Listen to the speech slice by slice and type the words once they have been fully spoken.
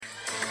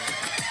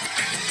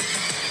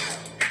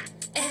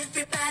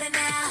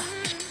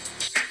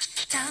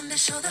to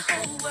show the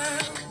whole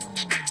world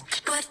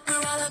what we're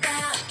all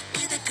about.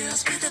 We're the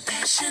girls with a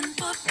passion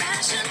for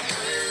fashion.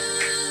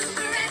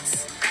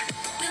 Roots,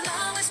 we'll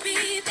always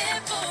be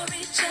there for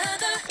each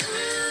other.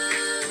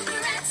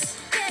 Roots,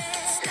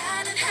 yeah.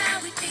 Styling how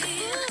we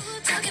feel,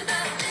 talking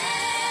about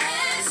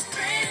best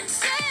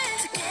friends.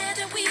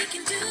 Together we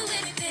can do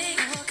anything.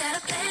 Got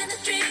a plan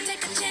to dream,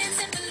 take a chance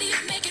and believe,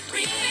 make it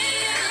real.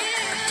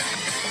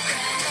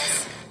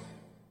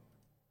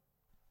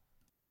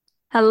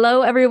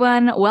 Hello,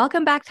 everyone.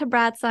 Welcome back to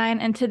Brat Sign.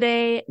 And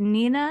today,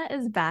 Nina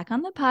is back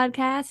on the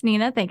podcast.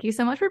 Nina, thank you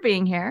so much for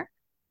being here.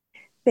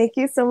 Thank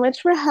you so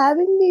much for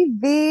having me,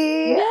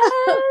 V.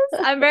 Yes,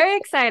 I'm very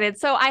excited.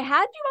 So I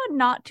had you on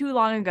not too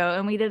long ago,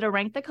 and we did a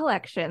rank the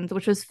collections,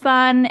 which was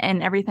fun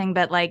and everything.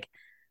 But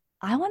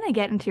I want to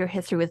get into your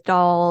history with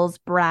dolls,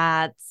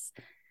 brats,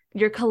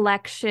 your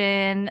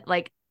collection,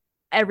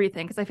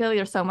 everything, because I feel like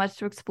there's so much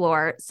to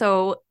explore.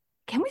 So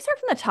can we start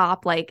from the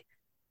top?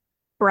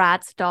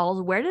 Bratz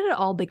dolls, where did it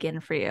all begin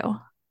for you?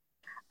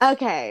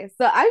 Okay,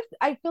 so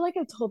I feel like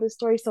I've told this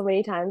story so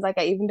many times. Like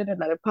I even did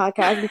another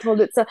podcast and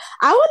told it. So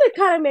I want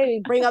to kind of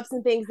maybe bring up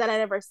some things that I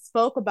never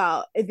spoke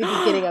about at the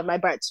beginning of my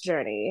Brett's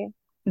journey.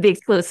 The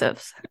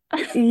exclusives.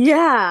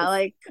 Yeah,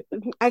 like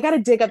I gotta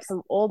dig up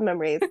some old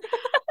memories.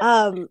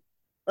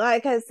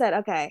 Like I said,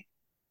 okay,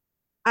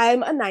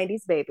 I'm a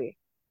 90s baby.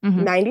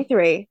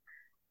 93.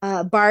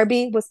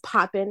 Barbie was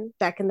popping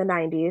back in the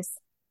 90s.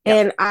 Yep.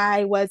 And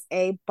I was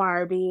a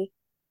Barbie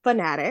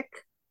fanatic.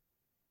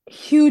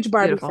 Huge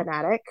Barbie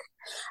fanatic,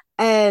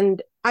 and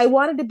I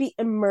wanted to be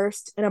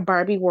immersed in a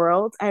Barbie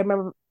world. I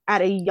remember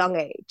at a young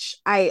age,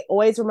 I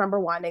always remember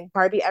wanting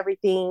Barbie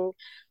everything,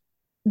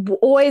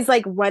 always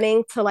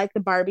running to the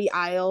Barbie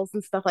aisles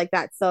and stuff like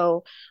that.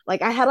 So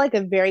I had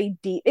a very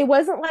deep, it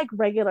wasn't like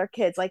regular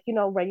kids,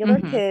 regular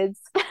kids,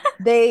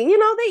 they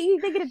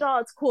get a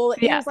doll, it's cool.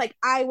 It was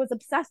I was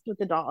obsessed with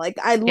the doll.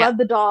 I loved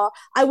the doll.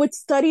 I would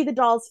study the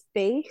doll's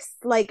face.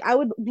 I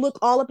would look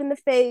all up in the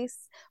face,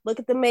 look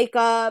at the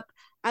makeup.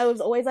 I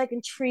was always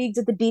intrigued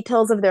at the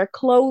details of their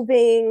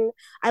clothing.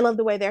 I love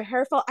the way their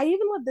hair felt. I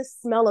even love the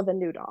smell of a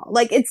new doll.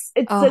 It's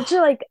such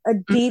a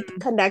deep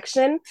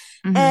connection.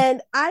 And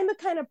I'm the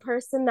kind of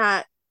person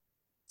that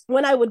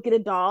when I would get a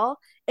doll,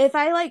 if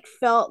I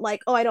felt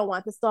oh, I don't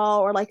want this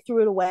doll, or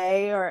threw it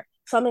away or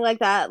something like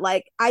that,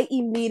 I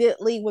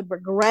immediately would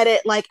regret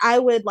it. I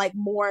would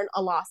mourn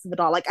a loss of a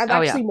doll. I've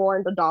actually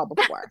mourned a doll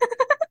before.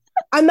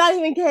 I'm not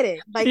even kidding.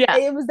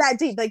 It was that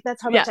deep.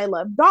 That's how much I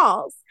love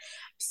dolls.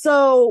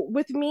 So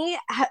with me,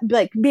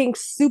 being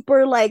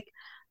super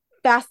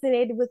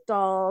fascinated with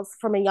dolls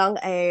from a young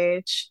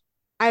age,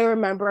 I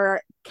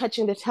remember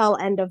catching the tail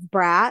end of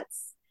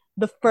Bratz,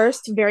 the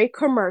first very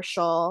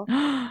commercial,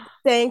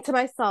 saying to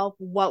myself,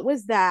 "What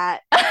was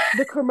that?"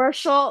 The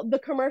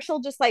commercial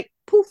just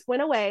poof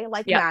went away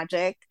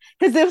magic.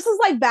 Because this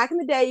was back in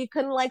the day, you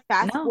couldn't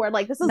fast forward.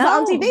 This was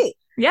on TV.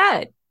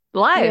 Yeah,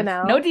 live,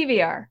 no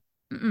DVR.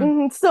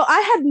 So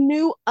I had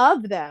knew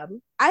of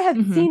them. I had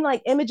seen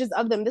images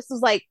of them. This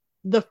was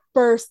the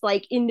first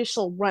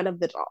initial run of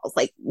the dolls.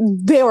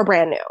 They were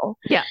brand new.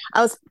 Yeah.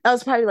 I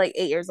was probably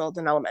 8 years old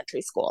in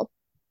elementary school.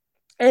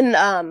 And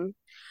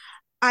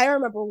I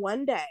remember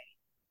one day,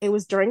 it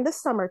was during the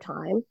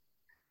summertime,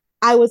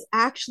 I was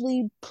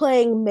actually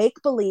playing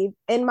make-believe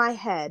in my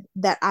head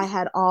that I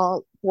had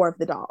all 4 of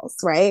the dolls,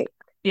 right?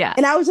 Yeah.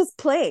 And I was just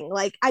playing.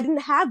 I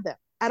didn't have them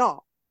at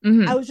all.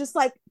 I was just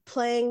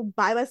playing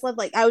by myself.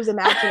 I was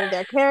imagining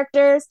their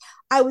characters.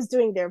 I was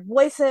doing their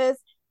voices.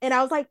 And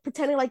I was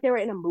pretending they were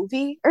in a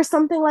movie or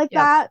something like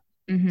that.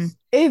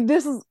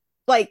 This is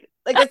like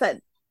I said,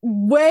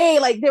 way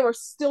they were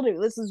still new.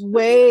 This is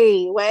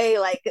way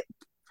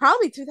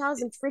probably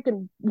 2000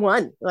 freaking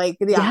 1.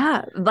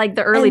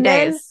 The early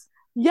days.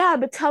 Yeah,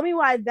 but tell me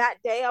why that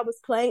day I was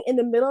playing, in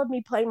the middle of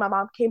me playing, my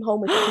mom came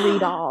home with 3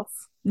 dolls.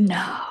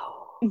 No.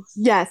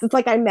 Yes, it's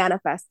I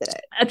manifested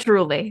it.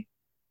 Truly.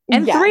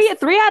 And yes.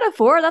 three out of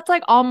 4, that's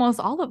almost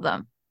all of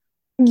them.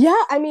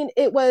 Yeah, I mean,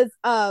 it was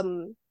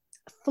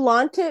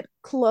Flaunted,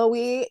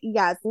 Chloe,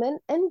 Yasmin,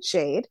 and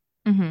Jade.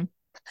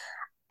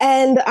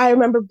 And I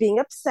remember being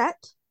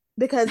upset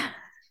because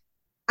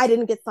I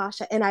didn't get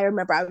Sasha. And I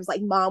remember I was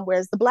like, "Mom,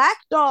 where's the black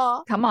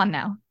doll? Come on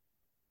now."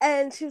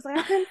 And she was like,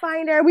 "I couldn't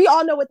find her." We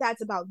all know what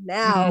that's about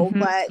now.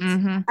 But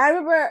I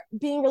remember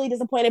being really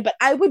disappointed. But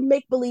I would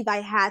make believe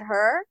I had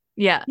her.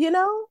 Yeah.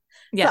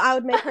 So I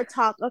would make her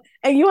talk.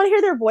 And you want to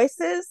hear their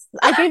voices?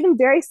 I gave them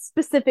very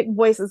specific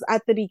voices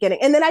at the beginning.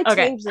 And then I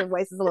changed their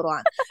voices a little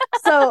on.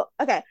 So,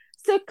 okay.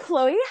 So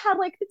Chloe had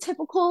the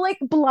typical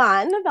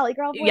blonde Valley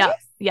Girl voice.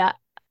 Yeah.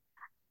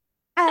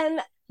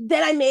 And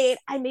then I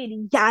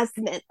made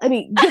Yasmin. I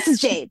mean, this is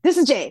Jade. This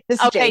is Jade.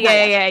 Okay,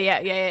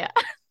 yeah.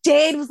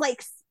 Jade was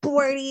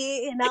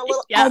sporty and a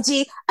little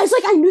edgy. I was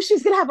I knew she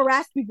was gonna have a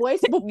raspy voice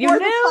before. You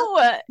knew.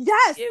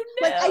 Yes. You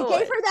knew. I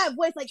gave her that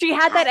voice. She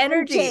had that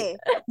energy.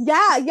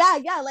 Yeah.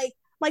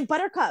 like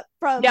Buttercup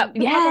from Yep. the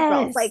Powerpuff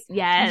Girls. Yes. Like,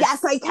 Yes.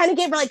 yes, I kind of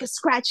gave her like a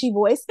scratchy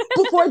voice.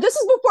 This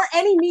is before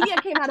any media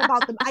came out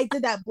about them. I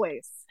did that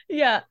voice.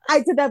 Yeah.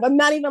 I did that. I'm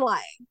not even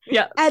lying.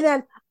 Yeah. And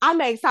then I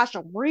made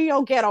Sasha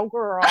real ghetto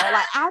girl.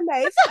 Like I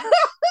made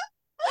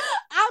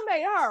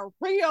her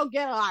real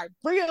ghetto, like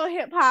real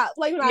hip hop,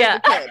 like when I was a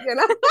kid, you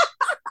know?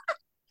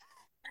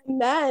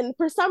 And then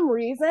for some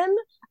reason,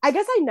 I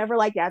guess I never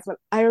liked Yasmin.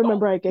 I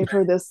remember I gave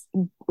her this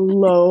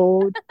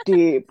low,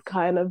 deep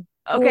kind of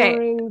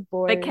boring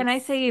voice. But can I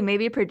say you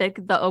maybe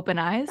predicted the open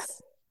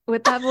eyes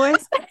with that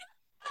voice?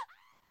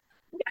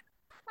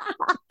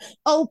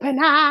 Open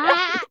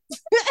eyes.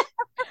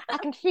 I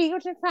can see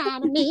what's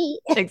inside of me.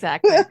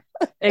 Exactly.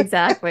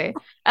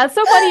 That's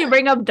so funny you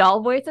bring up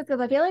doll voices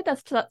because I feel like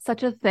that's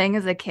such a thing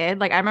as a kid.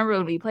 Like I remember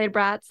when we played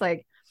Bratz,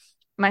 like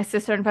my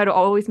sister and Fred would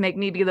always make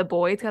me be the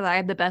boys because I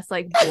had the best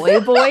like boy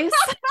voice.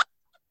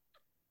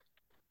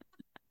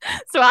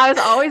 So I was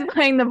always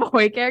playing the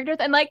boy characters,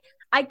 and like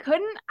I'm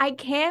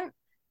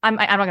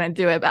not gonna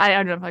do it, but I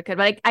don't know if I could.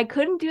 But like I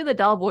couldn't do the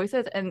doll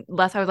voices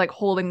unless I was like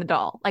holding the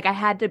doll. Like I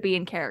had to be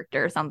in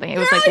character or something. It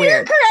was like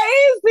weird.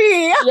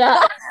 Crazy.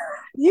 Yeah.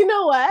 You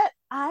know what?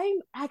 I'm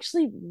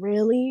actually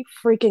really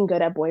freaking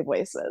good at boy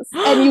voices,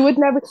 and you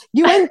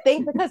wouldn't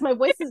think because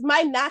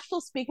my natural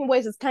speaking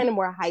voice is kind of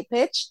more high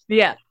pitched.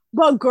 Yeah.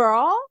 But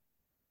girl,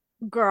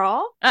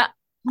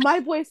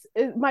 my boy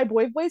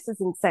voice is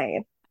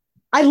insane.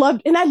 I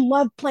loved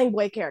playing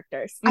boy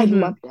characters. I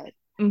loved it.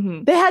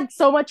 Mm-hmm. They had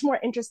so much more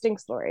interesting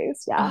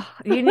stories. Yeah.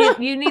 Oh,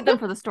 you need them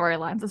for the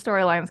storylines. The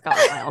storylines got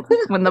wild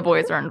when the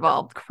boys are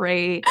involved.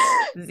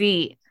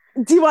 Crazy.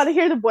 Do you want to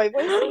hear the boy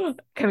voice?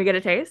 Can we get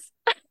a taste?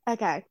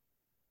 Okay.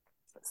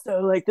 So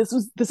like this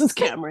is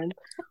Cameron.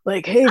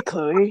 Like, hey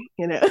Chloe,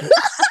 you know.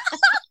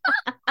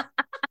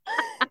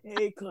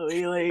 Hey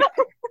Chloe, like,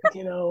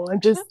 you know, I'm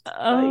just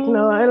like, you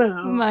know, I don't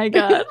know. My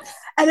God.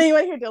 And then you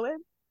want to hear Dylan?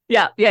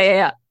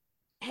 Yeah.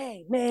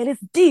 Hey man,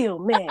 it's Deal,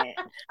 man.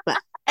 But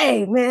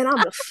hey man, I'm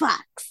the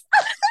fox.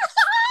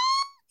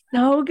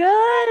 So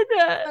good.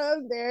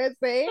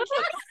 Embarrassing.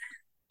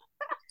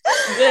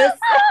 This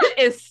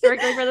is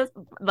strictly for this.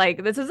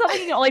 Like, this is something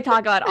you can only talk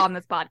about on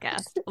this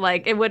podcast.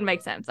 Like, it wouldn't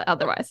make sense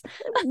otherwise.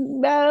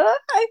 No,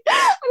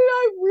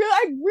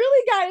 I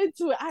really got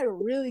into it. I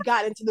really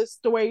got into the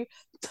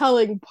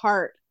storytelling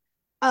part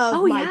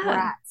of my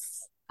Bratz.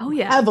 Oh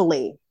yeah,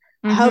 heavily,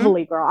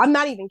 girl. I'm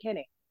not even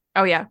kidding.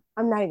 Oh yeah,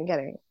 I'm not even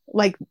kidding.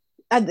 Like,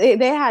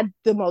 they had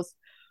the most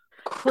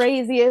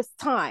craziest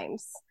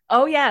times.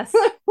 Oh yes,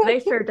 they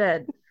sure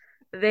did.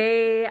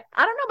 I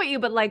don't know about you,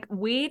 but like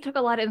we took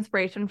a lot of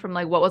inspiration from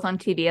like what was on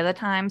TV at the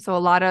time.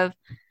 So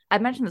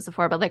I've mentioned this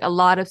before, but like a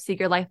lot of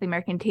Secret Life of the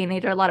American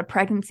Teenager, a lot of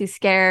pregnancy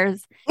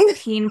scares,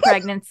 teen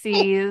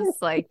pregnancies,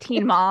 like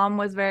Teen Mom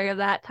was very of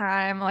that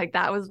time. Like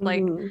that was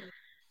like,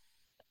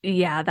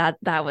 yeah,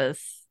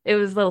 it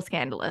was a little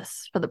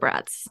scandalous for the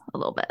Bratz a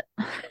little bit.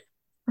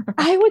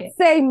 I would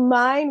say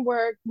mine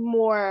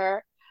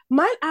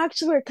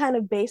actually were kind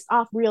of based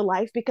off real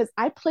life because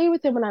I played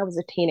with them when I was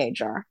a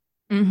teenager.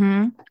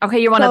 Mm-hmm. Okay,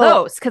 you're one of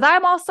those because I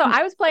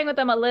was playing with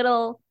them I was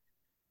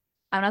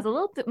a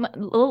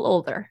little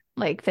older,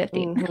 like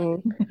 15.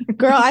 Mm-hmm.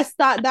 Girl,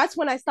 that's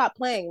when I stopped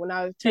playing when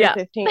I was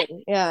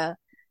 15. Yeah.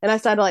 And I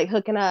started like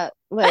hooking up.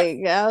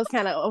 Like, I was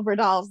kind of over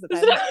dolls.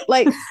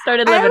 Like,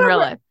 started living real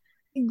life.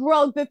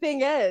 Girl, the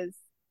thing is,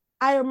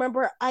 I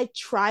remember I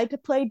tried to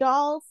play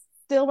dolls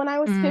still when I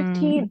was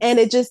 15, and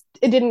it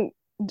didn't.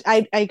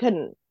 I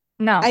couldn't.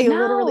 No, I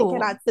literally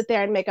cannot sit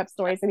there and make up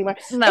stories anymore.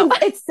 No,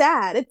 it's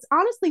sad. It's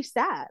honestly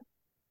sad.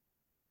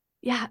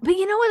 Yeah, but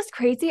you know what's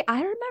crazy?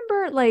 I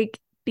remember like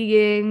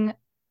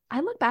I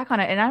look back on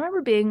it and I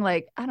remember being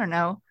like, I don't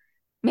know,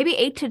 maybe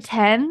 8 to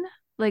 10,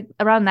 like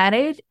around that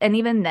age, and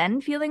even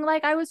then feeling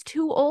like I was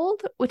too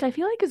old, which I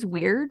feel like is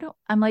weird.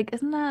 I'm like,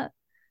 isn't that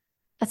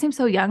seems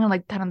so young and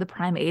like kind of the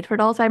prime age for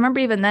dolls? So I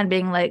remember even then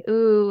being like,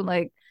 ooh,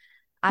 like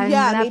I'm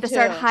gonna have to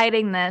start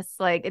hiding this.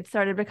 Like it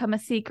started to become a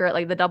secret.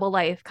 Like the double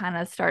life kind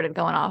of started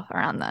going off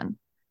around then.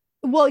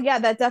 Well, yeah,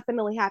 that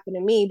definitely happened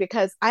to me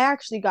because I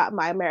actually got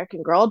my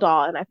American Girl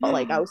doll and I felt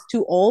like I was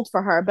too old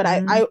for her. But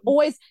I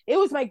always, it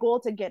was my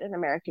goal to get an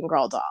American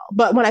Girl doll.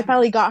 But when I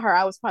finally got her,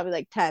 I was probably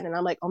like 10 and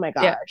I'm like, oh my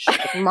gosh,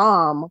 like,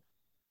 Mom,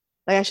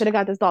 like I should have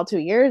got this doll 2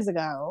 years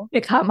ago.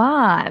 Yeah, come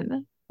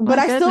on. But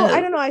I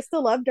don't know, I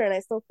still loved her and I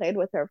still played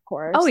with her, of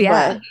course. Oh,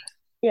 yeah. But,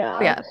 yeah.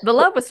 Oh, yeah. The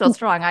love was still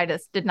strong. I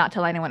just did not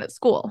tell anyone at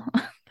school.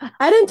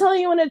 I didn't tell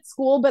anyone at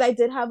school, but I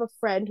did have a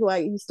friend who I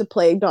used to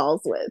play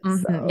dolls with.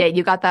 So. Yeah,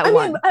 you got that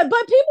one. But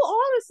people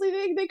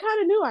honestly, they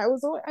kind of knew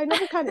I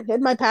never kind of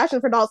hid my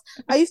passion for dolls.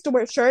 I used to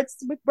wear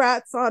shirts with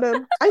Bratz on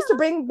them. I used to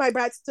bring my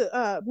Bratz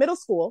to middle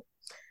school.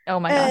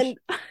 Oh my gosh!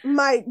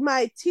 And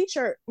my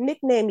teacher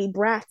nicknamed me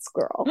Bratz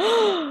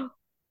Girl.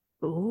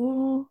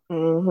 Ooh.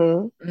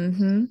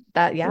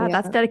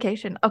 That's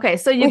dedication. Okay,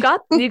 so you got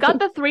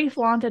the 3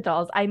 flaunted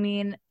dolls. I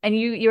mean, and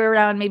you were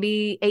around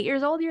maybe 8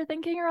 years old, you're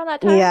thinking around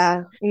that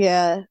time?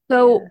 Yeah.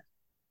 So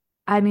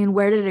I mean,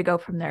 where did it go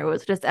from there?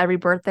 Was it just every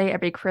birthday,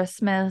 every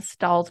Christmas,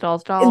 dolls, they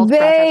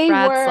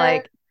Bratz, were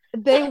like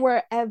they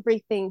were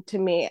everything to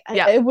me.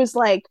 Yeah. It was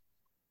like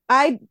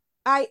I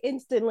I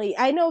instantly,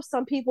 I know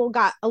some people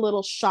got a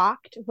little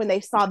shocked when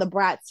they saw the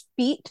Bratz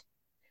feet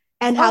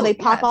and how Oh, they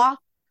pop yeah. off.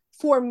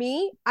 For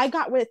me, I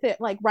got with it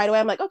like right away.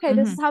 I'm like, okay,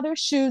 this Hmm. is how their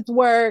shoes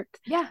work.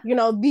 Yeah. You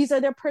know, these are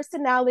their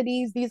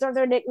personalities, these are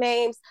their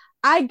nicknames.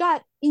 I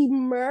got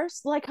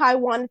immersed like how I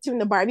wanted to in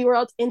the Barbie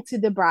world into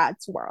the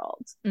Bratz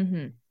world.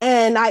 Hmm.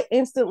 And I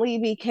instantly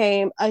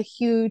became a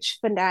huge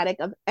fanatic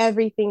of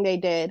everything they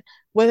did,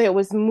 whether it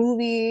was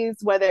movies,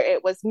 whether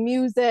it was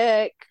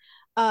music,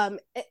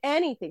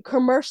 anything,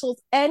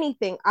 commercials,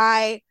 anything.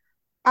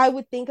 I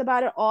would think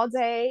about it all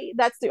day.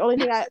 That's the only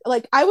thing I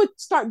like. I would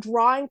start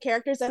drawing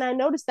characters, and I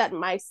noticed that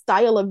my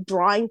style of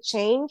drawing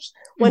changed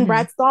when Hmm.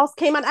 Bratz dolls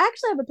came out. I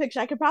actually have a picture.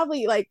 I could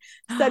probably like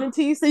send it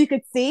to you so you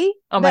could see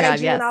Oh my that I God,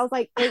 drew when yes. I was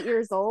like 8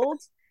 years old.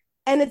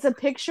 And it's a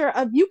picture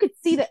of, you could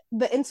see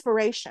the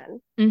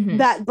inspiration Hmm.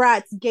 that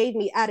Bratz gave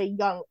me at a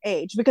young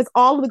age, because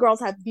all of the girls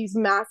have these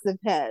massive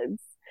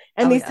heads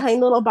and Oh, these yes. tiny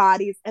little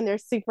bodies, and they're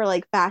super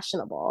like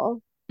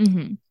fashionable.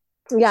 Hmm.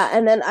 Yeah,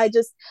 and then I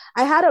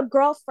had a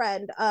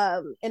girlfriend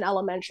in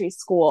elementary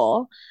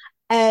school,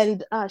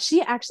 and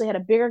she actually had a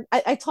bigger,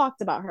 I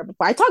talked about her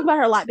before. I talked about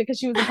her a lot because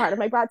she was a part of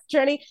my Bratz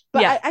journey,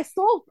 but Yeah. I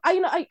stole, I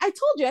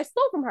told you I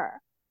stole from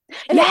her.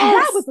 And that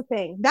was Yes. the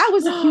thing. That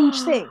was a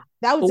huge thing.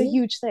 That was a Oh.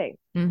 huge thing.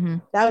 Hmm.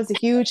 That was a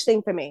huge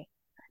thing for me.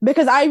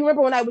 Because I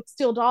remember when I would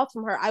steal dolls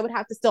from her, I would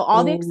have to steal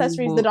all the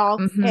accessories the Oh.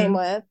 dolls came Hmm.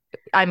 with.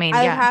 I mean,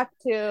 yeah.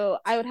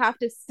 I would have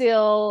to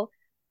steal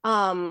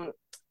um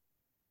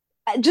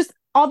just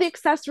all the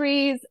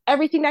accessories,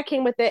 everything that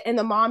came with it, and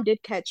the mom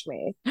did catch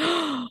me.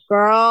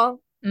 Girl.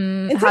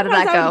 And How did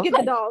sometimes that I would go? get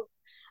the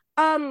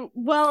dolls.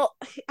 Well,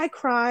 I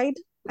cried.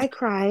 I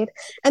cried.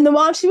 And the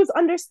mom, she was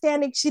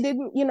understanding. She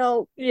didn't,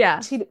 Yeah.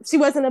 she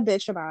wasn't a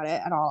bitch about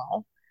it at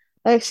all.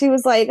 Like, she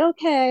was like,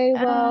 okay,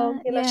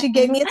 well, Yeah. she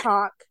gave me a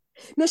talk.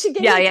 No, she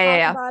gave Yeah, me a yeah, yeah, talk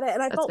yeah. about it,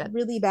 and I That's felt good.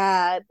 really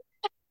bad.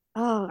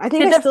 Oh, I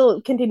think Did I the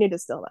still continue to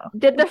still though.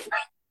 did the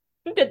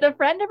did the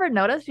friend ever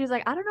notice? She's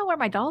like, I don't know where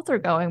my dolls are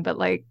going, but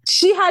like,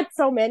 She had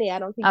so many, I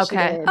don't think she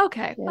okay, did.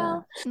 okay, Yeah.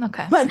 well,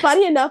 okay. But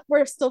funny enough,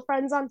 we're still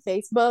friends on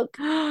Facebook,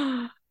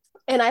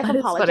 and I've That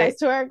is funny. apologized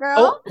to her,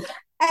 girl. Oh,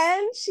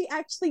 And she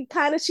actually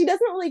she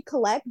doesn't really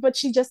collect, but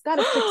she just got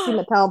a Trixie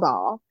Mattel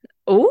doll.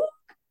 oh,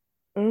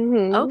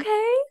 Mm-hmm.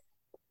 okay.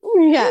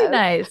 Very Yes.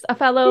 nice. A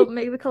fellow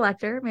maybe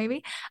collector,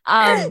 maybe.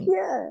 Um,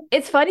 Yeah.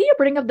 it's funny you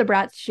bring up the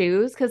Bratz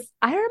shoes because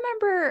I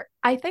remember,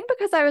 I think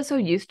because I was so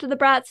used to the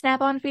Bratz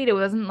snap-on feet, it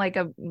wasn't like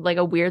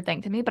a weird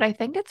thing to me, but I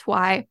think it's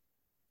why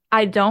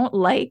I don't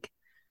like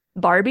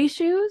Barbie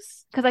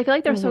shoes because I feel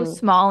like they're so Mm-hmm.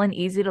 small and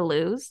easy to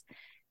lose.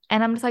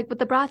 And I'm just like, but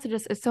the Bratz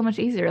it's so much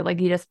easier.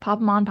 Like you just pop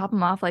them on, pop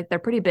them off. Like they're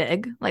pretty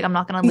big. Like I'm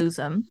not gonna lose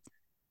them.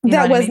 You know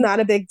That what I was mean? not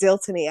a big deal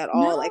to me at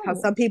all. Like how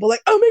No. some people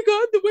like, oh my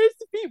god, where's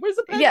the feet? Where's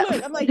the Yeah. peg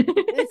leg? I'm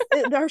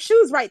like, her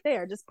shoes right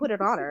there. Just put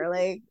it on her.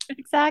 Like,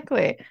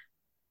 Exactly.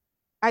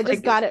 I just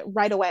Like, got it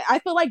right away. I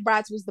feel like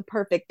Bratz was the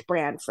perfect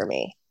brand for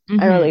me.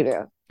 I really mhm.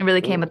 do. It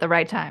really came at the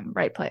right time,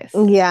 right place.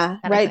 Yeah, Kind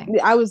of right. thing.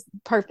 I was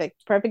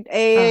perfect Ugh.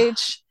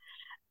 age.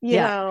 You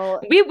Yeah.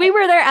 know, We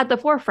were there at the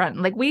forefront.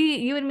 Like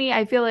you and me,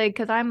 I feel like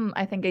because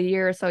I think a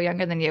year or so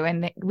younger than you,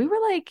 and we were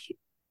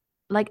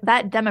like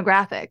that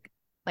demographic,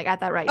 like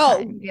at that right oh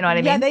time. You know what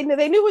I yeah, mean?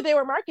 they knew who they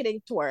were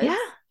marketing towards. Yeah.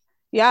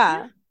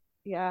 Yeah,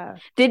 yeah.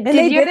 Did And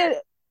they you? did it.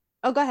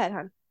 Oh, go ahead,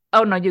 hon.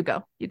 Oh no, you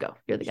go. You go.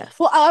 You're the guest.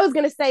 Well, I was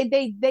gonna say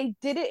they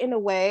did it in a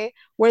way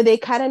where they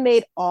kind of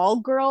made all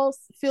girls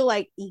feel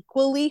like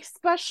equally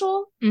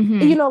special. Hmm.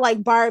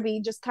 Like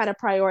Barbie just kind of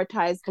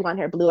prioritized blonde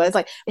hair, blue eyes.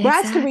 Like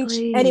Bratz could reach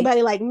Exactly.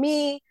 anybody, like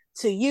me,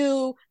 to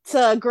you,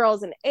 to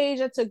girls in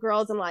Asia, to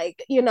girls in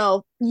like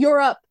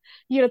Europe,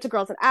 to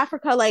girls in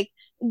Africa. Like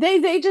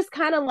they just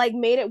kind of like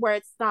made it where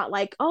it's not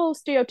like, oh,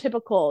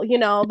 stereotypical,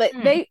 but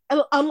Mm. they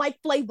unlike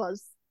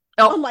flavors,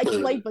 Oh, unlike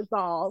flavor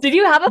dolls, did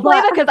you have a but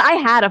Flava? Because I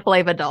had a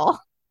Flava doll.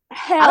 I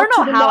hell don't to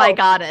know the how I no.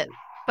 got it,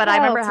 but I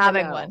Hell remember to the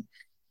having no. one.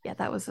 Yeah,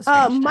 that was a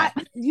strange time.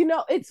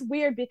 It's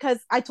weird because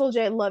I told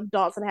you I loved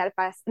dolls and I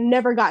had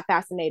never got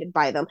fascinated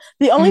by them.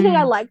 The only thing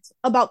I Mm. liked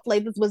about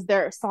Flavors was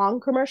their song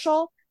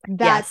commercial.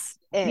 That's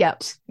Yes. it.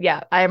 Yep.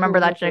 Yeah, I remember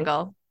that Mhm.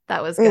 jingle.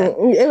 That was good.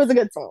 It was a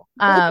good song.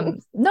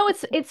 No,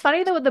 it's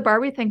funny though with the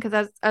Barbie thing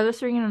because I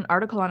was reading an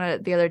article on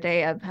it the other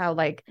day of how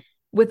like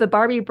with the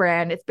Barbie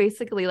brand, it's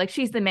basically like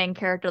she's the main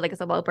character, like it's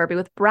about Barbie.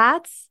 With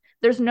Bratz,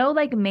 there's no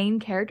like main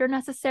character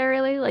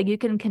necessarily. Like you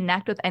can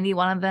connect with any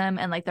one of them,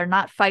 and like they're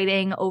not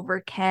fighting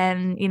over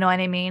Ken. You know what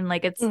I mean?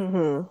 Like it's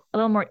Mhm. a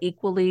little more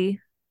equally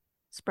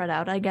spread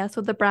out, I guess,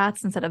 with the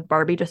Bratz instead of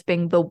Barbie just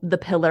being the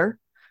pillar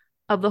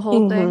of the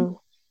whole thing. Mhm.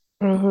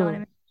 You know what I Mhm.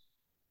 mean?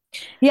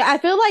 Yeah, I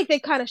feel like they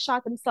kind of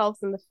shot themselves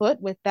in the foot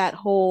with that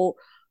whole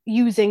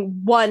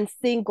using one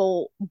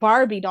single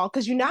Barbie doll,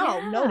 because you now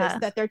notice Yeah.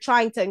 that they're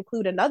trying to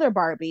include another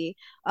Barbie,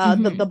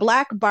 Hmm. the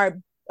black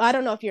Barb. I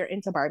don't know if you're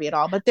into Barbie at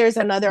all, but there's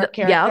another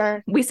Yeah,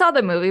 character. we saw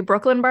the movie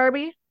Brooklyn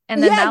Barbie,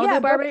 And then Yeah, Malibu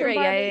Brooke Barbie, and right?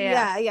 Yeah, Barbie. yeah,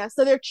 yeah. Yeah.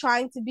 So they're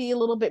trying to be a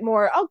little bit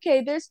more,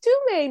 okay, there's two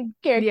main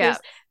Yeah.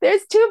 characters.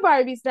 There's two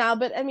Barbies now,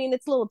 but I mean,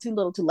 it's a little too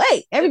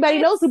late. Everybody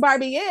knows who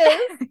Barbie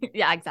is.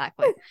 Yeah,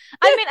 exactly.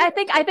 I mean, I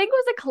think it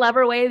was a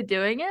clever way of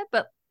doing it,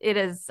 but it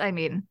is, I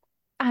mean,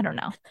 I don't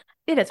know.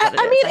 It is what it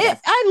I is, mean, I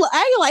guess.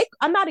 I like.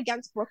 I'm not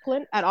against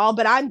Brooklyn at all,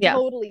 but I'm Yeah.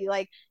 totally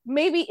like,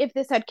 maybe if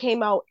this had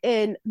came out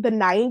in the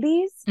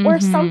 '90s or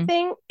Mhm.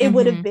 something, it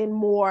would have Mhm. been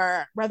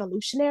more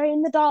revolutionary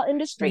in the doll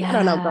industry. I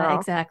don't know, Yeah, girl.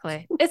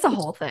 exactly. It's a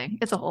whole thing.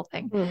 It's a whole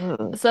thing.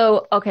 Mhm.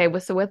 So, okay,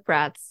 so with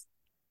Bratz,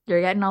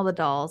 you're getting all the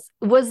dolls.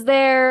 Was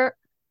there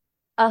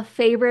a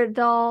favorite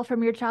doll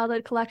from your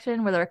childhood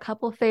collection? Were there a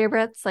couple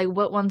favorites? Like,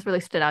 what ones really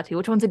stood out to you?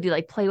 Which ones did you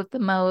like play with the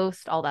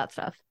most? All that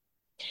stuff.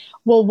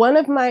 Well, one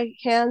of my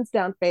hands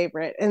down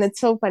favorite, and it's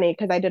so funny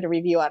because I did a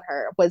review on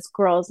her, was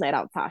Girls Night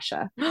Out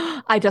Tasha.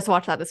 I just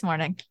watched that this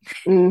morning.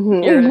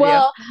 Your review.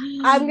 Well,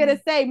 I'm gonna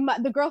say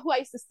the girl who I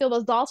used to steal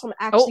those dolls from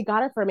actually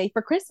got it for me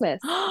for Christmas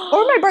or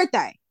my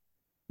birthday.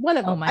 One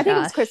of Oh them. my I think it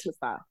was gosh. Christmas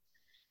though.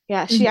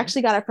 Yeah, she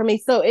actually got it for me.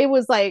 So it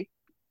was like,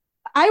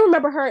 I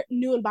remember her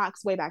new in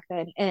box way back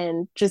then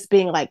and just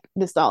being like,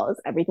 this doll is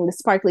everything. The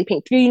sparkly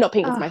pink. You know,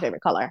 pink is my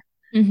favorite color.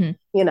 Mhm.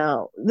 You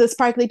know, the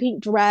sparkly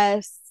pink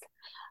dress,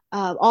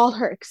 all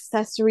her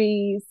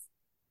accessories,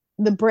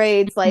 the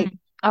braids, like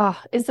Oh,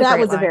 it's a that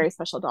great was a line. very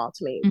special doll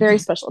to me. Very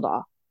special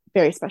doll.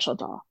 Very special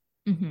doll.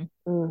 Mhm.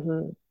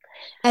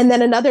 And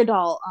then another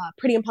doll,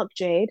 Pretty and Punk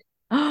Jade.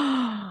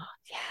 Oh,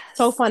 yes.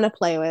 So fun to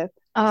play with.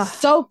 Oh.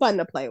 So fun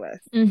to play with.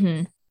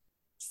 Mhm.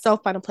 So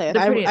fun to play with.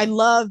 The pretty- I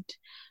loved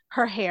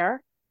her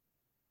hair.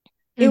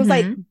 It was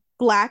like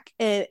black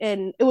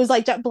and it was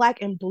like jet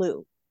black and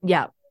blue.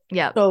 Yeah.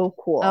 Yeah. So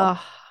cool.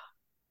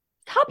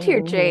 Top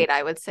tier Jade,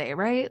 I would say,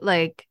 right?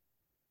 Like,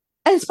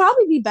 it's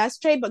probably the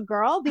best Jade, but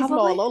girl, these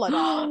Probably. Moalola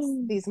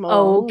dolls. These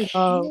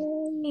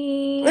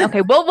okay.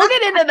 Okay, we'll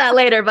get into that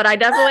later, but I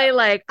definitely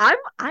like I'm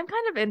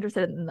kind of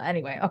interested in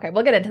anyway. Okay,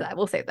 we'll get into that.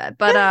 We'll save that.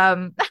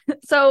 But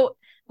so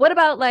what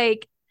about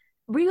like,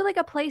 were you like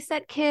a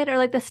playset kid or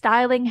like the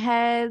styling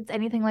heads,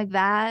 anything like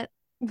that?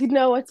 You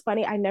know what's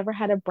funny? I never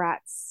had a Bratz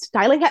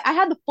styling head. I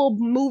had the full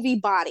movie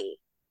body.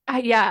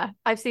 Yeah,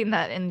 I've seen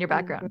that in your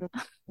background.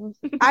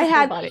 I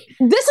had Body.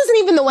 This isn't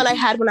even the one I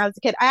had when I was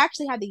a kid. I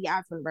actually had the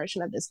Yasmin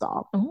version of this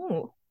doll.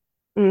 Oh.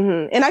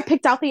 And I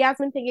picked out the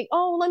Yasmin thinking,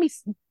 oh, let me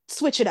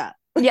switch it up.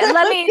 Yeah,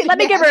 let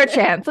me give her a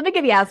chance. Let me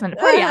give Yasmin.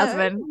 Poor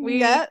Yasmin.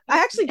 Yeah, I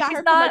actually got her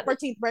for my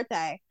 14th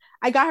birthday.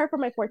 I got her for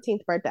my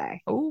 14th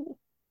birthday. Oh,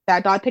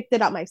 that doll, I picked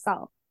it out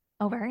myself.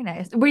 Oh, very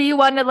nice. Were you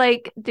one to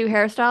like do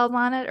hairstyles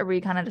on it, or were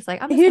you kind of just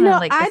like, I'm just gonna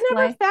like I display?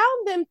 never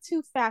found them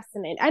too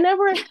fascinating. I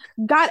never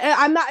got.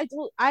 I'm not.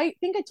 I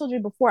think I told you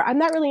before. I'm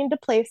not really into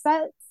play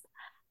sets.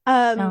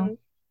 No,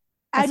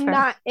 I'm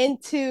not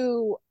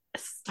into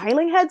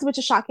styling heads, which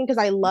is shocking because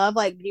I love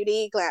like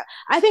beauty glam.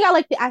 I think I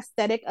like the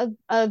aesthetic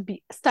of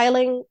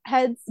styling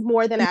heads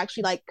more than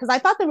actually like, because I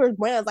thought they were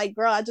brands. Like,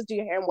 girl, I just do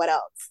your hair and what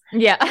else?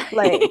 Yeah.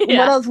 Like, Yeah.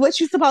 what else? What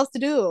you supposed to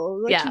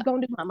do? What Yeah. you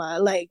gonna do, mama?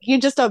 Like, you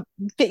just I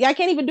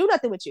can't even do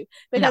nothing with you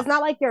because it's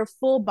not like you're a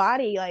full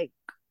body like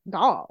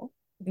doll.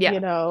 Yeah. You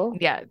know?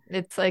 Yeah.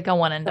 It's like a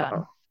one and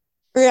done.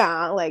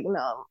 Yeah, like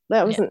no,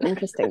 that wasn't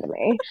interesting to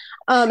me.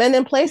 And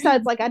then play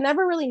sets, like I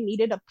never really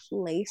needed a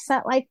play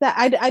set like that.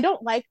 I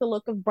don't like the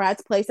look of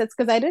Bratz play sets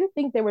because I didn't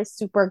think they were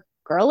super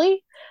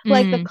girly.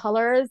 Like the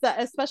colors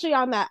that, especially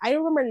on that, I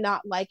remember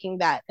not liking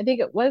that. I think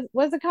it was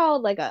it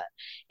called like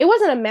it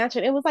wasn't a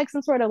mansion. It was like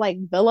some sort of like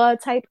villa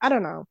type. I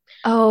don't know.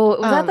 Oh,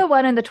 was that the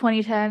one in the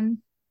 2010?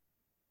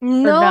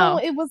 No,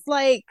 it was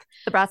like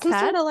the Bratz some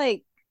pad? sort of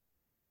like,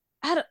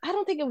 I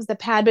don't think it was the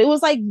pad, but it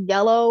was like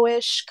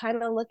yellowish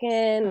kind of looking.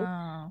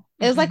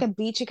 It was like a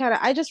beachy kind of.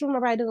 I just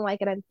remember I didn't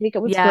like it. I didn't think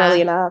it was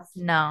girly enough.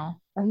 No,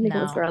 I didn't think it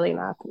was girly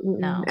enough.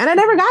 No, and I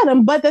never got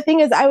them. But the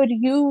thing is, I would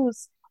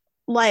use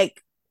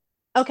like,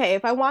 okay,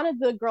 if I wanted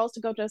the girls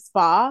to go to a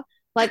spa,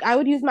 like I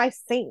would use my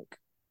sink,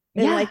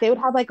 and like they would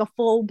have like a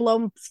full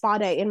blown spa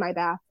day in my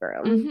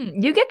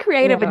bathroom. You get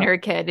creative when you're a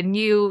kid, and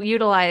you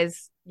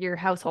utilize your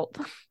household,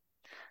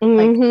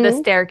 like the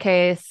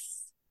staircase.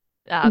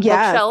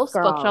 Bookshelves.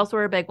 Girl. Bookshelves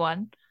were a big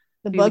one.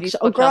 The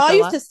bookshelf. Girl, I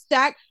used to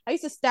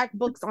stack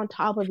books on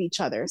top of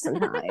each other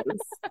sometimes.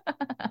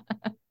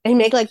 And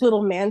make like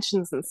little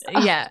mansions and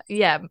stuff.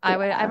 Yeah. I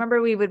remember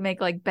we would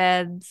make like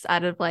beds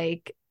out of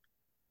like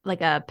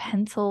a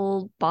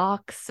pencil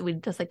box.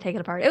 We'd just like take it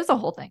apart. It was a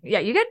whole thing. Yeah,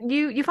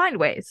 you find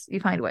ways. You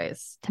find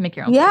ways to make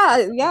your own.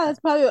 Yeah, it's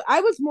probably.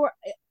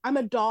 I'm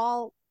a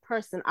doll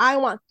person. I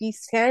want the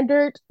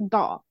standard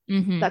doll.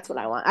 That's what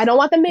I want. I don't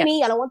want the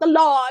mini. I don't want the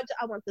large.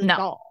 I want the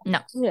doll. No.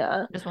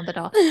 Yeah. Just want the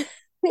doll.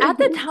 At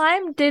the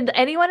time, did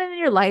anyone in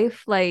your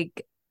life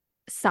like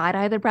side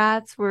eye the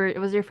Bratz?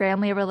 Was your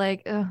family ever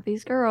like, oh,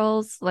 these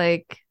girls?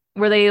 Like,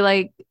 were they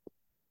like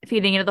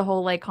feeding into the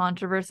whole like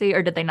controversy,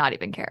 or did they not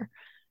even care?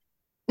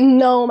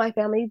 No, my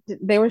family,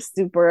 they were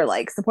super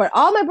like support.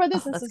 All my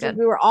brothers and sisters,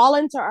 we were all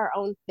into our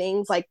own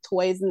things, like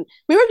toys, and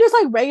we were just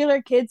like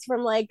regular kids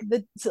from like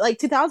the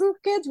 2000s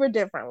kids were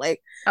different, like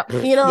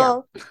you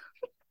know.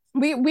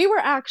 we were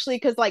actually,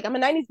 because like I'm a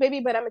 90s baby,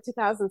 but I'm a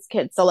 2000s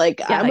kid, so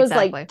like I Yeah, was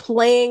like exactly.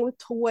 playing with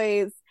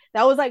toys.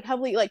 That was like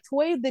heavily like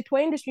toys. The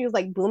toy industry was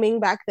like booming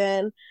back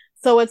then,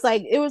 so it's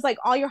like it was like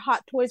all your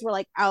hot toys were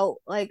like out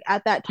like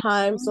at that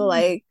time. So Mm.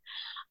 like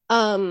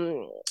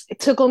um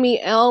Tickle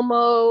Me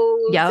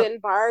Elmos Yep.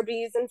 and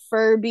Barbies and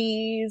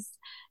Furbies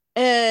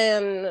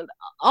and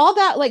all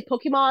that, like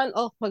Pokemon.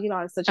 Oh,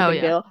 Pokemon is such a Oh big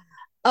yeah. deal.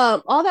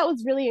 All that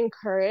was really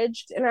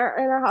encouraged in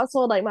our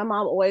household. Like my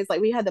mom always,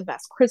 like, we had the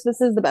best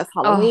Christmases, the best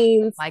Oh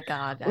Halloweens. my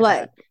God, I Like,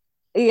 bet.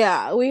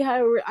 yeah,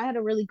 I had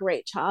a really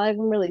great child.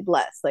 I'm really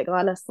blessed, like,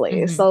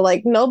 honestly. Hmm. So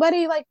like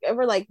nobody like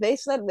ever like they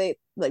said they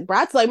like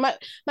brats, like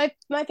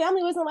my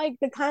family wasn't like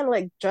the kind of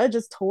like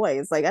judges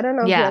toys. Like I don't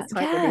know who Yeah. has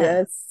time to do Yes.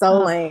 that. It's so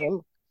Oh,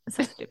 lame.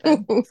 so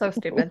stupid. So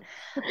stupid.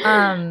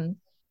 Um,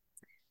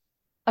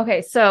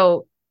 okay,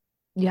 so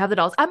you have the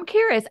dolls. I'm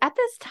curious, at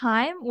this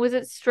time, was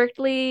it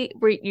strictly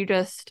were you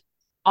just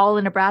all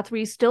into Bratz? Were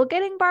you still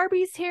getting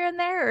Barbies here and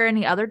there or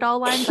any other doll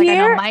lines? Like I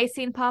know Here, My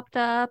Scene popped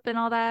up and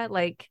all that,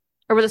 like,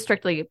 or was it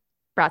strictly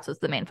Bratz was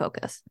the main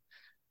focus?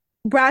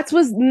 Bratz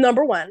was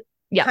number one,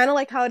 Yeah. kind of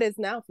like how it is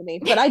now for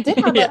me. But I did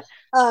have Yeah.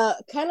 a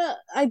kind of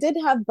I did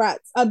have Bratz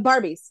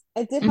Barbies.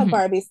 I did have Hmm.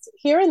 Barbies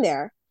here and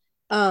there,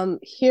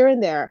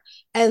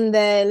 and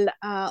then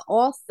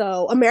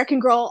also American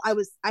Girl.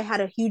 I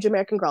had a huge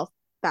American Girl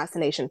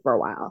fascination for a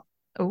while,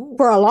 Oh,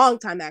 for a long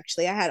time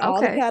actually. I had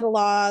all the okay.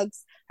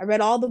 catalogs. I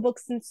read all the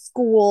books in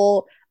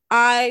school.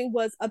 I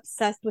was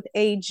obsessed with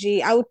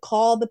AG. I would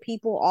call the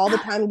people all the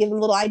time, give them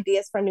little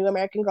ideas for new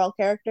American Girl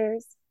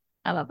characters.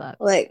 I love that.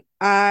 Like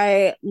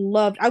I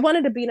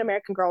wanted to be an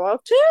American Girl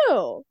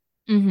too.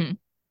 Hmm.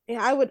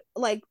 Yeah, I would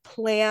like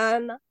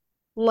plan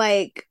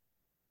like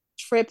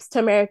trips to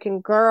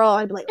American Girl.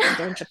 I'd be like, oh,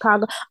 they're in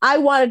Chicago. I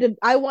wanted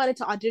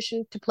to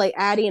audition to play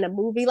Addie in a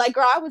movie. Like,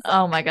 girl, I was like,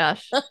 Oh my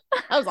gosh.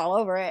 I was all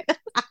over it.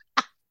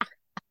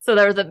 So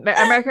there was a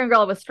American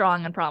Girl was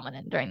strong and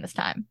prominent during this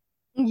time.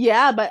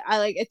 Yeah, but I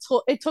like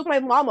it took my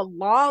mom a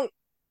long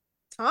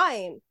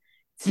time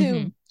Hmm.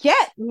 to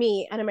get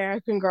me an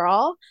American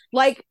Girl.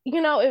 Like, it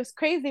was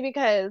crazy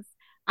because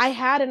I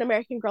had an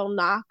American Girl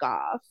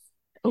knockoff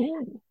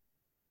Oh.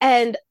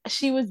 and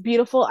she was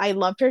beautiful. I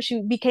loved her.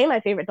 She became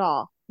my favorite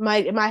doll.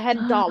 My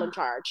head doll in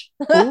charge.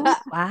 Oh,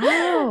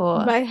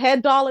 wow. My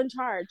head doll in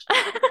charge.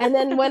 And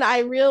then when I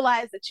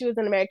realized that she was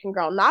an American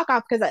Girl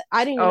knockoff, because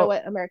I didn't even know Oh.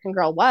 what American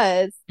Girl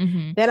was,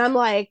 Hmm. then I'm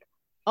like,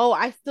 oh,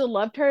 I still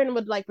loved her and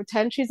would like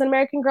pretend she's an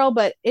American Girl,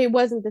 but it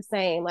wasn't the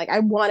same. Like I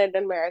wanted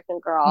an American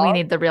We Girl.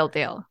 need the real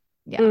deal.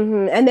 Yeah.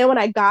 And then when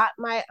I got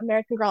my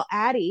American Girl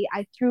Addie,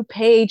 I threw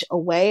Paige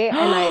away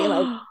and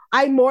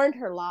I mourned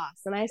her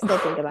loss. And I still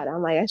think about it.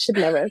 I'm like, I should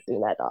never have threw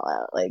that doll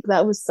out. Like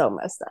that was so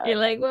messed You're up.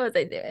 like, what was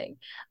I doing?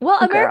 Well,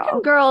 American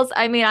Girl. Girls,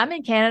 I mean, I'm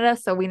in Canada,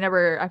 so we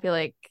never, I feel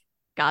like,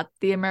 got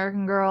the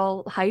American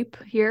Girl hype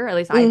here. At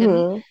least I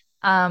didn't.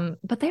 Mm-hmm.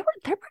 But they're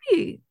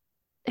pretty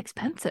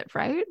expensive,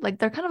 right? Like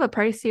they're kind of a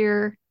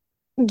pricier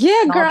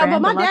Yeah, small girl. But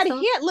brand, but my less daddy, so.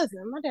 he had listen,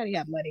 my daddy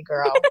had money,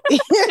 girl.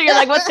 So you're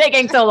like, what's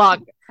taking so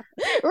long?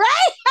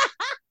 Right?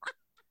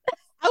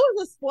 I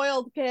was a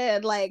spoiled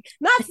kid, like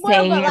not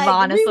spoiled, but Same, like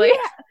honestly.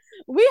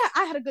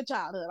 I had a good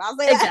childhood. I'll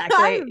say that. I had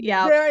Exactly. a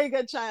Yeah. very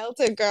good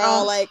childhood,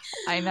 girl. Oh, Like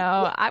I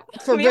know.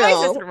 for Me and my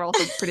real. sister were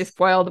also pretty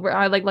spoiled. Where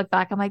I like look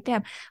back, I'm like,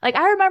 damn. Like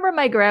I remember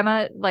my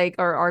grandma, like,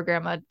 or our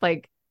grandma,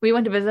 like we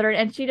went to visit her,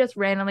 and she just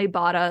randomly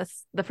bought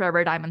us the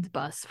Forever Diamonds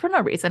bus for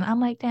no reason. I'm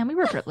like, damn, we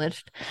were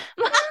privileged.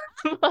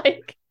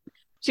 Like,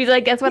 she's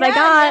like, guess what I Yeah,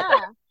 got?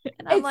 yeah.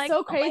 And I'm It's like,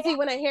 so oh my crazy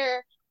when I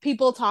hear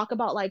people talk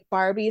about like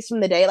Barbies from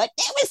the day, like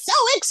it was so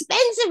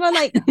expensive. I'm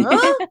like,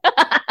 huh?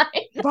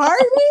 god.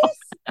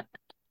 Barbies?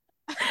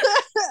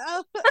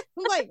 I'm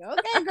like,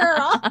 okay,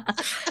 girl.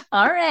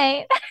 All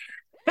right.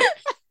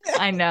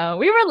 I know.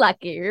 We were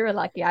lucky. We were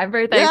lucky. I'm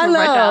very Yeah, I thankful for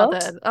my know.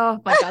 childhood. Oh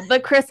my God. The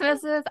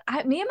Christmases,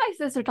 me and my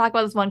sister talked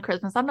about this one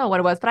Christmas. I don't know what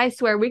it was, but I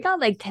swear we got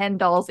like 10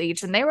 dolls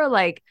each, and they were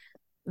like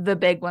the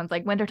big ones,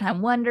 like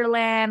Wintertime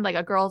Wonderland, like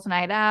a girls'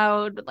 night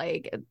out,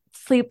 like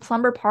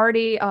slumber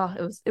party. Oh,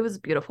 it was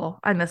beautiful.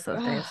 I miss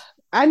those days,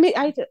 I mean,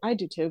 I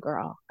do too,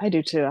 girl. I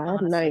do too.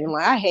 I'm not even honestly.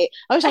 like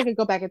I wish I could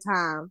go back in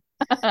time.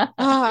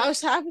 Oh, I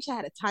wish I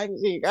had a time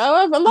machine.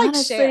 I'm like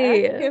Cher.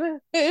 Honestly,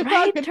 If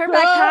I right? could Turn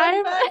back turn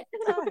time. back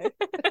time.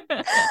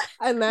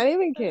 I'm not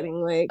even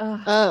kidding. Like, Ugh,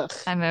 ugh,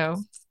 I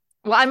know.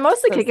 Well, I'm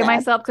mostly so kicking sad.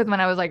 myself because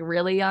when I was like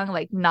really young,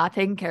 like not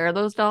taking care of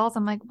those dolls,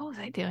 I'm like, what was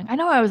I doing? I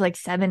know I was like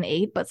 7,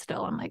 8, but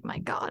still, I'm like, my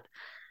God.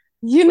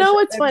 You Wish know I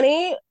what's could.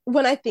 funny?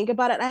 When I think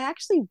about it, I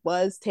actually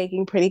was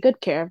taking pretty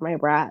good care of my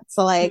brats.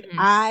 So like Mhm.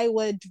 I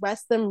would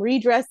dress them,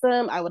 redress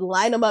them, I would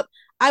line them up.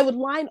 I would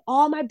line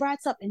all my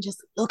brats up and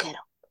just look at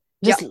them.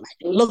 Just Yep. like,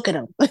 look at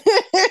them.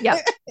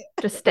 Yep.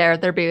 Just stare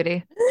at their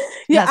beauty.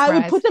 Yeah,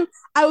 Mesmerized.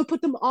 I would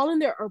put them all in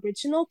their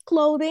original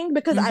clothing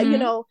because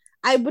Mm-hmm.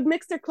 I would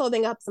mix their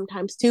clothing up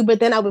sometimes too, but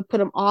then I would put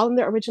them all in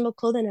their original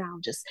clothing and I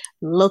would just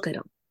look at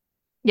them.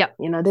 Yep.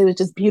 They were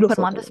just Put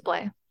them beautiful on to me.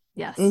 display.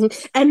 Yes. And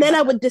I then love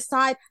I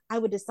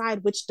would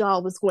decide which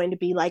doll was going to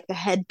be like the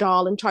head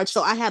doll in charge.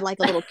 So I had like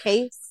a little that.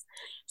 case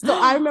So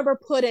I remember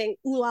putting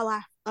Ooh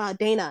La La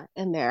Dana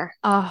in there.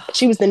 Oh,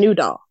 She was the new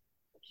doll.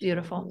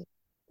 beautiful.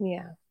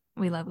 Yeah.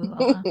 We love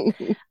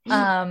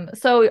Ulala.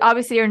 So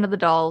obviously you're into the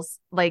dolls.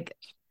 Like,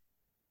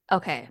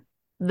 okay,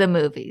 the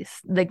movies,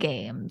 the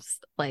games,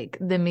 like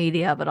the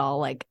media of it all.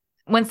 Like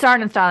when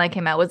Stardust and Styling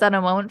came out, was that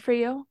a moment for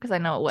you? Because I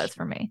know it was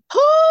for me.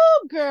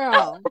 Oh,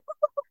 girl.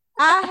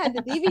 I had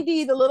the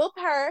DVD, the little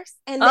purse,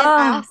 and then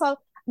I also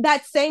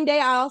that same day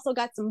I also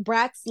got some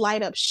Bratz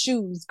light up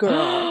shoes,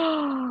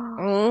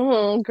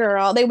 girl.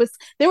 Girl. They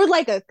were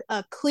like a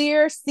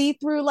clear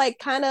see-through like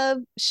kind of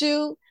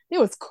shoe. It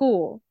was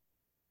cool.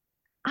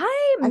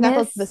 I got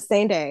those the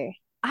same day.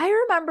 I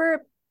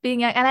remember being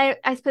young, and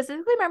I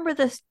specifically remember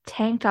this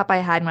tank top I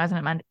had when I was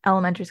in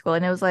elementary school,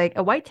 and it was like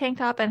a white tank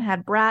top and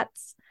had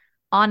Bratz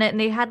on it, and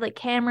they had like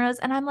cameras,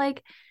 and I'm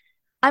like,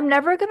 I'm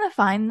never gonna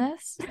find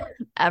this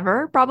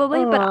ever,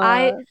 probably,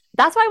 but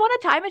that's why I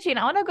want a time machine.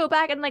 I want to go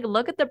back and like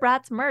look at the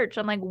Bratz merch.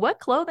 I'm like, what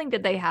clothing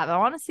did they have? I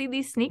want to see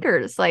these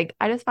sneakers. Like,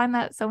 I just find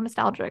that so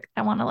nostalgic.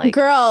 I want to like,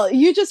 girl,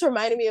 you just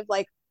reminded me of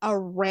like a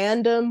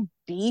random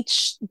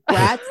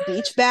Bratz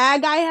beach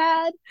bag I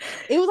had.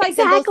 It was like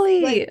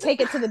exactly like, take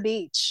it to the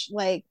beach.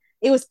 Like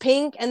it was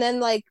pink, and then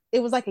like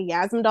it was like a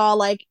Yasmin doll,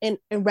 like in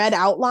red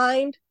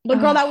outlined. But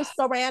girl, that was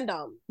so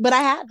random. But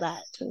I had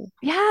that too.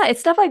 Yeah,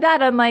 it's stuff like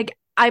that. I'm like,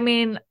 I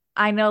mean,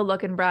 I know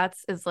Lookin' Bratz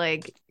is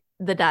like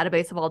the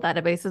database of all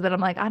databases, but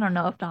I'm like, I don't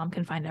know if Dom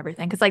can find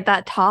everything because like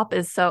that top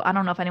is so. I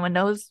don't know if anyone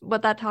knows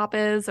what that top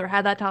is or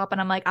had that top,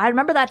 and I'm like, I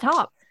remember that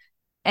top.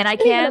 And I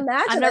can't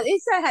imagine it.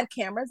 It said it had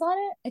cameras on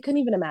it. I couldn't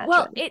even imagine.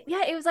 Well,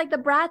 it was like the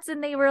Bratz,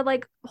 and they were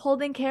like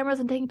holding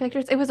cameras and taking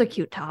pictures. It was a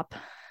cute top.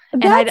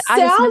 That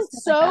sounds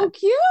so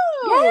cute.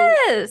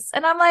 Yes,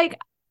 and I'm like,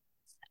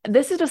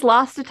 this is just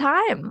lost to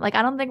time. Like,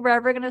 I don't think we're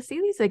ever gonna see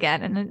these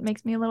again, and it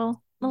makes me a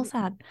little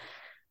sad.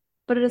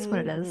 But it is what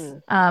it is.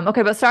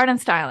 Okay, but Stardust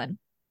and Styling.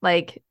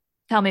 Like,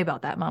 tell me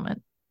about that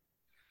moment.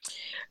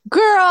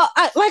 Girl,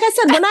 like I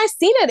said, when I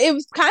seen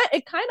it,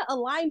 it kind of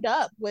aligned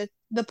up with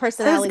the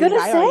personality that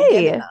I already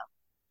given them.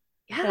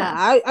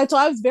 Yeah, I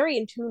was very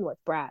in tune with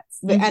Bratz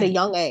at a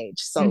young age.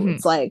 So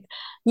it's like,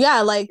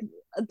 yeah, like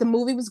the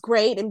movie was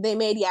great, and they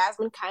made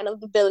Yasmin kind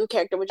of the villain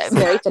character, which is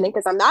very fitting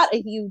because I'm not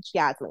a huge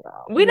Yasmin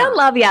girl. We don't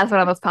love Yasmin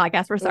on this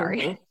podcast. We're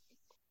sorry.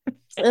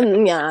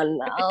 And yeah,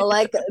 no,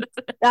 like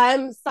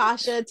I'm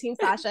Sasha, Team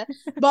Sasha,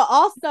 but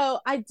also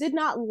I did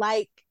not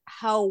like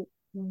how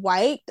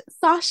white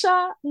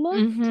Sasha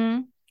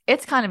looked.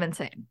 It's kind of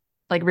insane.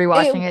 Like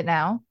rewatching it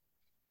now.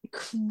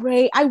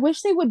 Great. I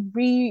wish they would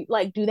do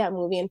that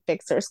movie and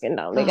fix her skin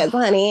tone because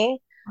honey,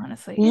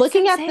 honestly,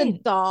 looking at the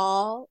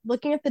doll,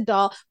 but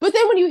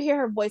then when you hear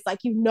her voice, like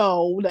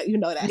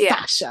that's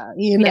Sasha,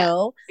 you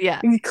know,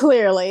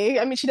 clearly.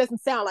 I mean, she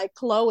doesn't sound like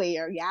Chloe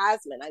or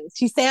Yasmin. I mean,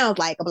 she sounds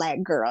like a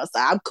black girl, so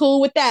I'm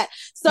cool with that.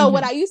 So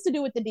what I used to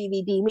do with the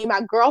DVD, me and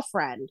my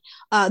girlfriend,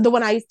 the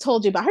one I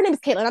told you about, her name is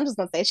Caitlin. I'm just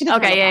gonna say it. She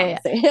doesn't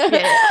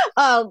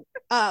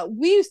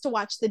we used to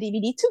watch the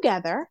DVD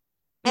together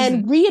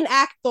and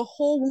reenact the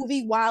whole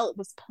movie while it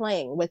was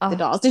playing with the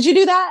dolls. Did you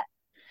do that?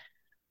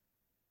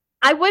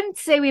 I wouldn't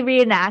say we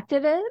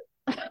reenacted it.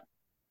 I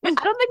don't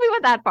think we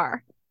went that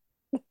far.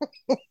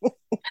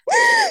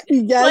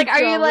 Yes, like,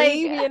 are you like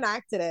we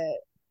reenacted it?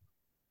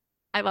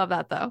 I love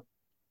that though.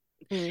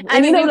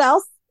 And you know what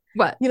else?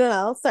 What? You know what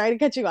else? Sorry to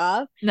cut you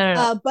off.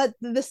 No. But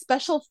the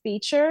special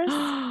features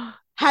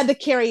had the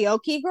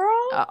karaoke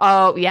girl.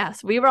 Oh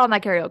yes, we were on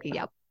that karaoke.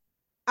 Yep.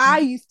 I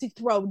used to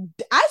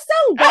I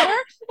sound better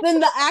than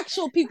the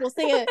actual people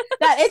singing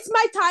that It's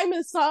My Time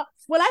in Song.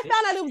 When I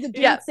found out it was a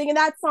dude singing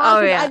that song,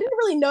 I didn't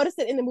really notice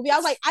it in the movie. I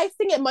was like, I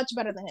sing it much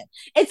better than him.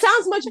 It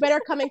sounds much better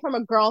coming from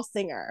a girl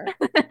singer.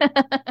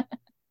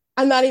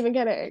 I'm not even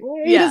kidding.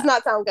 He does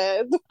not sound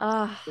good.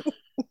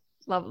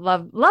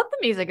 Love the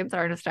music in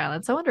Stardust Style.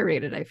 It's so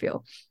underrated, I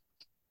feel.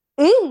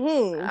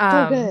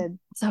 So good.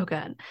 So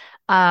good.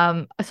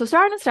 So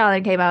Stardust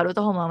Styling came out, it was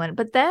a whole moment,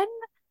 but then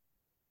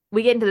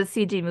we get into the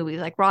CG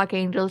movies like Rock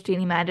Angels,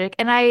 Genie Magic,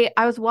 and I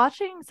was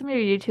watching some of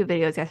your YouTube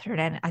videos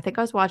yesterday, and I think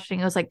I was watching,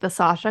 it was like the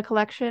Sasha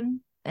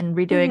collection and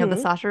redoing of the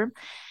Sasha room,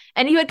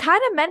 and you had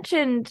kind of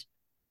mentioned,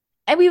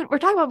 and we were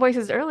talking about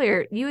voices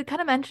earlier, you had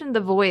kind of mentioned the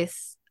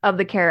voice of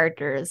the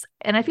characters,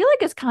 and I feel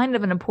like it's kind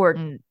of an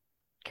important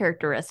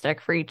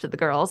characteristic for each of the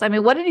girls. I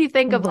mean, what did you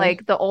think of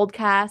like the old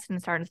cast in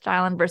Stardust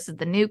Styling versus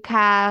the new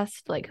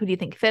cast? Like, who do you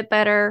think fit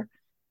better?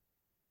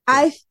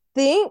 I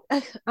think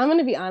I'm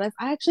gonna be honest,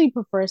 I actually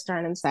prefer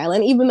Stardust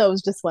Styling, even though it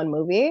was just one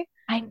movie.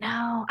 I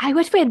know. I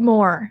wish we had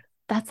more.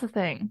 That's the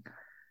thing.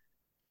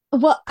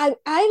 Well, I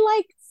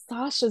like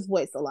Sasha's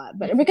voice a lot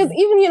better because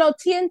even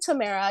Tia and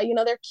Tamara,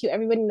 they're cute.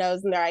 Everybody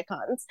knows and they're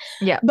icons.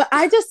 Yeah. But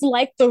I just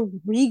like the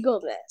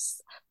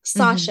regalness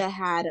Sasha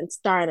had in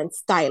Stardust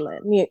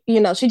Styling.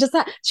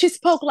 She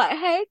spoke like,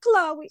 "Hey,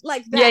 Chloe,"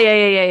 like that.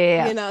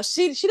 Yeah.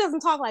 She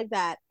doesn't talk like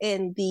that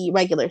in the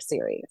regular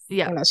series.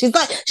 Yeah. She's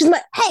like,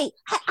 hey,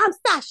 I'm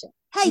Sasha.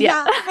 Hey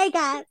y'all, hey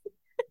guys.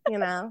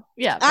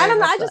 Yeah. I don't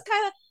know.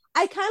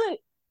 I kind of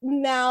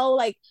now,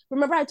 like,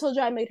 remember I told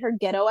you I made her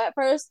ghetto at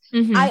first?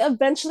 Hmm. I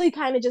eventually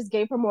kind of just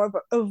gave her more of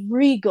a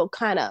regal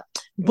kind of,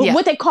 but Yeah.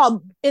 what they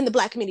call in the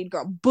black community,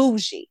 girl,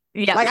 bougie.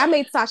 Yeah. Like I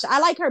made Sasha, I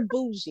like her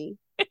bougie.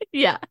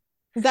 Yeah.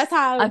 That's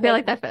how I I would feel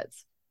make like that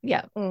fits.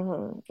 Yeah.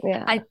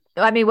 Yeah.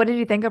 I mean, what did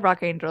you think of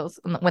Rock Angels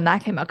when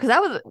that came out? Because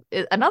that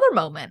was another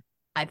moment,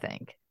 I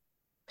think.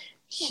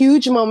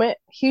 Huge moment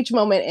in Huge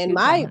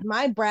moment.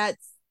 my Bratz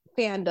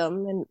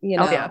fandom, and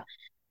Oh yeah.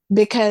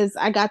 because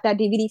I got that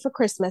DVD for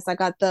Christmas. I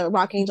got the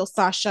Rock Mhm. Angel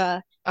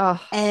Sasha, Oh.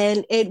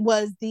 and it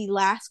was the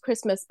last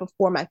Christmas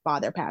before my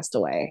father passed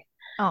away.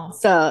 Oh.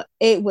 So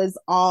it was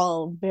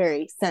all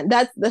very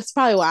that's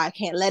probably why I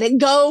can't let it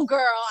go, girl.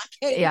 I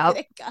can't Yeah. let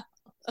it go.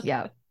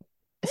 Yeah.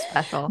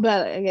 Special.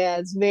 But yeah,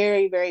 it's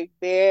very, very,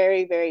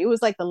 very, very. It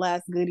was like the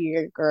last good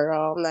year,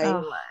 girl. I'm not even Oh,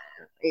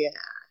 lying.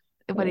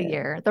 Yeah, what a yeah.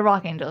 year. The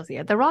Rock Angels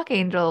year. The Rock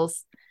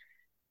Angels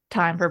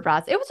time for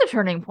Bratz. It was a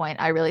turning point,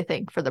 I really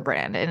think, for the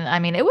brand. And I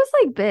mean, it was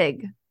like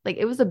big. Like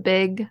it was a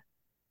big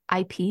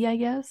IP, I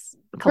guess.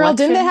 Girl,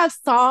 didn't they Collection. have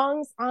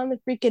songs on the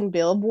freaking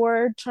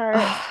Billboard chart?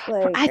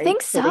 Like, I are you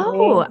think kidding me?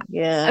 so. It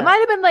Yeah, might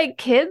have been like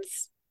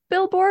kids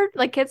Billboard,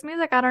 like kids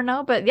music. I don't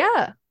know, but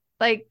yeah,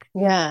 like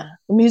yeah.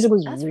 The music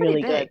was that's pretty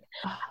really good.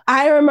 big.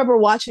 I remember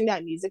watching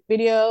that music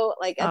video,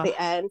 like at Oh, the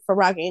end for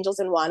Rock Angels,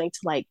 and wanting to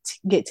like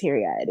get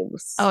teary eyed. It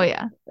was oh so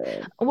yeah.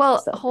 good, Well,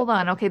 so hold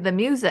on. Okay, the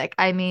music.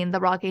 I mean, the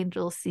Rock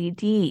Angels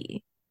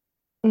CD.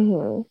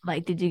 good.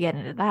 Like, did you get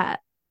into that?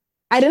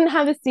 I didn't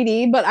have the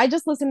CD, but I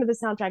just listened to the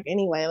soundtrack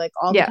anyway, like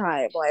all the Yeah,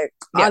 time, like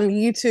yeah. on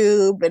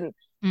YouTube and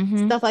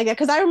Mm-hmm. stuff like that.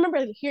 Because I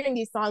remember hearing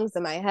these songs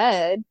in my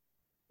head,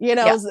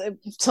 Yeah.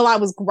 till I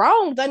was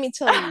grown. I mean,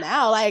 till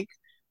now, like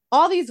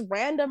all these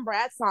random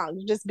Brat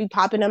songs just be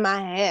popping in my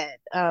head,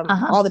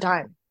 Uh-huh. all the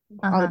time,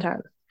 all the Uh-huh.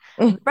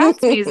 time.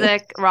 Bratz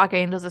music, Rock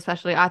Angels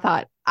especially,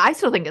 I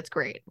still think it's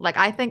great. Like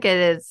I think it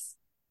is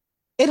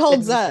It good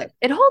holds up. music.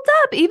 It holds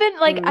up. Even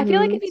like I feel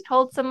like Hmm. if you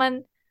told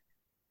someone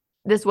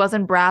this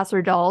wasn't Brass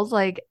or Dolls,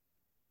 like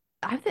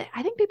I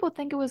think people would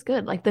think it was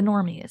good, like the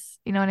normies.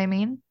 You know what I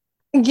mean?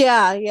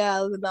 Yeah, yeah.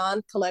 The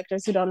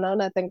non-collectors who don't know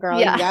nothing, girl.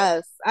 Yeah.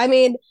 Yes. I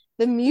mean,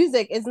 the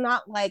music is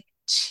not like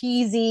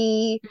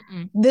cheesy.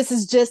 Mm-mm. This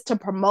is just to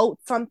promote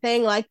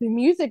something. Like the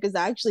music is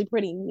actually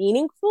pretty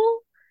meaningful.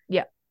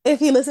 Yeah. If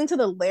you listen to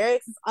the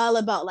lyrics, it's all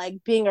about like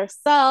being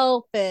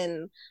yourself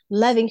and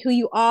loving who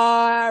you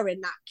are and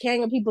not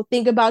caring what people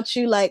think about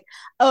you. Like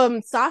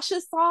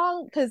Sasha's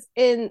song, because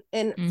in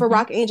for Hmm.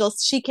 Rock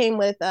Angels, she came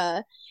with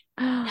Yeah,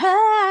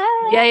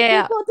 hey, yeah,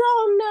 yeah. people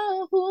don't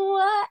know who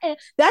I am.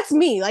 That's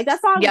me. Like that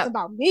song is Yep.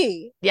 about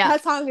me. Yeah.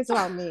 That song is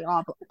about me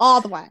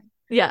all the way.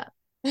 Yeah.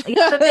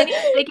 Yeah.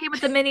 They came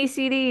with the mini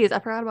CDs. I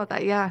forgot about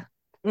that. Yeah.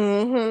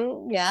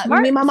 Yeah.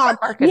 Smart Me and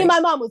marketing. my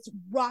mom was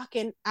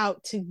rocking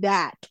out to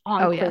that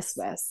on Oh yes.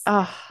 Christmas.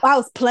 Oh, I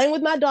was playing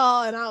with my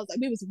doll and I was like,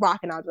 we was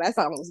rocking out to that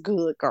song was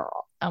good,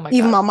 girl. oh my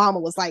Even God. my mama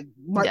was like,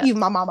 Yeah. even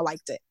my mama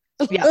liked it.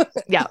 Yeah.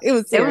 Yeah. It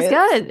was It was serious.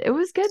 good. It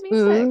was good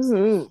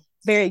music.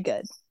 Very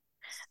good.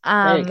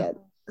 Very Um, good.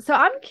 so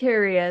I'm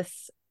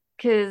curious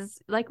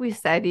because, like we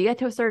said, you get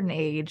to a certain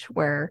age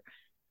where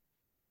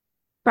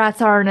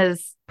brats aren't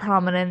as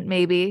prominent,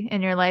 maybe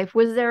in your life.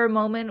 Was there a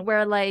moment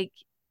where, like,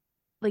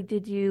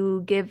 did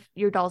you give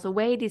your dolls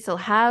away? Do you still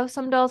have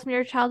some dolls from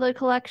your childhood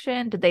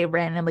collection? Did they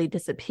randomly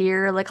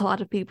disappear, like a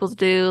lot of people's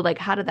do? Like,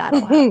 how did that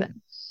all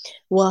happen?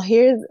 Well,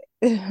 here's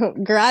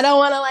girl, I don't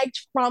want to like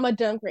trauma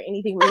dump or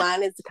anything, but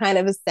mine is kind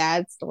of a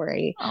sad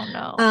story. Oh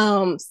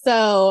no.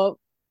 So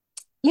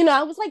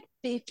I was like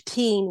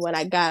 15 when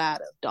I got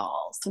out of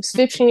dolls. I was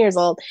 15 years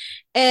old.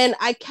 And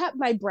I kept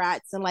my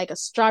Bratz in like a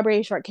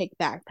strawberry shortcake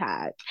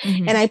backpack.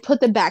 Mm-hmm. And I put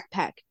the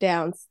backpack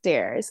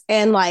downstairs.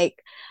 And like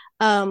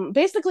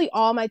basically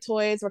all my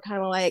toys were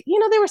kind of like,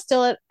 they were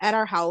still at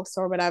our house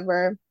or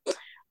whatever.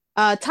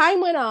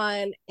 Time went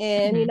on,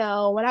 and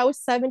Mm-hmm. when I was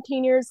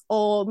 17 years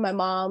old, my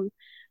mom,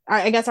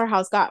 I guess our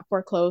house got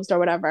foreclosed or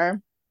whatever.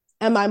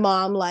 And my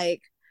mom,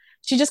 like,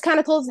 she just kind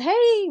of told us,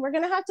 hey, we're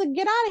gonna have to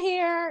get out of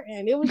here.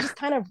 And it was just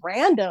kind of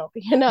random,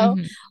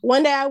 Mm-hmm.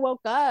 One day I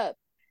woke up,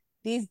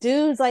 these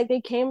dudes, like, they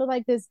came with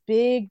like this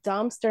big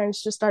dumpster and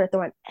just started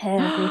throwing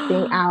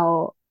everything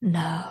out.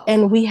 No.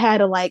 And we had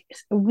to like,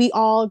 my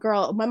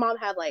mom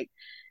had like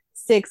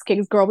 6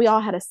 kids, girl, we all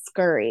had to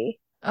scurry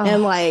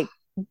and Oh like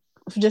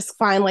just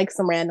find like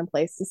some random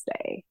place to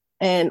stay.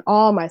 And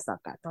all my stuff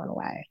got thrown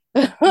away.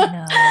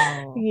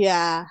 no.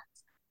 Yeah.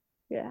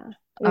 Yeah.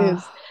 It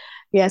was, Oh,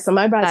 yeah. So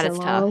my brats that are is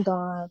tough. long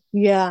gone.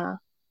 Yeah.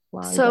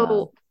 Long gone.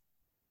 So,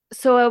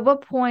 so at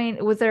what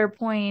point was there a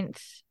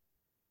point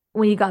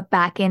when you got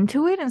back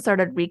into it and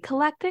started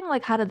recollecting?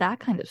 Like, how did that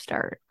kind of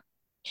start?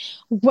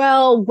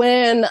 Well,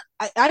 when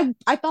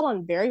I fell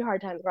on very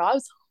hard times, girl. I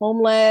was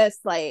homeless.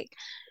 Like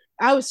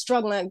I was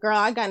struggling, girl.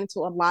 I got into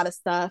a lot of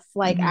stuff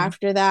like Mm-hmm.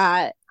 after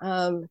that.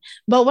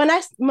 But when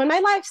my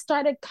life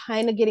started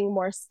kind of getting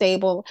more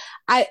stable,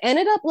 I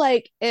ended up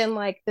like in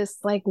like this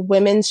like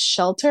women's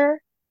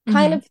shelter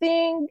kind Mm-hmm. of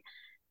thing.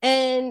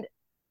 And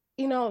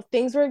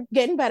things were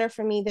getting better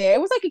for me there.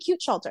 It was like a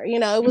cute shelter.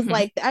 It was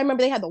like, I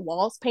remember they had the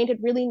walls painted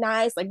really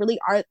nice, like really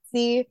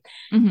artsy.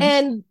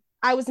 And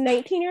I was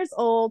 19 years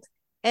old,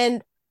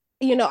 and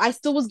I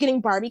still was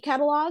getting Barbie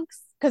catalogs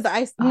because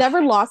I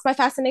never lost my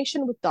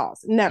fascination with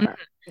dolls. Never.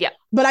 Yeah.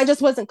 But I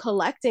just wasn't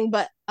collecting.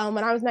 But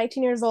when I was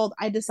 19 years old,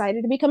 I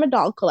decided to become a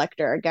doll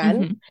collector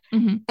again.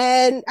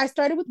 And I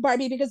started with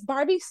Barbie because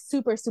Barbie's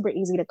super, super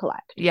easy to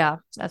collect. Yeah,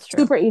 that's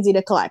true. Super easy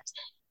to collect.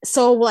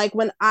 So like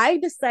when I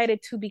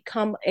decided to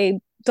become a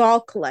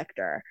doll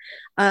collector,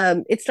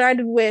 it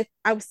started with,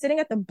 I was sitting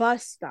at the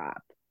bus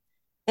stop,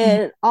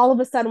 and all of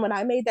a sudden when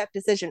I made that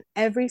decision,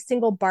 every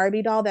single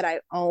Barbie doll that I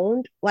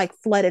owned like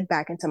flooded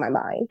back into my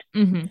mind.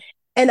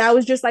 And I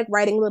was just like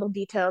writing little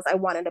details I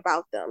wanted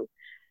about them.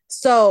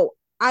 So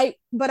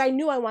but I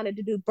knew I wanted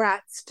to do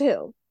Bratz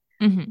too.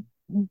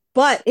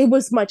 But it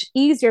was much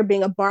easier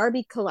being a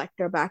Barbie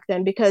collector back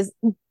then because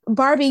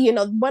Barbie,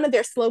 one of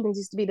their slogans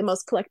used to be the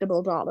most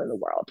collectible doll in the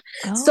world.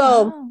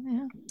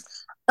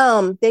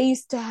 They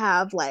used to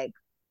have like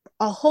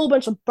a whole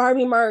bunch of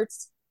Barbie merch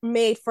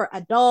made for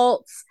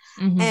adults,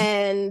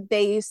 and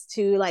they used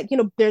to like,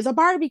 there's a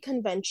Barbie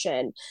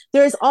convention.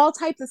 There's all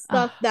types of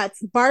stuff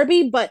that's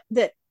Barbie, but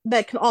that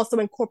can also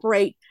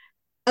incorporate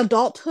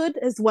adulthood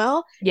as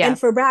well. And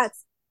for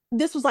Bratz,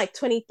 this was like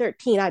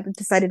 2013. I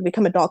decided to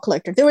become a doll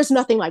collector. There was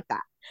nothing like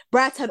that.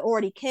 Bratz had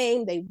already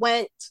came, they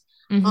went.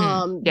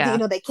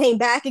 They came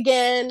back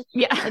again.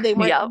 They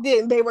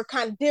were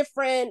kind of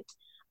different.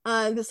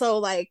 So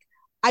like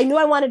I knew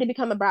I wanted to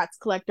become a Bratz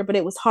collector, but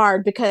it was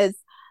hard because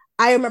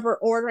I remember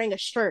ordering a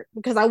shirt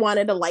because I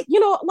wanted to like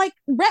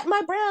rep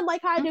my brand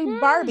like how I do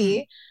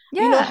Barbie.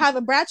 Have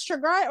a Bratz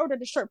shirt. Girl, I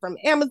ordered a shirt from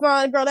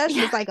Amazon. Girl, that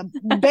shit was like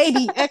a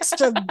baby,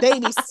 extra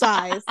baby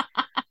size.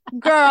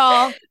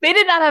 Girl, they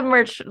did not have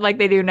merch like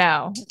they do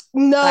now.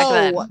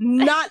 No,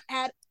 not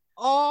at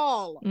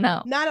all.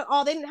 No, not at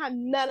all. They didn't have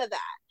none of that.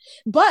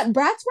 But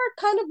Bratz were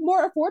kind of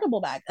more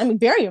affordable back. I mean,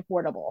 very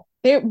affordable.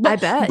 I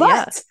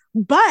bet.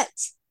 But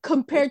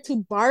compared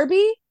to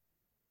Barbie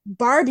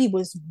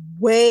was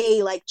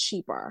way like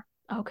cheaper.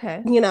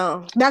 Okay.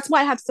 That's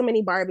why I have so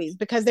many Barbies,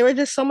 because they were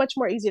just so much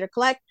more easy to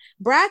collect.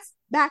 Bratz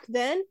back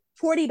then,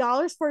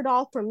 $40 for a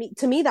doll,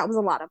 to me that was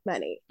a lot of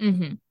money.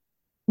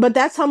 But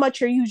that's how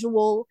much your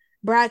usual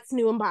Bratz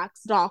new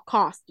unboxed doll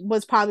cost,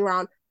 was probably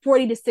around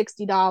 $40 to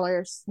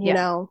 $60, you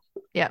know.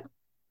 Yeah.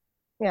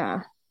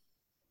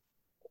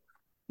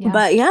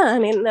 But yeah, I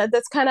mean,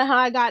 that's kind of how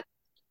I got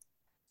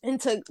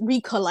into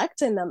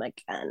recollecting them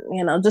again,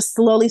 just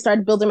slowly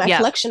started building my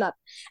collection up.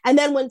 And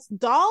then once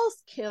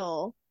Dolls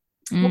Kill,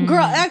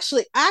 girl,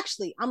 actually,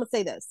 I'm gonna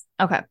say this.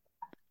 Okay.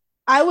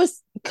 I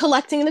was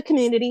collecting in the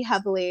community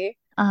heavily.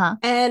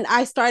 And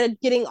I started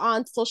getting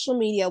on social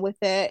media with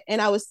it,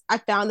 and I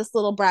found this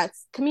little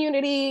Bratz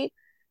community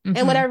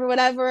and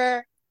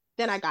whatever.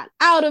 Then I got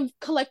out of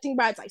collecting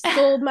Bratz. I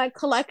sold my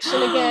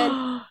collection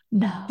again.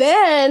 No.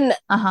 Then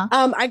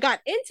I got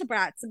into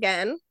Bratz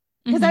again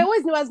because I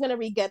always knew I was going to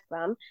re-get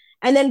them.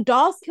 And then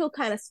Dolls Kill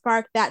kind of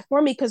sparked that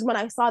for me, because when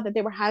I saw that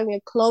they were having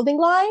a clothing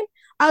line,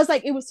 I was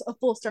like, it was a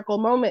full circle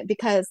moment,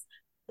 because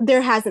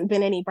there hasn't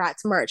been any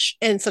Bratz merch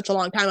in such a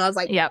long time. I was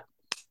like,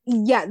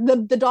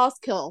 the Dolls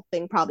Kill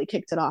thing probably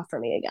kicked it off for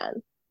me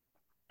again.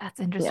 That's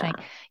interesting.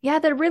 Yeah,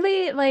 they're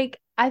really like,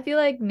 I feel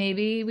like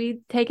maybe we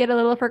take it a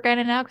little for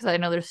granted now, because I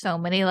know there's so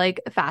many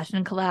like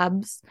fashion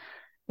collabs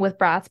with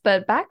Bratz,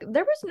 but back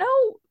there was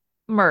no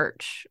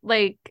merch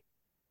like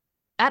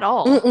at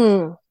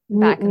all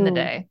back in the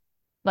day.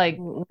 Like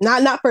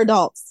not for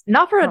adults.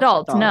 Not for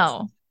adults,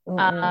 no.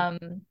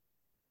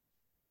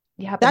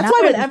 Yeah, that's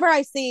why whenever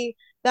I see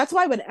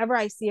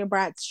a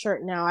Bratz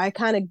shirt now, I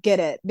kind of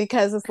get it,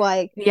 because it's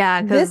like,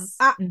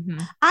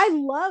 I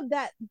love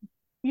that,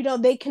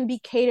 they can be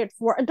catered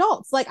for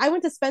adults. Like I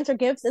went to Spencer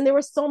Gifts and there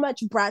was so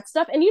much Bratz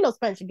stuff, and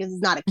Spencer Gifts is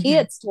not a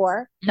kid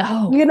store.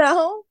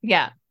 No.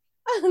 Yeah.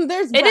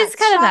 There's it is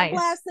kind of nice.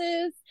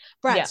 Glasses,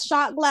 Bratz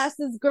shot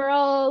glasses,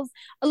 girls.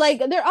 Like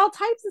they're all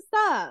types of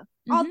stuff.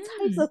 All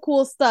types of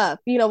cool stuff,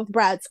 with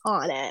Bratz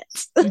on it.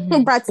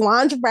 Bratz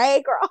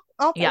lingerie, girl.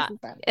 All types of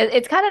stuff.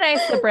 It's kind of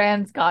nice the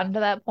brand's gotten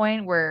to that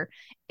point where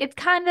it's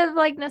kind of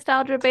like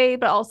nostalgia bait,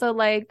 but also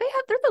like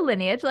there's a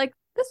lineage. Like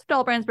this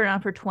doll brand's been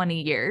around for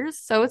 20 years,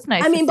 so it's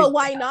nice. I mean, but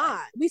why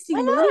not? We see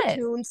Looney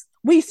Tunes.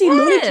 We see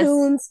Looney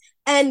Tunes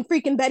and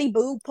freaking Betty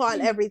Boop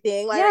on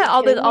everything. Like,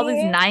 all these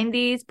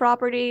 90s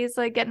properties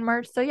like getting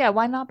merged. So yeah,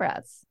 why not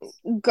Bratz?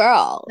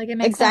 Girl, like it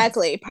makes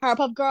exactly. Sense.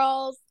 Powerpuff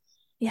Girls.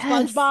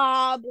 Yes.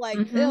 SpongeBob, like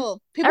people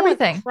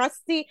everything. Want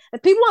crusty.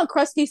 If people want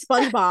crusty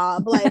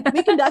SpongeBob, like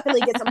we can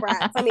definitely get some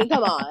Bratz. I mean,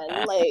 come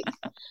on, like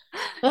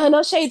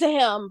no shade to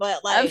him,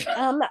 but like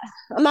I'm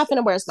not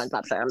gonna wear a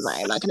SpongeBob shirt.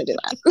 I'm not gonna do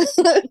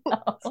that.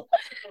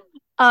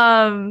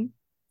 No.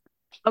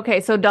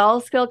 Okay, so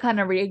Dolls Kill kind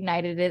of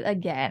reignited it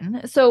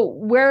again. So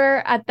we're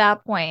at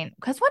that point,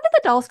 because when did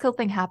the Dolls Kill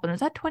thing happen? Was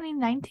that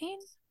 2019?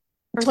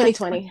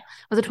 2020.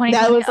 Was it 2020?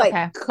 That was like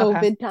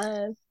COVID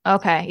time.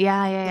 Okay,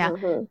 yeah.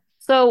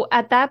 So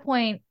at that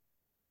point,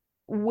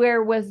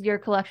 where was your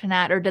collection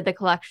at, or did the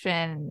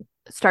collection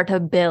start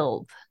to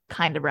build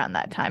kind of around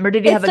that time, or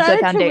did you It have a good started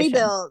to foundation?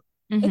 rebuild.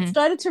 It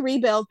started to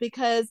rebuild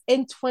because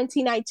in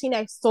 2019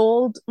 I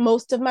sold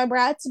most of my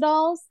Bratz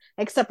dolls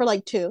except for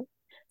like two.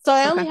 So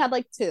I only Okay. had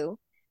like two.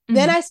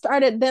 Then Mhm. I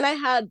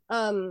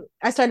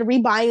started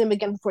rebuying them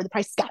again before the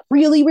prices got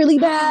really, really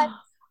bad.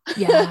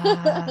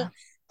 Yeah.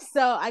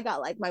 So I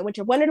got like my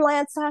Winter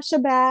Wonderland Sasha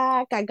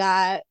back. I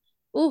got,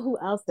 ooh, who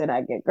else did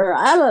I get? Girl,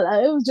 I don't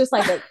know. It was just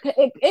like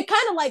it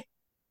kind of like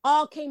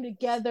all came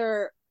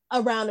together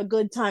around a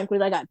good time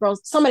because I got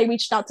girls. Somebody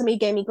reached out to me,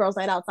 gave me Girls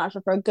Night Out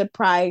Sasha for a good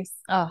price.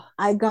 Oh,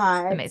 I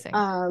got amazing.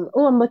 oh,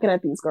 I'm looking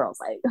at these girls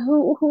like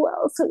who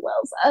else? Who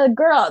else?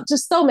 Girl,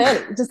 just so many.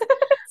 Just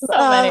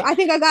So many. I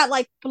think I got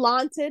like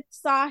Flaunted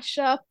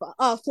Sasha,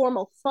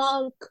 Formal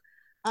Funk,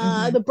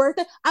 Mhm. the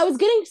birthday. I was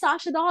getting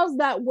Sasha dolls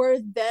that were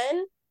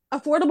then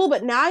affordable,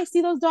 but now I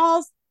see those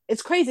dolls.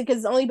 It's crazy because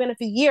it's only been a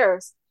few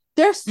years.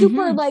 They're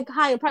super Mhm. like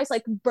high in price.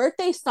 Like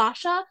birthday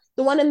Sasha,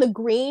 the one in the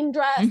green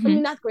dress. I mean,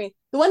 Mhm. not green.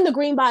 The one in the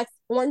green box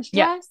orange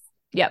Yep. dress.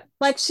 Yep.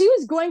 Like she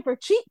was going for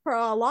cheap for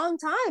a long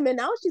time, and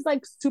now she's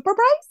like super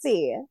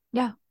pricey.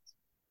 Yeah.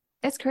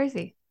 It's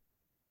crazy.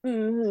 It's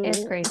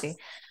Mm-hmm. crazy.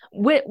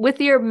 With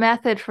your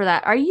method for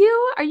that, are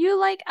you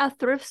like a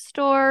thrift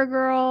store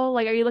girl?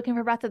 Like, are you looking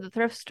for brats at the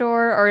thrift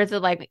store, or is it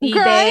like Girl, ain't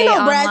eBay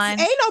no brats, online?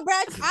 ain't no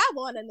brats. I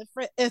want in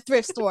the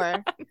thrift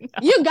store.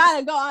 You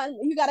gotta go on.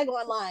 You gotta go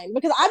online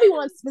because I be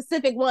want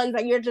specific ones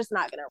that you're just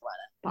not gonna run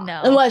upon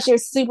No. unless you're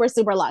super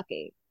super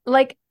lucky.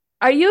 Like,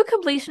 are you a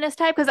completionist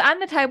type? Because I'm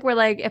the type where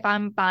like if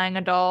I'm buying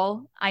a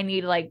doll, I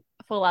need like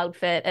full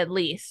outfit at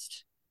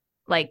least.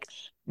 Like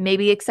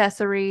maybe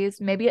accessories,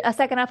 maybe a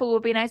second outfit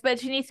would be nice, but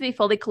she needs to be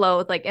fully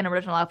clothed, like in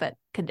original outfit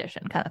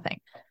condition, kind of thing.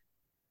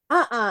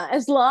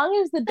 As long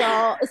as the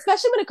doll,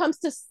 especially when it comes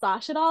to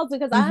Sasha dolls,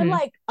 because I'm Mm-hmm.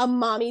 like a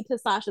mommy to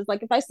Sasha's.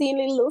 Like if I see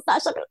any little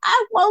Sasha,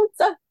 I won't.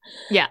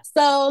 Yeah.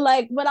 So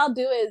like what I'll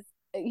do is,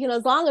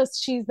 as long as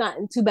she's not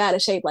in too bad a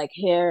shape, like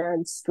hair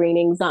and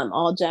screenings, not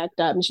all jacked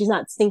up, and she's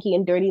not stinky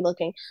and dirty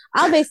looking,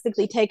 I'll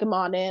basically take them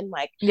on in.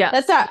 Like Yeah.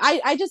 that's how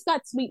I just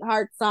got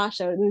sweetheart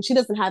Sasha, and she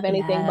doesn't have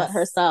anything but Yes.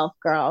 herself,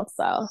 girl.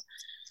 So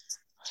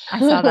I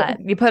saw that.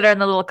 You put her in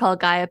the little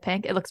Gaia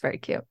pink. It looks very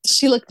cute.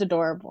 she looked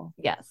adorable.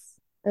 Yes.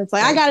 It's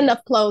like I Very got cute.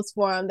 enough clothes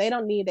for them. They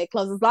don't need their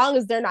clothes as long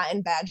as they're not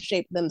in bad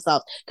shape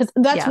themselves. Because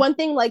that's Yeah. one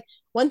thing. Like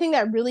one thing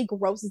that really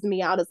grosses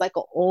me out is like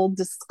an old,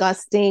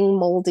 disgusting,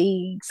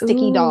 moldy,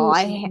 sticky doll. Ooh,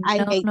 I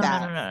no, hate no, no,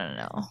 that. no, no,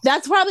 no, no.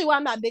 That's probably why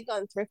I'm not big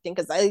on thrifting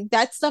because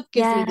that stuff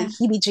gives me the Yeah.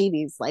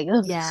 heebie-jeebies. Like,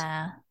 ugh.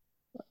 Yeah.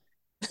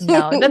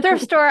 No. The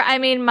thrift store, I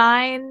mean,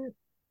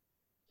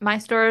 my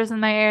stores in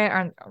my area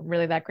aren't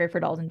really that great for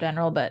dolls in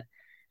general, but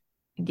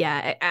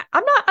yeah,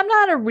 I'm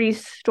not a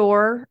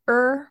restorer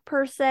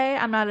per se.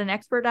 I'm not an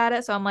expert at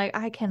it, so I'm like,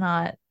 I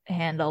cannot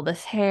handle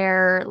this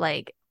hair.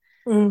 Like,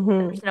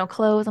 Mm-hmm. there's no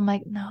clothes. I'm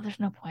like, no, there's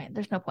no point.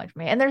 There's no point for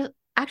me. And there's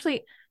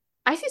actually,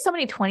 I see so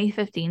many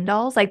 2015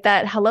 dolls like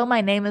that. Hello,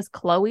 my name is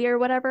Chloe or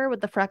whatever with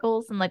the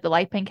freckles and like the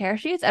light pink hair.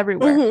 She's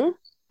everywhere Mm-hmm.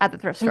 at the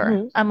thrift store.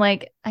 Mm-hmm. I'm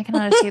like, I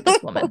cannot escape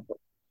this woman.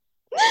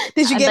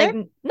 Did you I'm get like,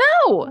 her?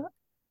 no,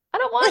 I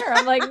don't want her.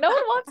 I'm like, no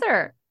one wants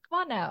her.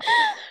 Come on now.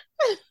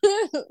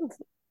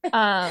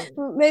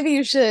 Maybe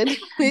you should. Maybe you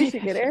Maybe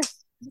should I get her.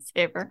 should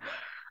escape her.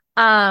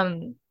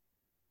 Um,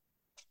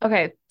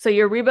 okay, so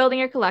you're rebuilding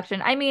your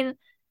collection. I mean,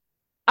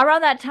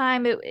 around that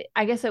time,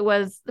 I guess it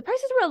was the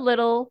prices were a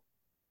little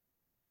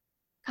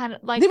They were kind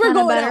of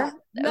going better. up.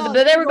 No,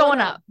 They they were were going going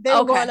up. up. They were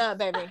Okay. going up,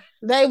 baby.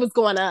 They was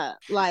going up.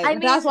 I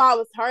Like that's mean, why I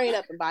was hurrying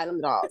up and buying them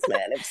dolls,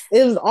 man.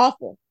 It was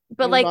awful.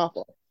 but It was like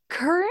awful.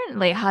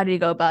 currently, how do you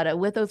go about it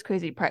with those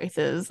crazy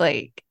prices?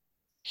 Like,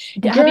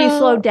 have you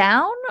slowed Girl,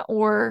 down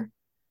or?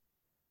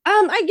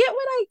 I get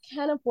what I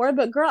can afford,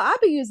 but girl, I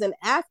be using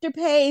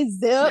Afterpay,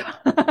 Zip,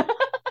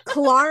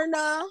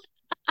 Klarna,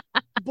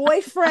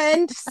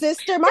 boyfriend,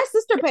 sister. My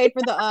sister paid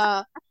for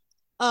the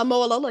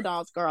Moalola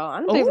dolls, girl. I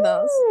don't pay for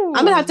those.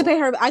 I'm gonna have to Oh, pay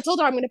her. I told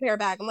her I'm gonna pay her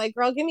back. I'm like,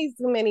 girl, give me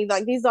so many.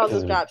 Like these dolls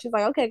just dropped. She's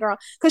like, okay, girl,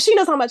 because she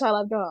knows how much I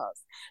love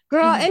dolls.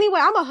 Girl, Mhm. anyway,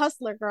 I'm a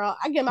hustler, girl.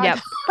 I get my, Yep.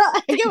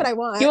 I get what I You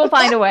want. will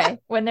find a way.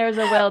 When there's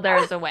a will, there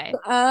is a way.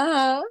 Uh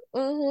huh.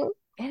 Mm-hmm.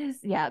 It is,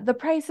 yeah. The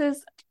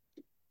prices,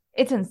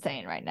 it's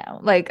insane right now.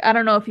 Like, I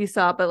don't know if you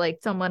saw, but like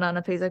someone on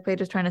a Facebook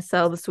page is trying to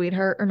sell the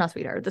sweetheart or not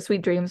sweetheart, the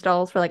Sweet Dreams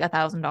dolls for like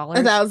 $1,000.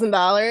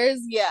 $1,000.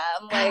 Yeah.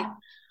 I'm like,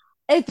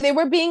 if they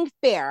were being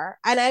fair,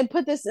 and I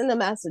put this in the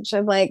message,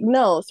 I'm like,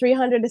 no,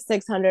 300 to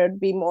 600 would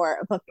be more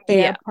of a fair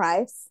Yeah.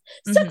 price.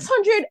 Mhm.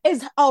 600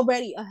 is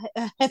already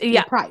a hefty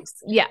Yeah. price,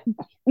 Yeah.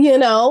 you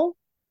know?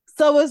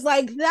 So it's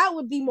like that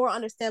would be more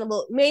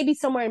understandable. Maybe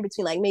somewhere in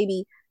between, like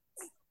maybe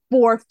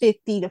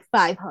 450 to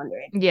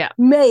 500. Yeah.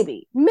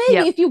 Maybe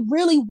Yep. if you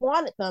really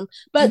wanted them.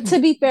 But to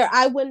Mhm. be fair,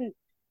 I wouldn't.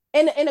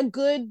 In a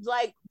good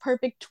like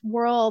perfect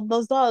world,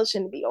 those dolls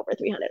shouldn't be over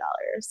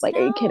 $300. Like,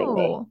 are you kidding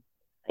me? No.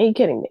 Are you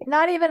kidding me?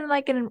 Not even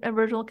like in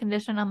original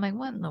condition. I'm like,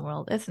 what in the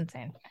world? It's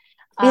insane.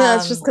 Yeah,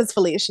 it's just because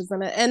Felicia's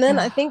in it. And then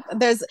Ugh, I think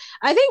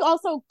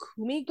also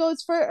Kumi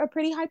goes for a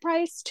pretty high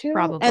price too. And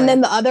probably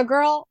then the other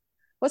girl,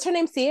 what's her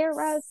name?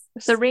 Sierra?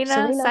 Serena,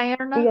 Serena?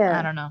 Sayerna. I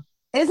Yeah. don't know.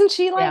 Isn't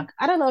she Yeah. like,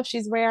 I don't know if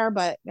she's rare,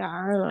 but yeah,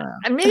 I don't know.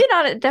 And maybe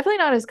not, definitely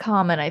not as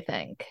common, I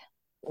think,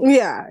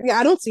 Yeah, yeah,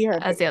 I don't see her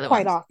as the other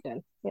quite ones.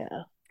 often.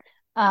 Yeah.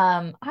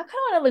 I kind of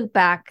want to look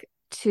back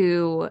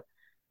to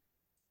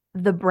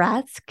the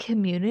Bratz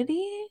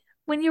community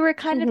when you were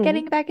kind of Hmm.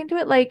 getting back into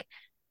it, like,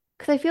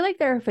 because I feel like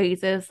there are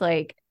phases.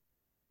 Like,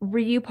 were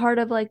you part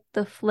of like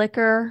the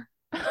Flickr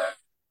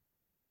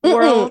Mm-mm.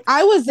 world?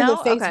 I was in the No?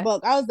 Okay.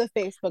 Facebook. I was the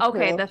Facebook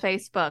Okay, crew. the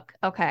Facebook.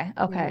 Okay,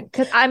 okay. Mhm.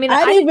 Because I mean, I I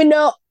didn't didn't. even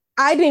know.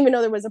 I didn't even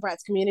know there was a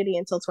Bratz community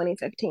until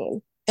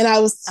 2015, and I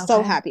was so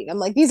Okay. happy. I'm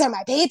like, these are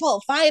my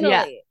people, Yeah.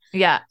 finally.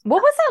 Yeah.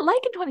 What was that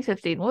like in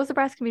 2015? What was the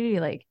Bratz community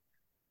like?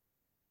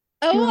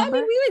 Do you Oh, I mean,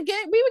 remember? we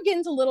would get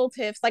into little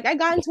tiffs. Like I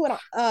got into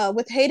it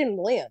with Hayden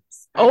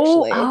Williams, Oh,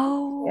 actually.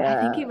 oh,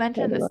 I think Yeah, you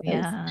mentioned Hayden this.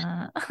 Williams.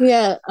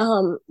 Yeah.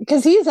 Yeah,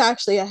 because he's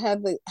actually a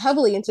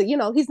heavily into,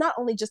 he's not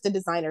only just a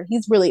designer,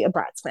 he's really a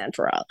Bratz fan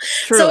for real.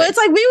 So Truly. it's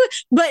like we would,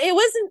 but it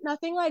wasn't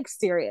nothing like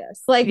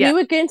serious. Like we Yeah.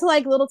 would get into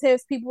like little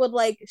tips, people would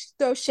like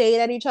throw shade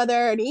at each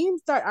other and even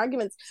start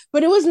arguments,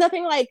 but it was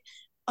nothing like,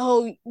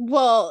 oh,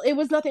 well, it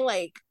was nothing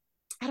like,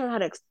 I don't know how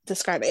to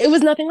describe it. It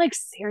was nothing like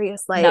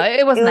serious. No, Like it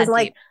it wasn't was that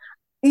like,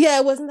 deep. yeah,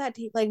 it wasn't that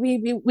deep. Like we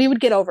would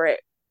get over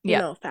it,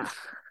 Yeah. fast.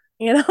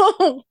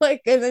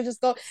 Like and then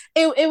just go.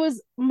 It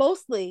was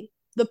mostly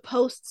the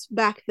posts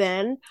back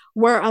then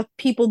were of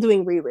people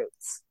doing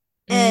reroutes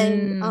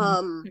and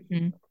Mm.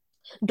 Mhm.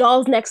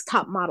 dolls next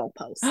top model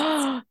posts.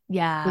 Yeah.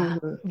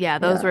 Mm-hmm. Yeah, Yeah,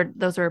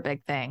 those were a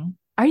big thing.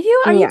 Are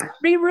you yeah.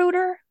 a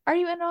rerouter? Are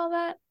you into all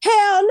that?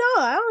 Hell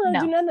no, I don't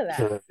do No. none of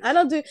that. I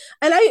don't do,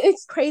 and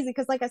it's crazy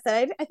because, like I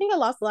said, I think I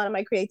lost a lot of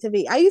my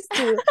creativity. I used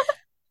to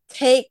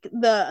take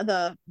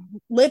the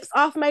lips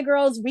off my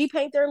girls,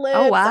 repaint their Oh lips.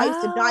 I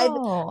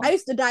wow.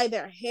 used to dye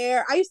their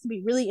hair. I used to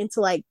be really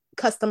into like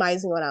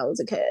customizing when I was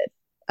a kid.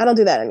 I don't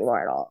do that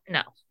anymore at all.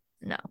 No.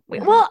 No.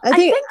 No. Well, I I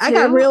think think I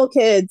got too. real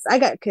kids. I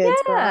got kids,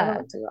 girl. I Yeah.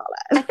 don't do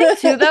all I think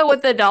too that. though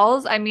with the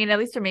dolls, I mean, at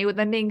least for me, with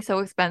them being so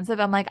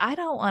expensive, I'm like, I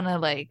don't want to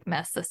like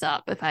mess this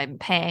up if I'm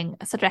paying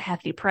such a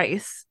hefty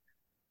price.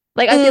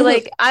 Like I feel Mhm.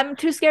 like I'm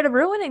too scared of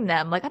ruining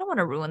them. Like I don't want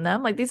to ruin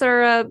them. Like these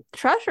are a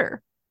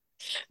treasure.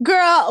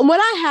 Girl, when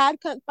I had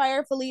Cut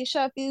Fire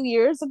Felicia a few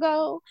years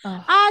ago,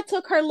 I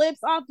took her lips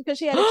off because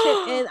she had a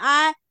chip and Oh.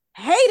 I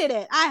hated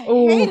it. I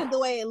Oh. hated the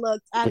way it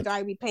looked after I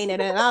repainted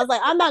it. And I was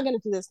like, I'm not gonna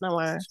do this no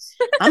more.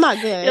 I'm not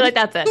You're good. like,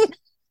 that's it.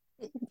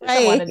 It's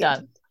a one Right. and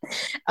done.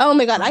 Oh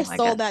my god, Oh I my God.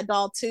 sold that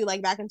doll too,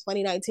 like back in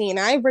 2019.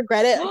 I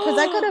regret it because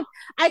I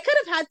could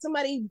have had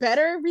somebody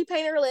better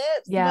repaint her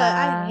lips, but I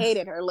Yeah.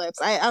 hated her lips.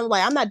 I'm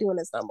like, I'm not doing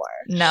this no more.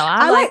 No,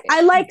 I'm like,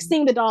 I like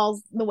seeing the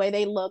dolls the way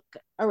they look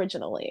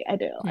originally. I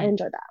do. I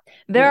enjoy that.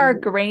 there are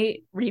Mhm.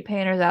 great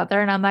repainters out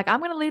there, and I'm like, I'm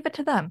gonna leave it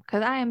to them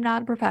because I am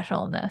not a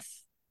professional in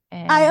this.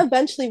 I And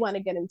eventually want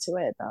to get into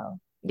it though.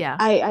 yeah,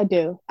 I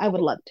do. I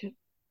would love to.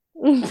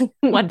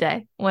 one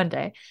day, one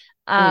day.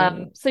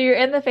 Mm. So you're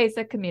in the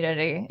Facebook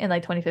community in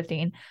like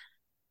 2015.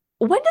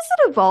 When does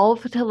it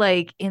evolve to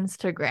like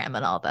Instagram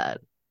and all that?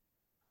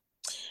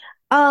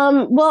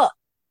 Well,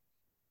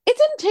 it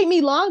didn't take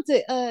me long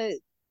to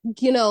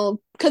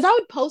because I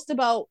would post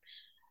about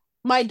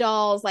my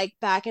dolls like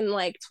back in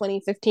like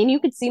 2015. You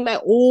could see my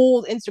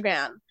old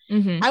Instagram.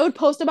 Mm-hmm. I would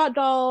post about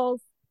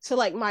dolls to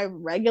like my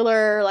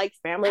regular like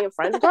family and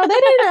friends. Girl, they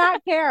did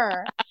not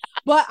care.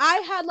 But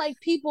I had like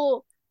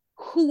people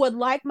who would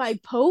like my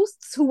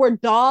posts who were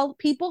doll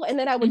people, and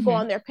then I would go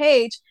Mm-hmm. on their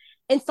page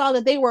and saw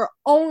that they were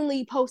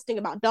only posting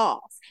about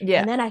dolls.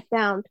 Yeah. And then I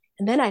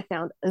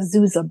found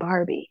Azusa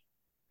Barbie.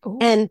 Ooh.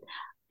 And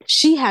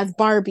she has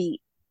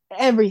Barbie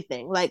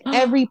everything. Like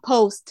every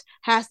post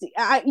has to.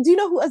 Do you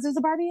know who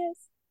Azusa Barbie is?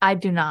 I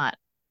do not.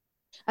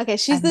 Okay,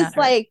 she's I've not this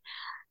heard. like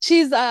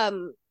she's a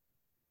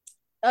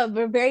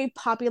very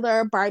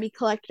popular Barbie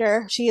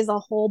collector. She has a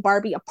whole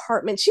Barbie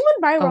apartment. She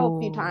went viral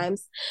a few Oh,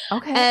 times,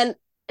 okay. and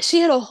she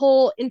had a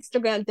whole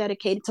Instagram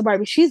dedicated to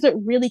Barbie. She's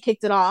really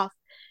kicked it off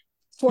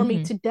for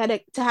me Mm-hmm.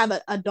 to have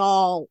a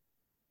doll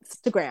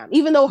Instagram,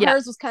 even though Yeah.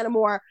 hers was kind of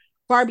more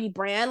Barbie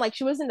brand. Like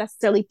she wasn't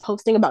necessarily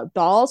posting about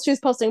dolls. She was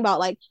posting about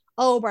like,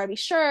 oh, Barbie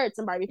shirts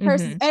and Barbie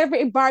purses, Mm-hmm.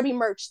 every Barbie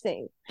merch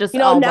thing. Just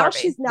all Now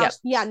Barbie.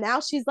 Yep. now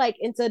she's like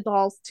into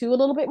dolls too a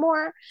little bit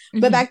more.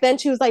 But Mm-hmm. back then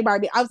she was like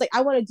Barbie. I was like,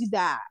 I want to do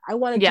that. I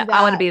want to Yeah, do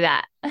I want to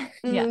that. be that.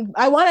 Yeah.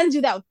 I wanted to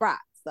do that with Bratz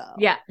though.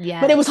 Yeah.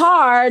 Yeah. But it was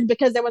hard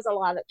because there was a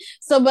lot of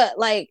but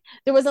like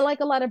there wasn't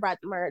like a lot of Bratz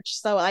merch.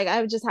 So like I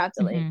would just have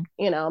to like,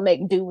 Mm-hmm.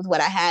 make do with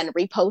what I had and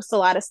repost a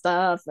lot of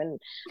stuff. And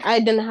I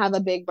didn't have a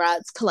big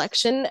Bratz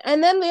collection.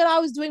 And then I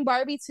was doing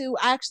Barbie too.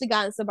 I actually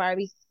got into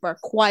Barbie for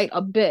quite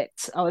a bit.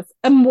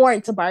 I'm more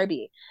into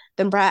Barbie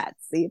than Bratz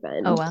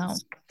even. Oh wow.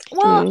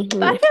 Well,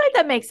 Mhm. I feel like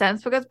that makes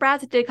sense because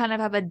Bratz did kind of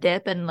have a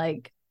dip in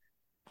like,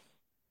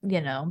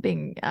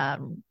 being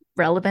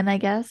relevant, I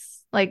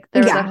guess. Like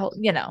there was that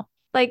Yeah. whole,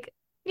 like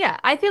yeah,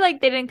 I feel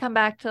like they didn't come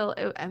back till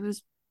it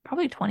was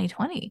probably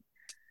 2020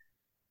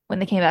 when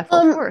they came back full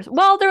Um force.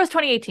 Well, there was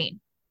 2018,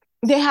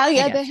 they had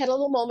I they guess. had a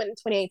little moment in A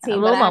 2018, but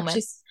little moment.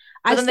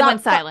 I But then they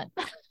went stopped silent.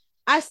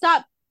 I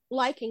stopped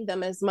liking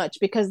them as much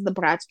because the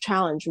Bratz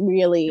challenge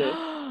really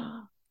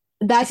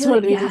I That's feel one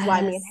like of the reasons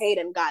why me and yes.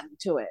 Hayden got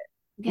into it,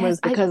 Yes,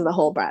 was because of the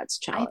whole Bratz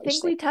I challenge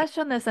think thing. we touched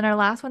on this in our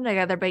last one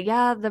together, but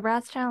yeah, the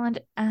Bratz challenge.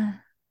 I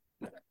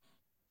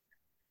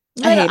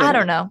Little, I hated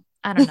don't know.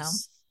 I don't it. know.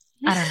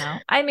 I don't know.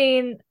 I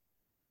mean,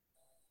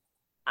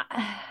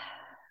 I,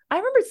 I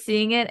remember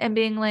seeing it and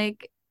being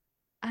like,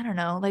 I don't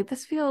know, like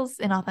this feels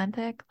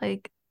inauthentic.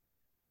 Like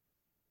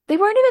they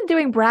weren't even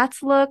doing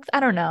Bratz looks. I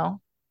don't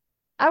know.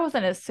 I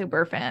wasn't a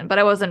super fan, but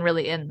I wasn't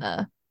really in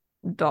the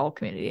doll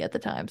community at the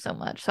time so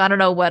much. So I don't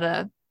know what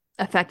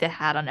effect it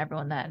had on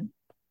everyone then.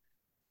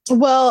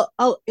 Well,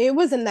 it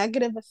was a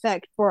negative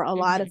effect for a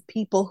lot Mhm. of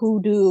people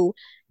who do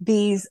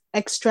these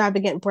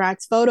extravagant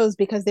Bratz photos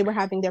because they were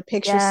having their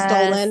pictures Yes,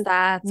 stolen,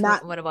 that's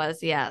not what it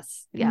was.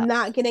 Yes. Yeah.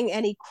 not getting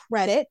any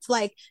credit.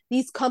 Like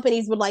these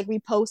companies would like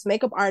repost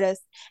makeup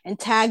artists and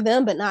tag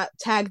them, but not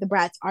tag the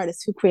Bratz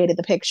artist who created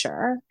the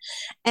picture.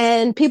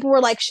 And people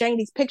were like sharing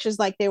these pictures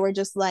like they were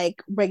just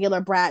like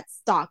regular Bratz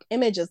stock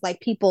images. Like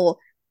people,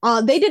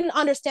 they didn't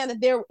understand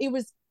that it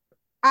was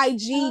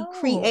IG Oh.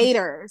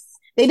 creators.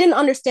 They didn't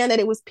understand that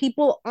it was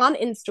people on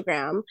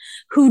Instagram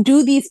who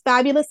do these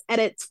fabulous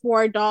edits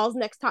for dolls,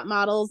 next top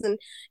models, and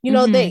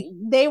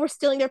Hmm. they were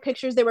stealing their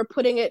pictures. They were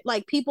putting it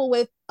like people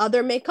with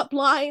other makeup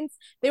lines.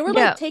 They were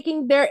like Yeah.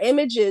 taking their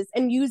images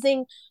and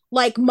using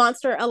like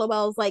Monster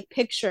LOL's like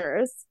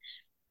pictures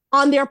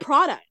on their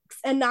products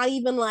and not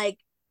even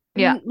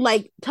Yeah.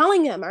 like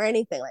telling him or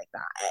anything like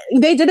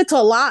that. They did it to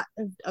a lot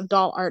of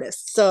doll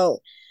artists. So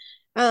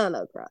I don't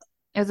know, bro.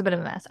 It was a bit of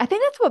a mess. I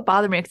think that's what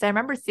bothered me because I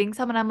remember seeing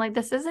someone. I'm like,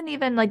 this isn't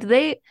even like,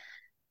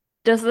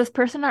 does this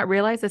person not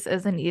realize this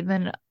isn't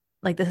even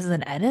like, this is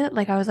an edit?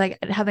 Like, I was like,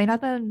 have they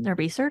not done their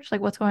research?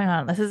 Like, what's going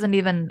on? This isn't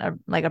even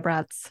like a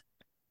Bratz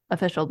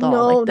official doll.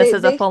 Like, No, this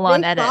is a full on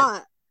they edit.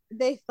 thought it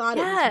was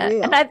Yeah. And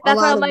real. A that's why lot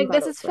I'm of them like, thought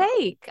this it is was real.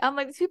 fake. I'm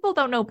like, these people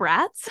don't know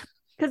Bratz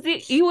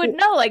because you would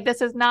know, like,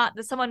 this is not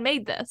that someone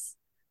made this.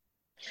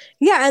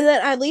 Yeah, and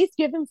then at least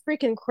give them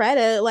freaking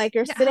credit. Like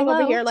you're Yeah, sitting over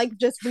hello. here like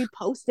just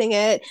reposting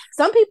it.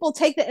 Some people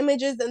take the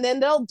images and then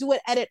they'll do an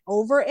edit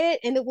over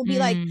it and it will be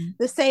like Mm.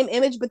 the same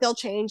image, but they'll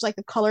change like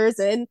the colors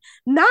and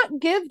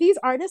not give these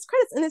artists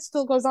credits. And it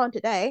still goes on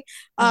today.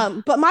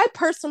 Ugh. But my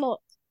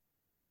personal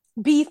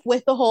beef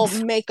with the whole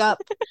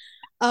makeup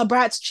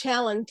Bratz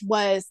challenge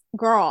was,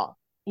 girl,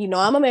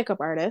 I'm a makeup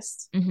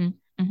artist. Hmm.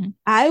 Hmm.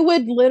 I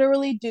would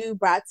literally do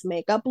Bratz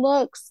makeup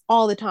looks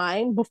all the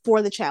time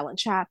before the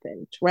challenge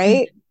happened, Hmm.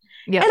 right?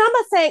 Yeah. And I'm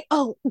not saying,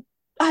 oh,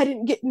 I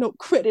didn't get no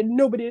credit.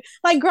 Nobody,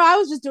 like, girl, I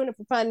was just doing it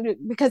for fun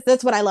because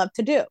that's what I love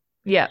to do,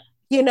 Yeah.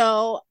 you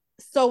know?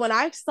 So when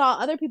I saw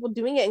other people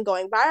doing it and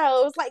going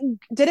viral, it was like,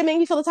 did it make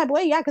me feel the type of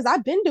way? Yeah, because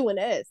I've been doing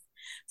this.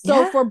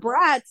 So Yeah. for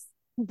Bratz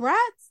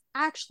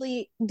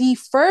actually, the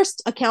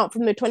first account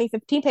from the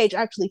 2015 page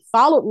actually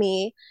followed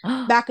me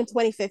back in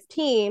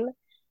 2015.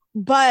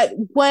 But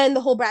when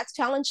the whole Bratz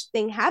challenge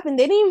thing happened,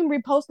 they didn't even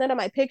repost none of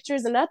my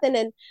pictures and nothing.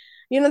 And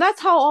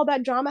that's how all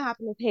that drama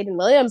happened with Hayden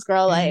Williams,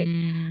 girl. Like,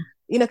 Mm.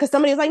 because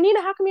somebody was like,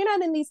 Nina, how come you're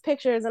not in these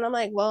pictures? And I'm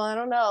like, well, I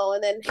don't know.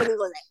 And then Hayden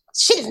was like,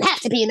 she doesn't have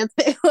to be in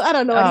the I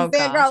don't know what he Oh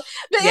said, girl.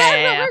 gosh. But Yeah, yeah,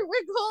 yeah, yeah.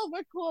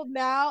 we're cool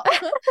now.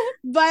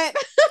 but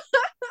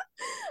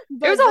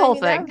It was but a I whole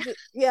mean thing.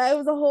 yeah, it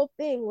was a whole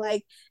thing.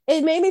 Like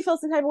it made me feel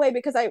some type of way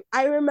because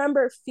I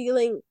remember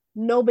feeling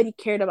nobody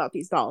cared about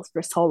these dolls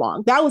for so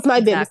long. That was my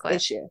biggest Exactly.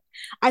 issue.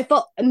 I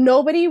felt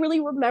nobody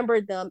really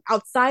remembered them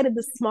outside of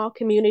the small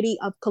community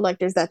of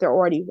collectors that there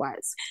already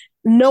was.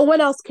 No one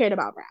else cared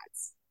about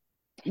rats.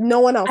 No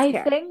one else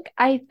cared.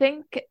 I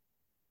think,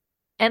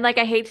 and like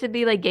I hate to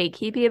be like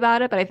gatekeepy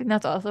about it, but I think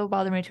that's also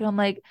bothering me too. I'm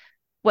like,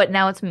 what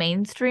now it's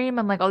mainstream?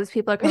 I'm like, all these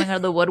people are coming out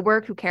of the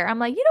woodwork who care. I'm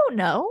like, you don't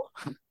know.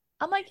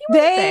 I'm like, you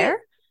weren't they there.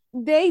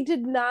 they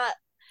did not.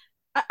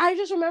 I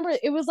just remember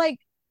it was like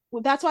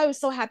that's why I was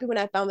so happy when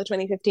I found the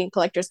 2015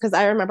 collectors because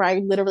I remember I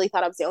literally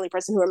thought I was the only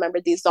person who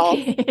remembered these dolls.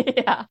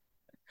 Yeah.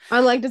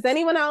 I'm like, does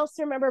anyone else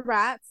remember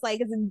rats?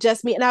 Like, is it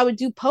just me? And I would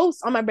do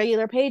posts on my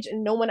regular page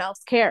and no one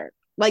else cared.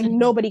 Like, Mhm.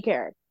 nobody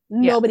cared.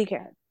 Yeah. Nobody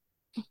cared.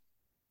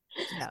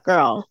 Yeah.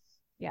 Girl.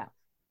 Yeah.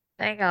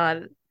 Thank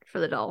God for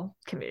the doll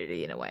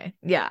community in a way.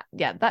 Yeah.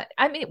 Yeah. That,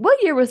 I mean,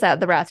 what year was that?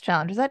 The Rats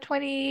Challenge? Was that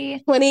 20?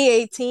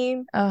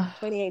 2018. Oh,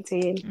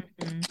 2018.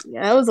 mhm.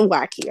 Yeah, it was a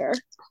whack year.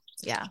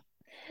 Yeah.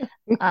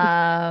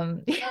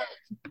 Um,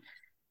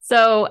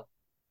 so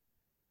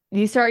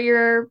you start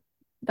your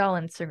doll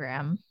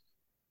Instagram.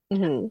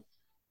 Mhm.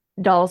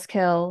 Dolls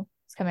Kill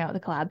is coming out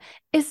with a collab.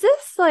 Is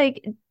this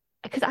like,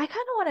 because I kind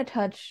of want to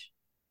touch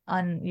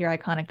on your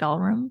iconic doll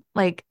room.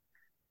 Like,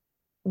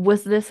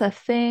 was this a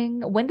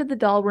thing? When did the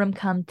doll room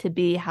come to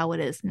be how it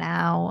is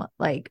now?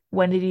 Like,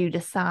 when did you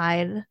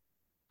decide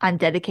on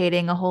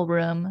dedicating a whole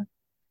room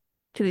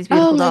to these Oh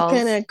beautiful my dolls?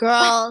 goodness,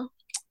 girl.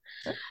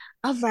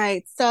 All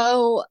right.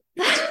 So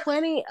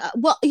 20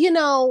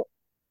 well,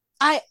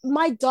 I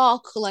my doll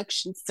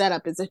collection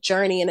setup is a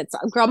journey and it's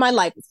girl, my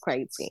life is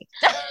crazy.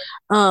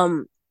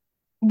 Um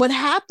what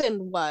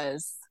happened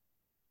was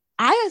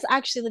I was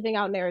actually living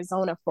out in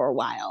Arizona for a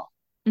while.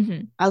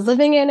 Hmm. I was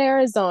living in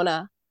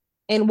Arizona,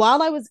 and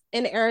while I was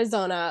in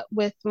Arizona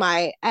with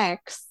my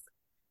ex,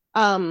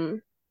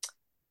 um,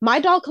 my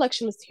doll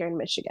collection was here in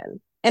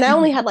Michigan, and I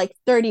only Mhm. had like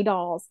 30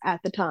 dolls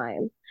at the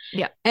time.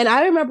 Yeah. And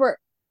I remember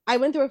I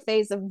went through a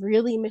phase of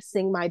really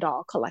missing my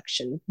doll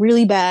collection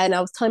really bad. And I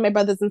was telling my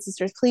brothers and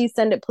sisters, please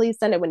send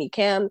it when you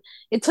can.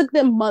 It took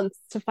them months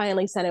to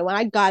finally send it. When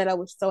I got it, I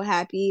was so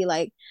happy.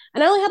 Like,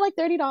 and I only had like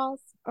 30 dolls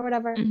or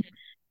whatever. Mhm.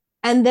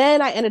 And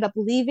then I ended up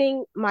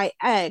leaving my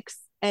ex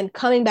and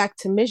coming back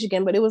to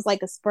Michigan, but it was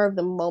like a spur of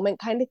the moment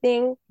kind of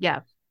thing. Yeah.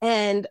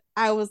 And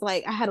I was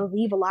like, I had to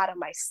leave a lot of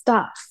my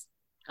stuff.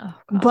 Oh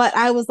gosh. But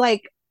I was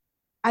like,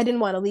 I didn't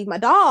want to leave my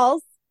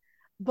dolls.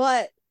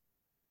 But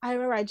I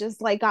remember I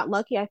just like got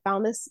lucky. I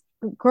found this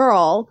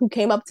girl who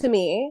came up to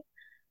me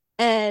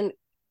and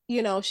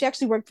she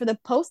actually worked for the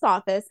post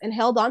office and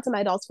held on to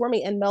my dolls for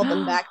me and mailed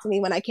them back to me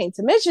when I came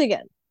to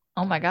Michigan.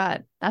 Oh my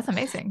God. That's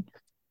amazing.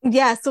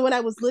 Yeah, so when I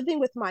was living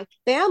with my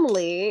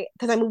family,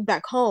 because I moved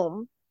back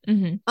home,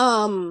 Hmm.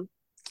 um,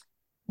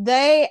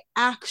 they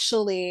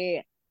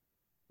actually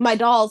my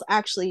dolls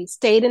actually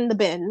stayed in the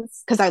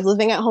bins because I was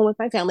living at home with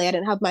my family. I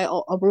didn't have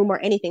a room or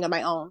anything of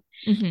my own.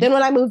 Hmm. Then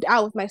when I moved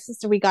out with my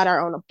sister, we got our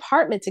own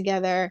apartment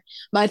together.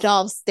 My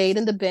dolls stayed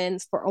in the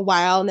bins for a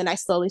while, and then I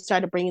slowly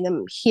started bringing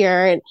them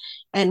here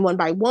and one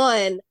by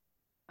one.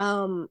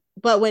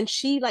 But when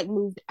she like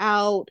moved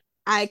out,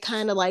 I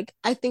kind of like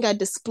I think I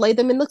displayed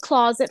them in the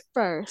closet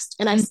first,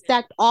 and I Hmm.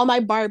 stacked all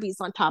my Barbies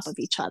on top of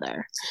each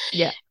other.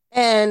 Yeah.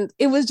 And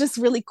it was just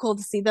really cool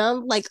to see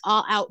them like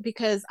all out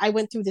because I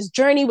went through this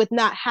journey with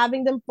not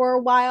having them for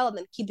a while and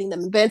then keeping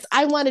them in beds.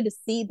 I wanted to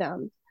see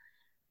them.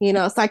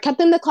 So I kept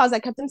them in the closet, I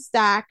kept them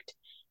stacked.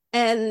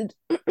 And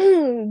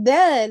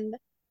then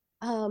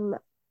um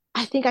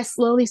I think I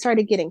slowly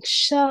started getting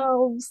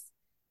shelves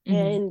Hmm.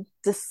 and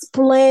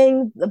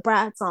displaying the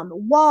brats on the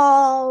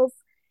walls.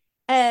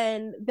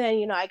 And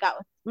then, I got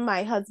with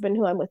my husband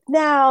who I'm with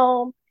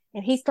now,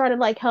 and he started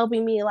like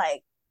helping me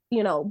like,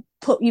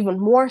 put even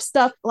more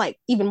stuff, like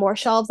even more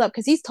shelves up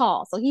because he's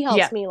tall. So he helps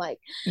Yeah. me like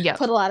Yeah.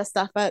 put a lot of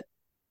stuff up.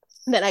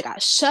 And then I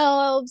got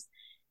shelves.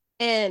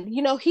 And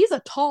he's a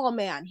tall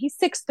man. He's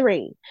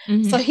 6'3".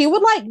 So Hmm. he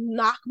would like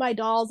knock my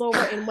dolls over.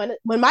 And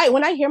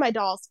when I hear my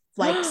dolls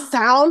like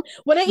sound,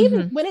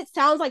 Hmm. when it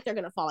sounds like they're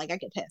gonna fall, like I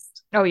get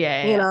pissed. Oh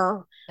yeah. You Yeah.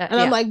 know? Yeah.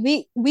 And I'm Yeah.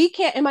 like, we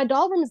can't, and my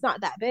doll room is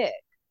not that big.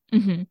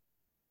 Hmm.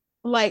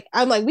 Like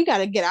I'm like, we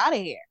gotta get out of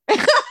here.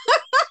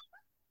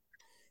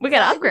 We So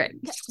got to upgrade.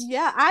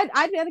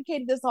 I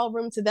dedicated this whole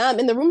room to them,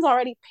 and the room's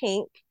already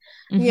pink.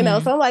 Hmm.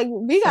 So I'm like,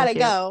 we So gotta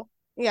cute. go.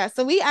 Yeah,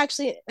 so we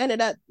actually ended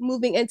up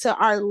moving into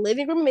our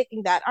living room,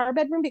 making that our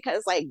bedroom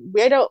because like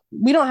we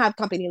don't have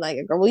company like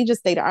a girl. We just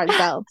stay to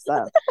ourselves.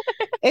 So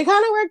it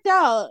kind of worked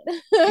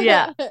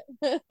Yeah.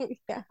 out.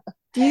 Yeah.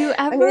 Do you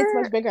I mean, it's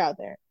ever, much bigger out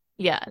there.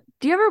 yeah.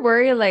 Do you ever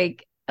worry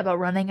like about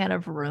running out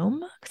of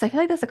room? Because I feel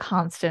like that's a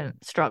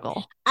constant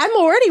struggle. I'm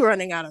already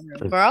running out of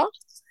room, girl.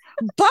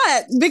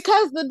 But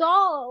because the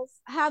dolls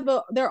have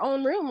their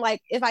own room,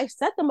 like if I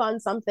set them on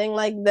something,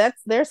 like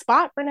that's their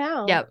spot for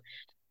now. Yep.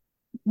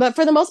 But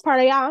for the most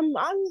part, yeah, I'm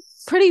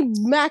pretty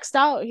maxed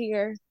out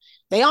here.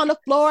 They on the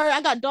floor.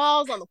 I got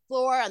dolls on the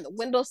floor, on the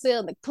windowsill,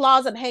 in the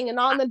closet, hanging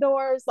on the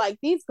doors. Like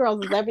these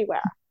girls is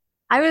everywhere.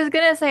 I was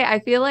gonna say, I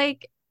feel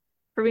like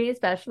for me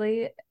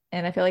especially,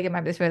 and I feel like it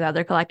might be with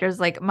other collectors,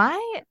 like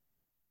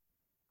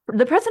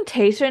the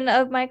presentation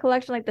of my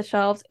collection, like the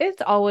shelves,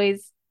 it's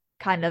always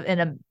kind of in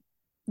a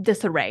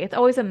disarray. It's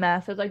always a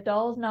mess. There's like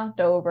dolls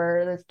knocked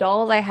over. There's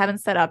dolls I haven't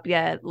set up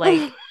yet.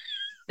 Like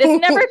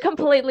it's never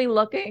completely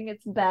looking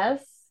its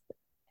best.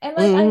 And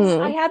like I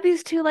Hmm. have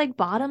these two like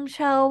bottom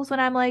shelves when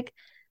I'm like,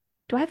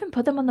 do I even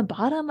put them on the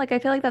bottom? Like I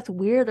feel like that's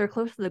weird. They're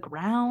close to the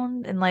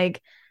ground. And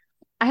like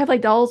I have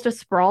like dolls just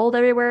sprawled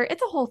everywhere.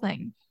 It's a whole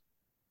thing.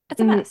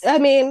 It's a mess. I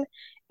mean,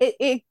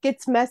 it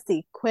gets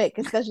messy quick,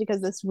 especially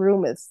because this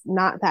room is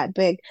not that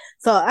big.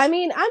 So, I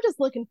mean, I'm just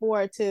looking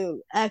forward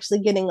to actually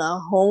getting a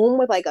home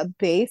with like a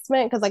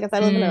basement because, like I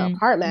said, I live in an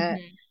apartment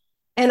Mm-hmm.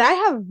 and I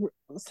have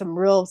some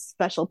real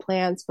special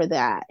plans for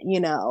that,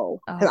 because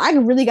Oh, I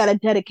really got to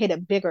dedicate a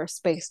bigger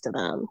space to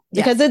them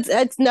yeah. because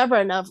it's never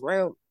enough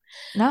room.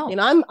 No.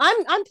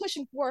 I'm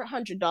pushing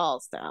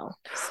 $400 now.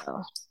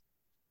 So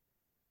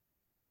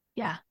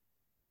Yeah.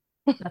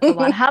 That's a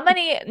lot. How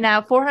many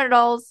now?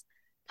 $400.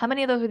 How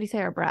many of those would you say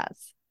are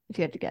brats, if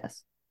you had to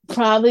guess?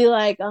 probably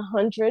like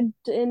 100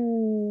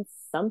 and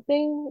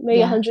something, maybe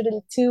Yeah.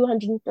 102,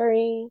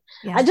 103.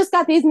 I Yeah. just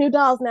got these new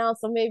dolls now,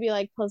 so maybe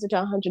like closer to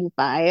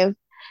 105.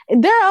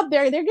 They're up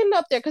there. They're getting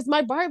up there because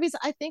my Barbies,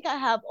 I think I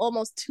have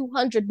almost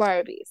 200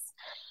 Barbies.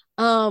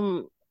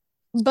 Um,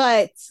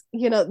 but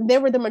they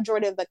were the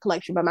majority of the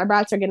collection, but my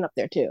brats are getting up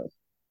there too.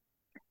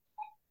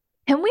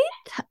 Can we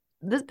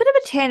this is a bit of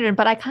a tangent,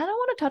 but I kind of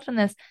want to touch on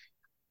this.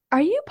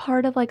 Are you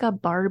part of like a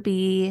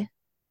Barbie,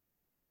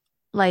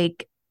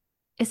 like,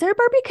 is there a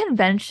Barbie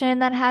convention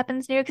that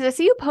happens near? Because I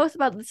see you post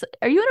about this.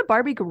 Are you in a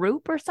Barbie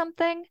group or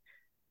something?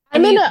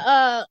 I'm And in you,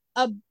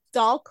 a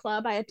doll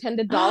club. I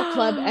attend a doll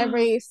club oh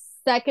every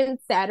second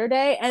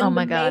Saturday, and the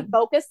my main God.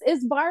 focus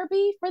is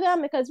Barbie for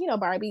them because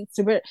Barbie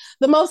super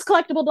the most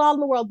collectible doll in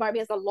the world. Barbie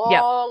has a Yep.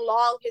 long,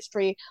 long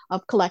history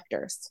of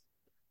collectors.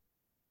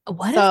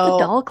 What is the So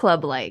doll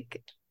club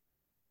like?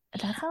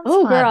 That sounds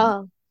Oh, fun.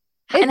 girl,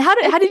 And how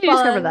it's did you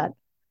discover fun. that?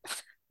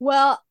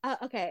 Well,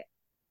 okay,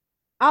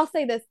 I'll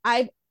say this: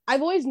 I've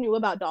always knew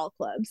about doll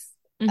clubs,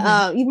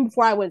 Hmm. even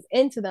before I was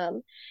into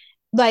them.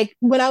 Like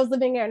when I was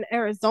living in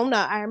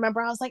Arizona, I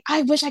remember I was like,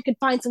 I wish I could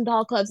find some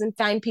doll clubs and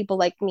find people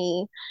like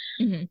me.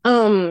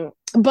 Hmm.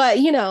 But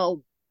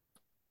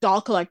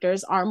doll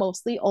collectors are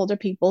mostly older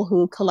people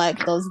who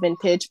collect those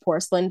vintage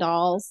porcelain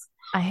dolls.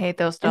 I hate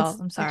those And dolls.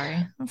 I'm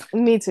sorry.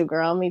 me too,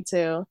 girl. Me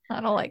too. I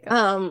don't like them.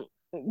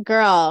 Um,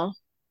 girl,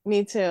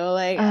 me too.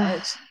 Like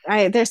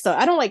they're so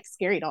I don't like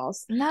scary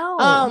dolls. No.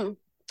 Um,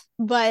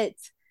 but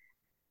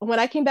when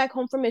I came back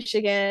home from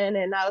Michigan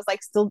and I was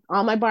like still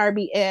on my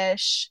Barbie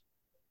ish,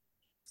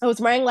 I was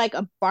wearing like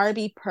a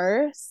Barbie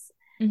purse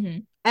Hmm.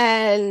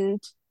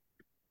 and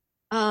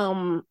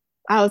um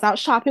I was out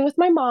shopping with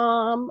my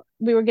mom.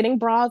 We were getting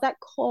bras at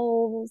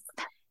Kohl's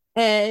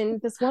and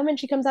this woman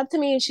she comes up to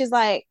me and she's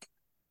like,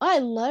 "Oh, I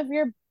love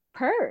your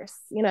purse."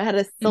 It had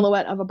a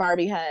silhouette of a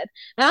Barbie head.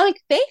 And I'm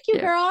like, "Thank you,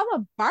 Yeah. girl.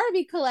 I'm a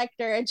Barbie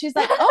collector." And she's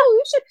like,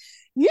 "Oh,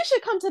 you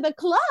should come to the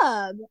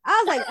club."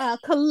 I was like, "A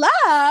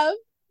club?"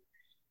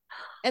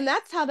 And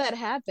that's how that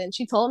happened.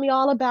 She told me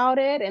all about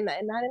it, and I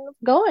ended up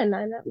going.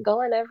 I ended up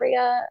going every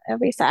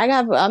I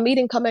have a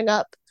meeting coming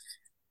up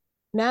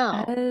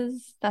now.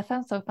 That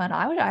sounds so fun.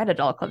 I wish I had a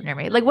doll club near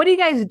me. Like, what do you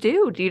guys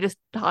do? Do you just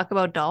talk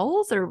about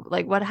dolls, or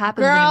like what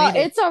happens when you Girl, meet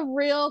it? it's a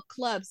real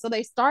club. So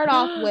they start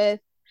off with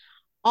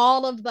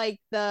all of like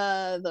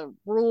the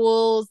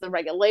rules, the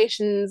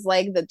regulations,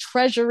 like the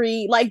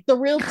treasury, like the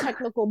real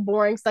technical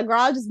boring stuff. Girl,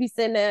 I'll just be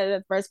sitting there at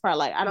the first part,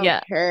 like I don't Yeah.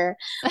 care.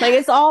 Like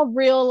it's all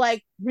real,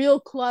 like real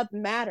club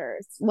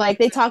matters. Like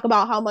they talk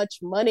about how much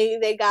money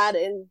they got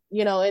in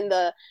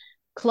the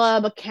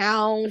club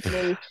account,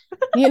 and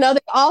they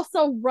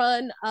also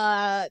run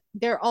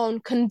their own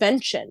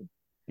convention.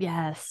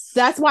 Yes.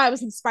 That's why I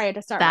was inspired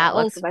to start my That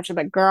own looks convention.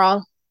 But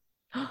girl,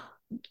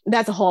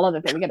 that's a whole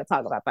other thing. We got to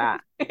talk about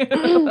that.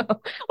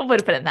 we'll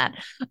put a pin in that.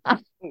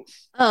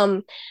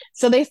 Um,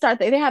 so they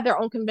have their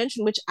own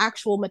convention, which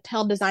actual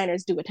Mattel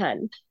designers do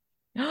attend.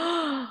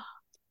 Oh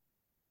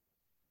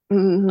my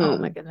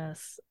Mm-hmm.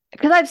 goodness.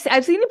 Because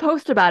I've seen you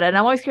post about it and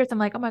I'm always curious. I'm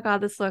like, oh my God,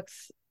 this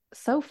looks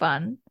so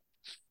fun.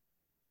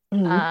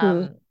 Mm-hmm.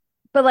 Um,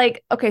 but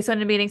like, okay, so in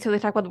the meeting, so they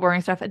talk about the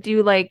boring stuff. Do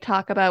you like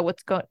talk about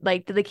what's going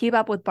like, do they keep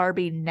up with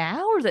Barbie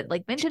now, or is it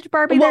like vintage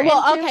Barbie they're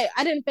Well, into? okay.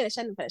 I didn't finish.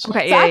 I didn't finish.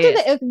 Okay, So yeah, after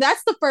yeah,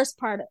 that's the first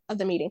part of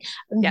the meeting.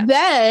 yeah.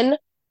 Then,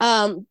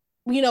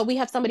 we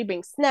have somebody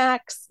bring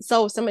snacks.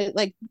 So somebody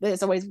like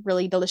there's always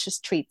really delicious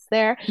treats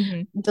there,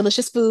 Yeah.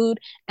 delicious food,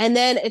 and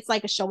then it's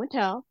like a show and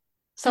tell.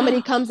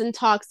 Somebody comes and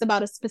talks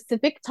about a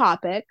specific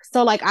topic.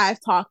 So like I've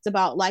talked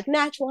about like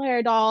natural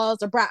hair dolls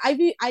or Brat. I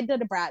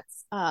did a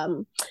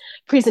Bratz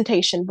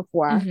presentation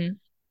before. Hmm.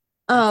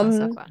 That sounds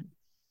so Um, fun.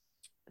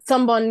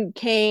 someone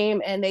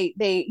came and they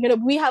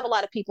we have a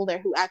lot of people there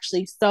who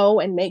actually sew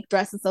and make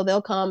dresses, so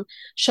they'll come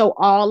show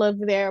all of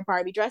their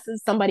Barbie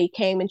dresses. Somebody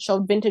came and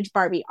showed vintage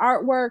Barbie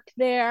artwork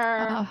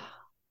there.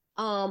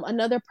 Oh,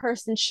 Another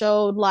person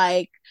showed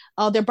like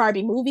their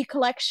Barbie movie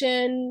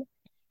collection.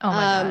 oh my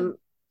God. um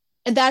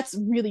and that's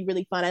really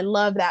really fun. I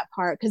love that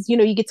part because you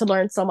get to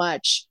learn so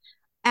much.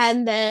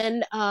 And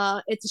then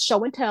it's a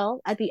show and tell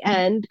at the Mhm.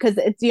 end because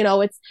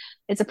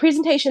it's a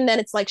presentation, then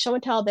it's like show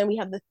and tell, then we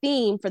have the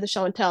theme for the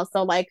show and tell.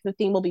 So like the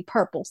theme will be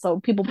purple,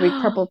 so people bring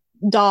purple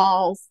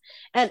dolls.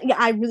 And yeah,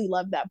 I really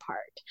love that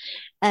part.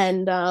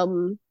 And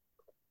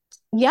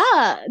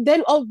yeah,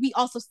 then we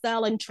also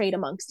sell and trade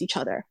amongst each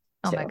other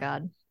Oh my too.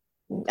 God.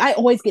 I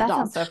always get That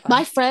dolls. sounds so fun.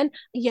 My friend,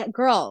 yeah,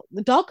 girl,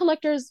 the doll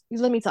collectors,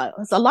 let me tell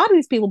you, so a lot of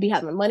these people be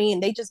having money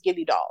and they just give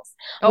you dolls.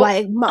 Oh.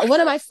 Like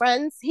one of my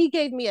friends, he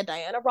gave me a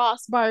Diana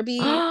Ross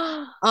Barbie.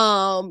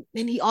 And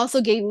he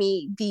also gave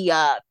me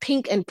the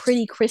Pink and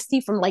Pretty Christie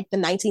from like the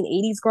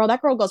 1980s. Girl,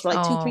 that girl goes for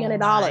like two, three Oh hundred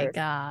my dollars.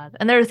 God.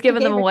 And they're just He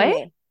giving them gave it to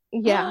away?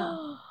 me. Yeah.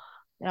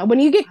 Yeah. When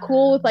you get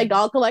cool with like Um,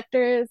 doll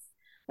collectors,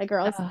 like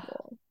girl, it's uh,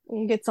 cool.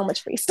 You get so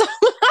much free stuff.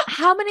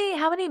 how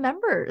many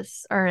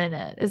members are in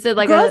it? Is it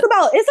like Girl,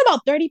 a it's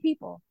about 30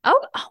 people.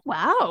 oh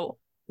wow.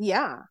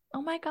 Yeah.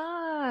 Oh my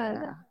God.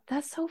 Yeah.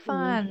 That's so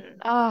fun. Mhm.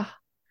 Oh,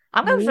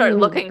 I'm gonna start Mhm.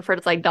 looking for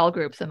just like doll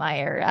groups in my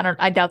area.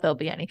 I doubt there'll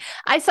be any.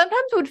 I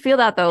sometimes would feel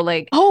that though,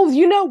 like Oh,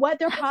 you know what?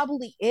 There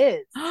probably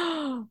is.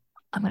 I'm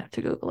gonna have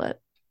to Google it.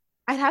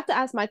 I'd have to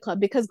ask my club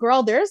because,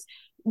 girl,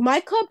 my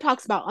club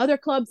talks about other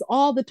clubs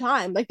all the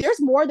time. Like, there's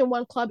more than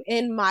one club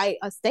in my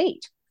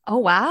state. Oh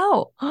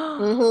wow.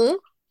 Mm-hmm.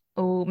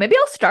 Oh, maybe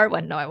I'll start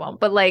one. No, I won't.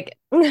 But like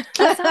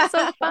that sounds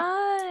so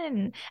fun.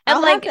 And I'll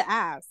have like to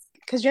ask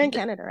because you're in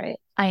Canada, right?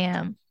 I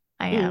am.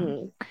 I am.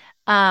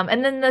 Mm.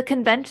 And then the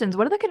conventions,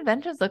 what do the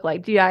conventions look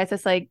like? Do you guys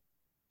just like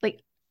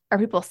are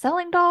people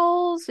selling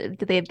dolls? Do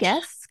they have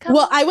guests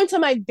Well, come? I went to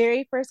my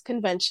very first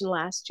convention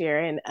last year,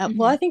 and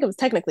well, Hmm. I think it was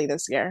technically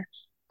this year.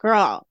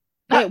 Girl,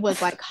 it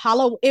was like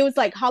It was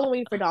like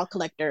Halloween for doll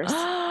collectors.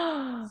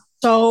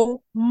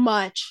 So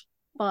much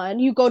fun.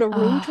 You go to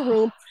room to Oh,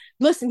 room.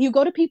 Listen, you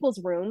go to people's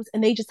rooms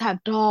and they just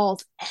have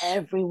dolls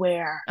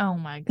everywhere. oh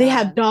my They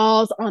have God.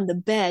 dolls on the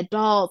bed,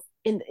 dolls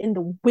in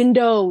the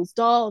windows,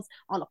 dolls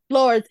on the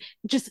floors.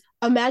 Just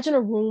imagine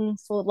a room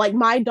full of, like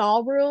my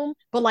doll room,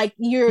 but like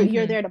you're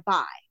Mm-hmm. there to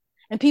buy.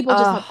 And people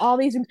just have Oh. all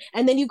these rooms.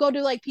 And then you go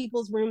to like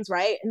people's rooms,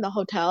 right? In the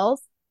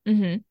hotels.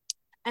 Mm-hmm.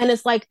 And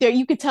it's like there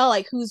you could tell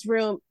like whose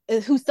room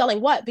is who's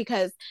selling what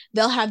because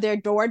they'll have their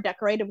door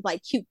decorated with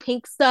like cute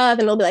pink stuff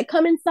and they'll be like,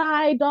 come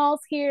inside,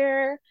 dolls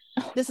here.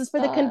 This is for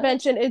the God.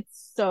 convention.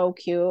 It's so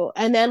cute.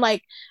 And then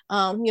like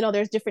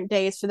there's different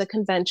days for the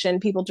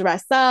convention. People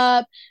dress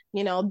up,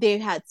 they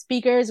had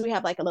speakers. We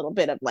have like a little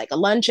bit of like a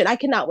luncheon. I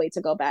cannot wait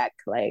to go back.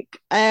 Like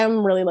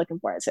I'm really looking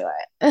forward to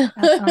That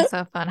it. sounds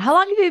so fun. How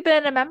long have you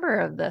been a member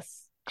of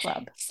this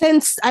club?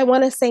 Since I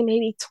want to say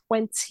maybe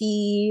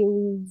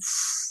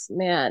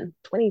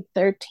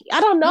 2013. I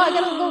don't know. I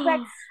gotta go back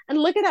Oh and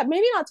look at that.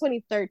 Maybe not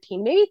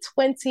 2013, maybe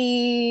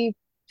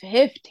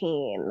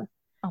 2015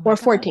 my or God.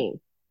 14.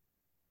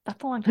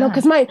 That's a long No, time.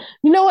 because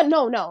you know what?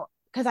 No,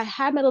 because I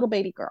had my little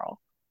baby girl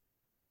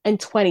in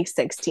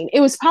 2016. It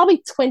was probably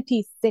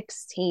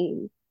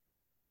 2016.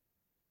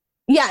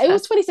 Yeah, it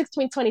was That's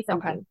 2016, okay.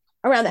 2017,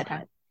 around that Okay.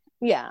 time.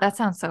 Yeah, That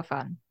sounds so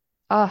fun.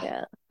 Oh,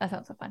 yeah, that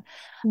sounds so fun.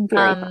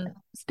 very fun.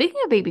 Speaking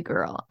of baby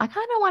girl, I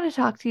kind of want to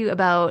talk to you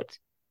about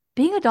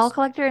being a doll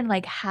collector and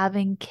like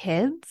having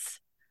kids.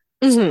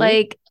 Hmm.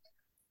 Like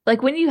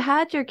when you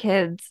had your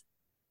kids,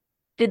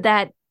 did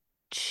that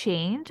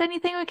change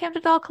anything when it came to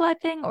doll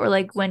collecting? Or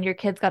like when your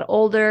kids got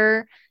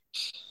older,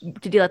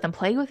 did you let them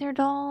play with your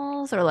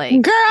dolls? Or like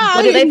what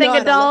Girl, do they you know think I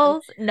of don't let them.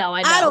 dolls? No, I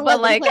I know, don't but let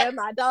them like play with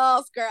my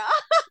dolls, girl.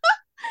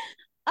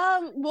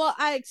 Well,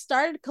 I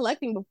started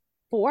collecting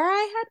before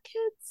I had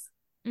kids.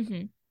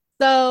 Mhm.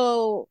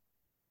 So,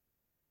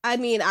 I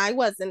mean, I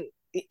wasn't,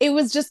 it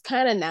was just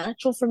kind of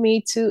natural for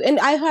me to, and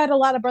I've had a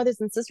lot of brothers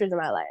and sisters in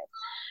my life.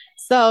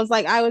 So it's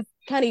like I was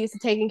kind of used to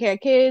taking care of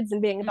kids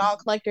and being doll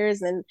Mhm.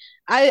 collectors. And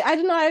I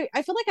don't know,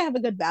 I feel like I have a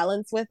good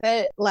balance with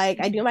it. Like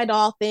I do Mhm. my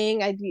doll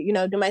thing, I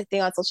do, do my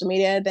thing on social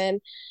media. Then,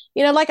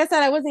 like I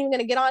said, I wasn't even going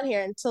to get on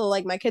here until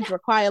like my kids were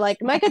quiet. Like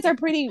my kids are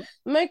pretty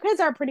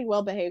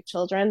well behaved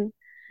children.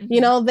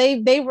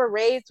 Mhm. They were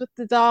raised with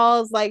the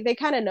dolls. Like they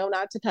kind of know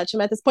not to touch them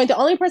at this point. The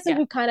only person Yeah.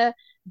 who kind of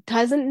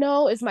doesn't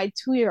know is my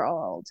 2 year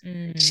old.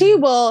 She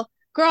Mm. will,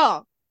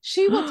 girl,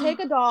 she will take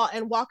a doll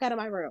and walk out of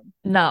my room.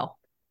 No.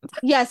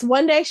 Yes,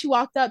 one day she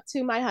walked up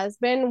to my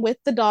husband with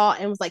the doll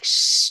and was like,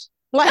 shh.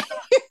 Like,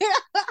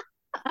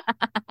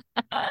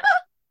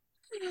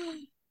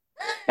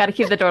 Got to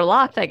keep the door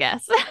locked, I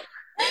guess.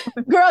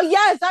 girl,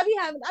 yes, I'd be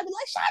like,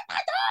 shut my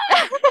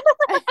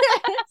door.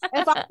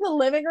 If I'm in the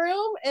living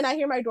room and I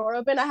hear my door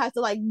open, I have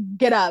to like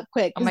get up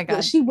quick Oh my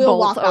because God. she will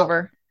Bolts walk out.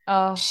 over.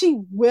 Oh, She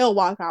will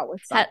walk out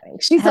with ha something.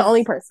 She's the has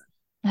only person.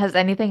 has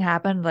anything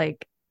happened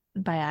like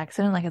by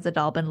accident? Like has a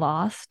doll been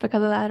lost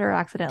because of that or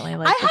accidentally I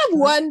like have destroyed?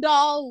 one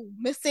doll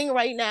missing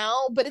right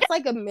now, but it's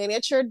like a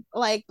miniature,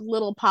 like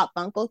little pop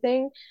Funko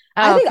thing.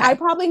 I Oh, think I okay.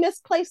 probably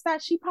misplaced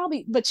that.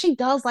 But she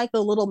does like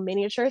the little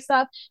miniature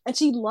stuff, and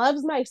she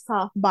loves my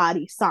soft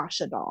body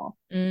Sasha doll.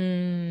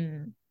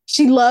 Mm,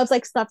 She loves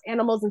like stuffed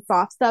animals and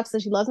soft stuff, so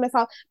she loves my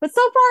soft. But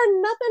so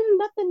far,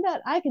 nothing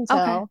that I can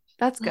okay. tell.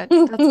 That's good.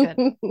 That's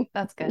good.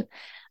 That's good.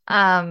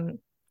 Um,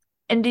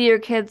 and do your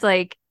kids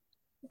like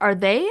are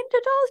they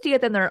into dolls? Do you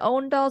get them their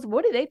own dolls?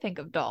 What do they think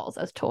of dolls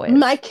as toys?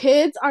 My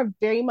kids are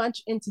very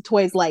much into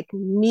toys like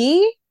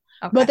me,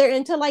 but Okay. they're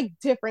into like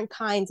different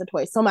kinds of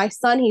toys. So my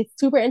son, he's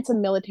super into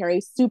military,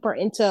 super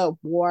into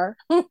war.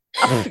 Oh,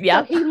 So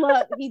yep. he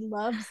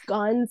loves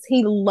guns.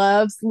 He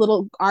loves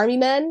little army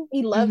men.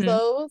 He loves Hmm.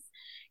 those.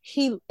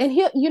 He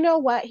you know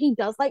what? He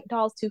does like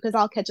dolls too because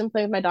I'll catch him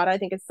playing with my daughter. I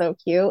think it's so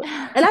cute.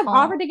 And I've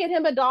offered Oh. to get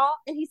him a doll,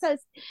 and he says,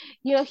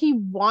 he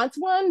wants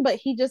one, but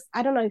he just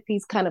I don't know if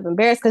he's kind of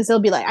embarrassed because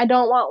he'll be like, I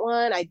don't want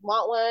one. I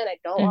want one. I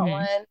don't want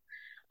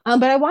Hmm. one.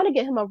 But I want to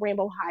get him a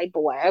Rainbow High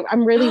boy.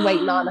 I'm really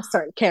waiting on a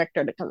certain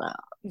character to come out.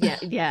 Yeah,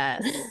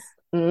 yes.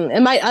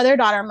 And my other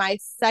daughter, my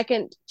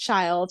second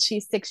child,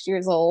 she's 6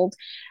 years old.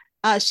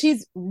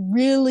 She's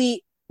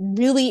really,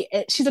 really,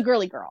 she's a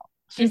girly girl.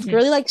 She's Hmm.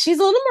 girly, like she's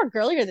a little more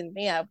girlier than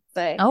me, I would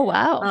say. Oh,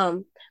 wow.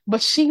 Um,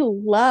 but she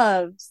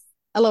loves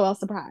LOL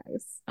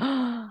Surprise.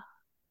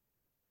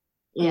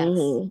 Yes.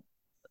 Hmm.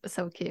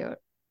 So cute.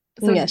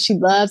 So Yeah, she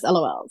loves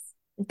LOLs.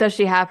 does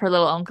she have her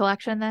little own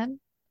collection then?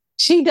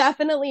 She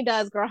definitely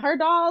does, girl. Her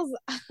dolls,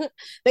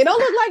 they don't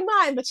look like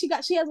mine, but she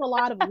has a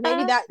lot of them.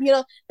 Maybe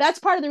that's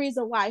part of the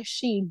reason why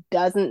she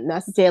doesn't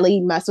necessarily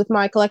mess with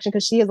my collection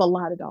because she has a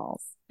lot of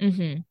dolls.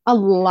 Hmm. A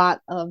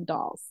lot of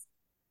dolls.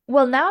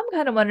 Well, now I'm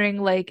kind of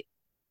wondering, like,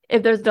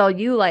 if there's a doll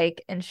you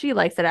like and she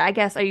likes it, I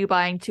guess, are you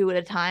buying two at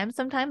a time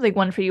sometimes? Like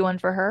one for you, one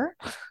for her?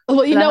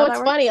 Well, Is that how that it's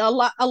works? funny. A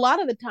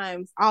lot of the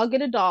times I'll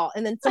get a doll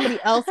and then somebody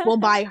else will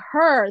buy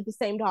her the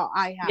same doll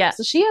I have. Yeah,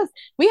 So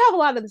we have a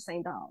lot of the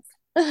same dolls.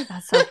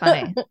 that's so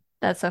funny.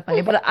 That's so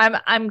funny. But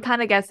I'm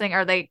kind of guessing,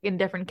 are they in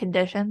different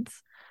conditions?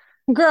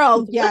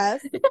 Girl,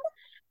 yes.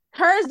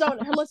 Hers don't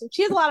listen,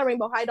 she has a lot of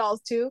Rainbow High dolls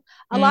too.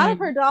 A lot of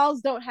Mm. her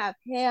dolls don't have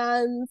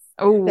hands.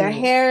 Their Oh,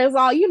 hair is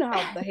all,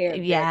 how the hair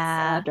gets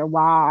yeah. after a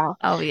while.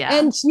 Oh, yeah.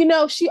 And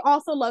she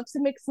also loves to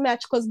mix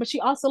match clothes, but she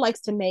also likes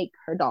to make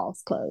her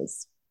dolls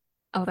clothes.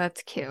 Oh,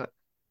 that's cute.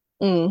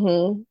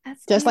 Mm-hmm.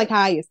 That's Just like cute.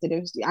 how I used to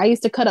do. I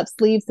used to cut up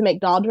sleeves to make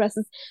doll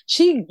dresses.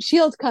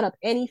 She'll cut up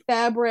any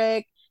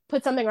fabric,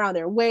 put something around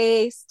their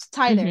waist,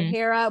 tie their Hmm.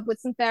 hair up with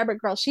some fabric.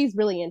 Girl, she's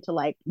really into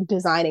like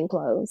designing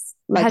clothes,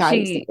 like Has I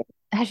used to she do.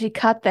 has she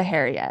cut the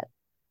hair yet?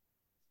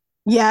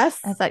 Yes.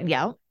 I thought,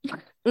 yeah.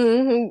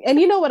 And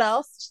you know what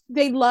else?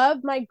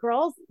 My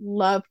girls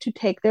love to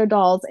take their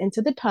dolls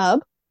into the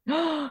tub,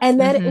 and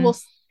then Hmm.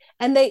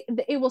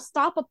 it will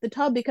stop up the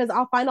tub because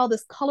I'll find all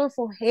this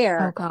colorful Oh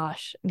hair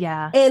gosh.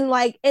 Yeah. in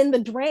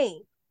the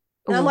drain.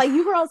 And I'm like,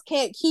 you Oof. girls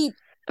can't keep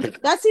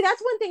that's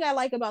one thing I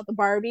like about the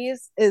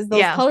Barbies is those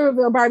Yeah. color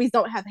reveal Barbies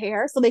don't have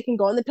hair, so they can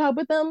go in the tub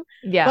with them.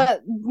 Yeah.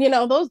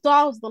 But those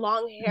dolls, the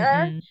long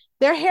hair, Mm-mm.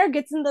 their hair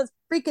gets in the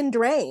freaking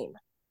drain.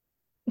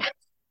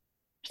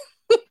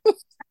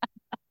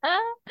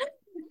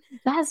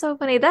 That's so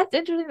funny. That's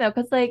interesting though,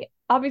 because like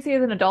obviously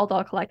as an adult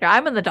doll collector,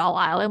 I'm in the doll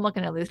aisle. I'm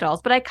looking at these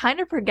dolls, but I kind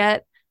of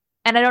forget,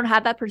 and I don't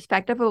have that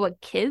perspective of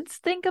what kids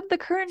think of the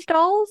current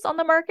dolls on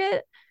the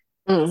market.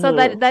 So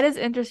Mm-hmm. that is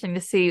interesting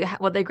to see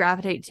what they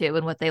gravitate to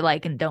and what they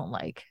like and don't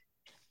like.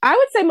 I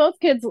would say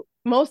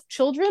most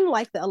children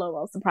like the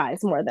LOL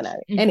surprise more than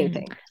Hmm.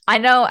 anything. I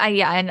know.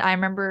 And I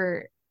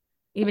remember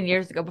even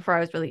years ago before I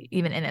was really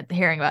even in it,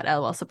 hearing about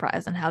LOL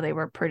Surprise and how they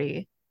were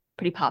pretty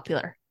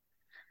popular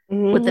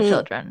with the Mm-hmm.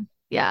 children.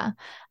 Yeah.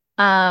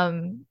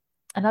 Um,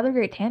 Another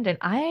great tangent.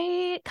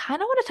 I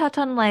kind of want to touch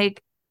on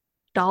like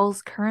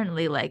dolls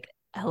currently, like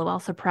LOL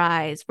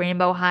Surprise,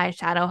 Rainbow High,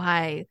 Shadow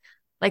High,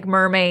 like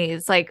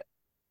mermaids. Like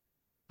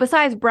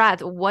besides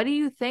Bratz, what do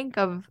you think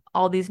of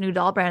all these new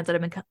doll brands that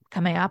have been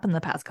coming up in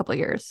the past couple of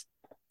years?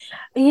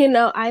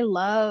 I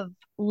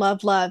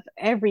love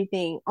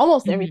everything,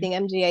 almost Hmm. everything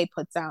MGA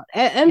puts out.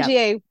 Yep.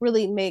 MGA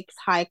really makes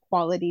high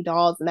quality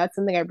dolls, and that's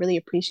something I really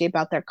appreciate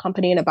about their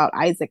company and about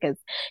Isaac is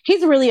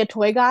he's really a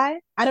toy guy.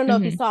 I don't know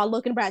if you Hmm. saw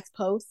Logan Brat's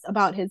post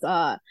about his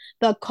the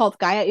Cult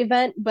Gaia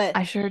event, but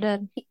I sure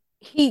did.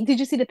 he did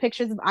you see the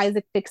pictures of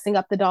Isaac fixing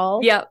up the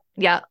dolls? Yep.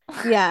 Yeah.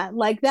 Yeah,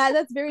 like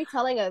that's very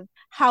telling of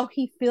how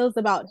he feels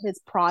about his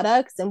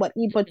products and what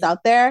he puts Hmm.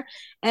 out there.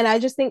 And I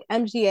just think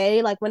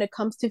MGA, like when it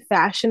comes to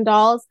fashion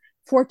dolls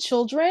for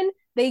children,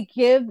 they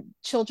give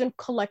children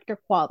collector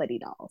quality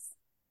dolls.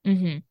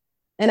 Hmm.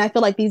 And I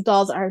feel like these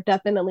dolls are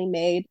definitely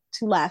made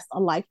to last a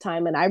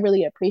lifetime. And I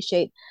really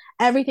appreciate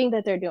everything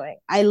that they're doing.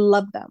 I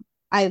love them.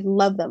 I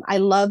love them. I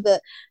love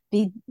the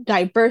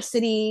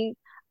diversity.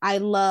 I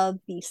love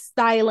the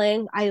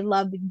styling. I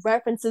love the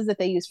references that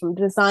they use from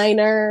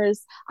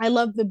designers. I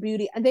love the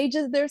beauty. And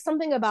there's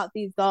something about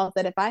these dolls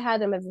that if I had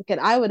them as a kid,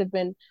 I would have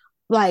been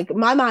like,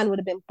 my mind would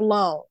have been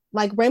blown.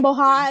 Like Rainbow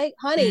High,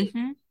 honey,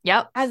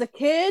 Yep. as a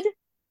kid,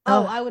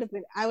 oh, Oh, I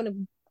would have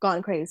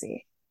gone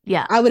crazy.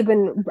 yeah. I would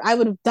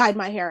have dyed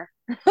my hair.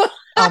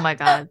 Oh my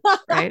God.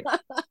 Right.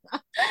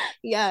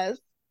 Yes.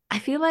 I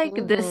feel like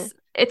Mm-hmm.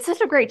 it's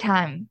such a great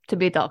time to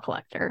be a doll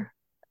collector.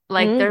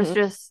 Like there's Mm-hmm.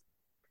 just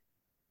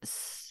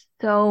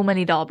so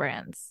many doll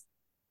brands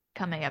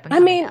coming up and I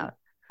coming mean, out.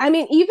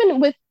 even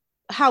with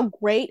how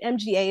great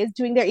MGA is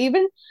doing, they're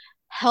even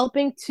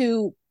helping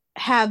to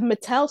have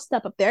Mattel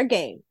step up their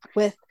game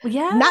with Well,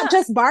 not yeah,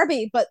 just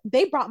Barbie, but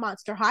they brought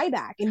Monster High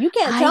back. And you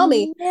can't I tell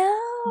me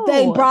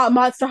they know. brought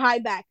Monster High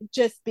back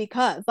just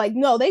because. Like,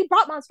 no, they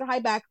brought Monster High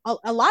back.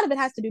 A lot of it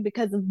has to do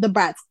because of the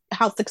Bratz,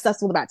 how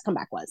successful the Bratz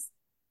comeback was.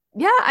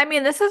 Yeah, I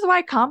mean, this is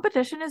why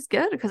competition is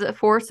good because it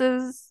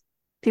forces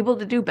people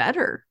to do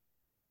better.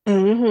 You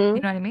know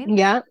what I mean? Mm-hmm.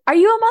 Yeah. Are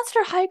you a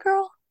Monster High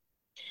girl?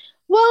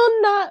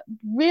 Well, not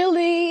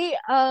really.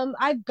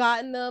 I've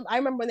gotten them. I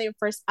remember when they were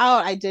first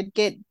out, I did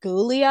get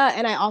Gulia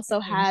and I also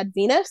Hmm. had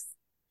Venus,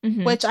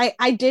 Hmm. which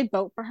I did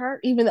vote for her,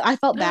 even though I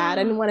felt bad.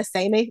 I didn't want to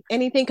say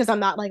anything because I'm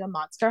not like a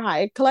Monster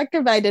High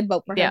collector, but I did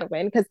vote for her Yeah. to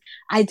win because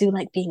I do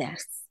like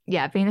Venus.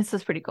 Yeah, Venus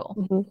is pretty cool.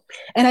 Mhm.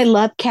 And I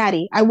love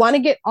Caddy. I want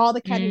to get all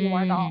the Caddy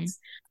Noir Mm. dolls.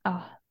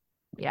 Oh,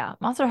 yeah.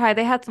 Monster High,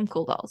 they had some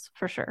cool dolls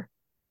for sure.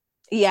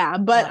 Yeah, A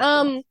but lot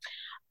of cool dolls.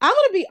 I'm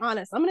gonna be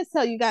honest. I'm gonna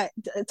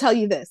tell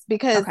you this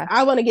because Okay.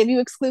 I want to give you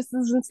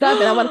exclusives and stuff,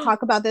 and I want to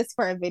talk about this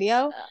for a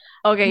video.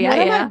 Okay, yeah, One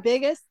of my yeah.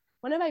 biggest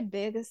one of my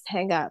biggest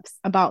hangups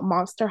about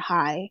Monster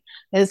High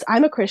is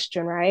I'm a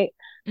Christian, right?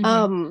 Hmm.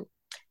 Um,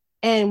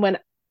 and when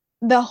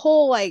the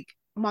whole like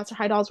Monster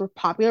High dolls were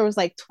popular, it was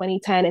like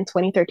 2010 and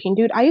 2013,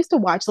 dude. I used to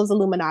watch those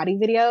Illuminati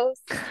videos,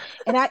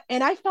 and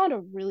I found a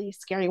really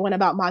scary one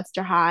about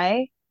Monster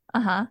High,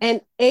 Uh-huh.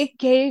 and it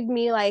gave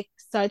me like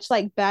such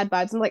like bad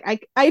vibes. I'm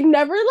like I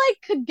never like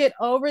could get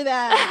over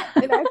that,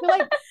 and I feel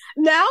like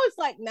now it's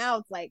like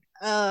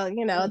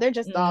they're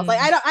just dolls. Like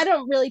Mm, I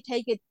don't really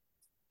take it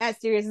as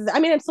serious as I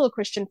mean I'm still a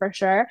Christian for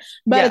sure,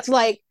 but yeah, it's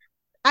like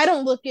I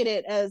don't look at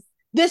it as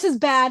this is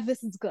bad,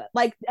 this is good.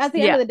 Like at the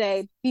end of yeah, the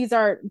day, these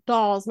are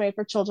dolls made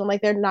for children.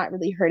 Like they're not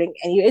really hurting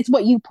any. It's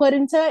what you put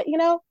into it.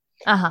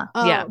 uh-huh,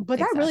 yeah, But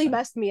that really exactly.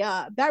 messed me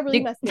up. That really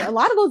You messed me up. A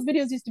lot of those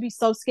videos used to be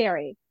so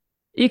scary.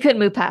 you couldn't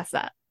move past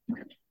that.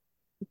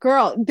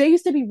 Girl, they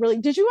used to be really.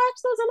 Did you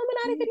watch those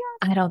Illuminati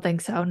videos? I don't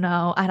think so.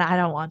 No, I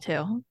don't want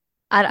to.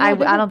 I, I, No,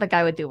 they I were don't think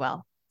I would do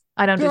well.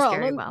 I don't do Girl,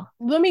 scary well.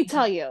 let me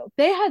tell you,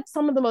 they had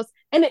some of the most,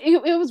 and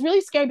it was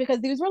really scary because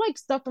these were like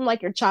stuff from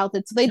like your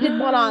childhood. So they did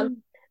one on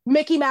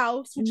Mickey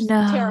Mouse, which is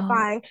No.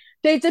 terrifying.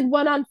 They did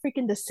one on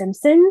freaking The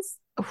Simpsons.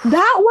 Oof.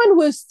 That one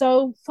was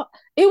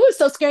it was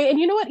so scary. And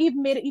you know what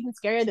even made it even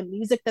scarier? The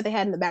music that they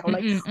had in the background,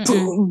 like Mm-mm, mm-mm.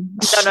 boom,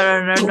 No,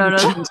 no, no, no, no, no.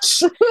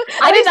 I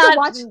I did used to not.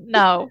 watch.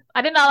 No,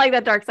 I did not like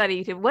that dark side of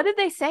YouTube. What did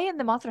they say in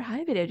the Monster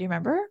High video? Do you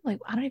remember? Like,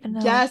 I don't even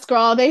know. Yes,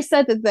 girl. They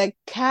said that the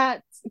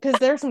cats, because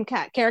there's some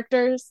cat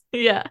characters.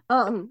 Yeah.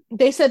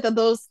 They said that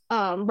those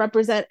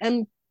represent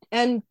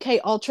MK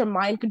Ultra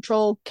mind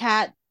control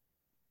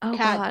Oh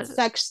cat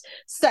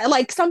God.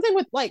 like something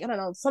with like I don't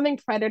know something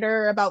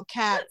predator about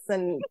cats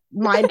and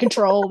mind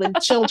control and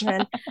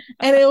children,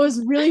 and it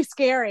was really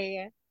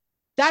scary.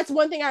 That's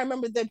one thing I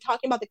remember them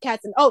talking about the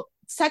cats and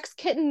sex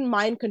kitten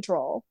mind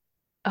control.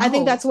 I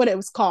think Oh. that's what it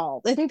was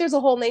called. I think there's a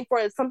whole name for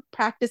it. Some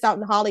practice out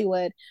in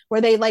Hollywood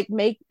where they like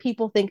make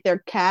people think they're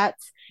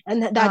cats,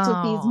 and that's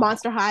what these Oh.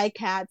 Monster High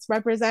cats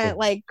represent.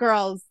 Like,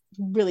 girls,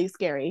 really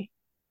scary.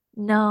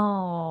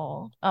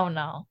 No. Oh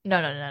no.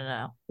 No, no, no,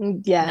 no.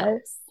 No.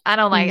 Yes, I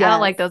don't like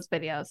yes, those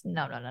videos.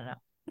 No, no, no,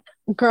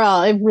 no.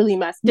 girl, it really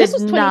messed. This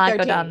Did was not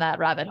go down 2013. that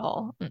rabbit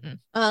hole.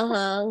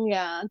 Mm-mm.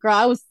 Yeah, girl,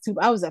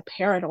 I was a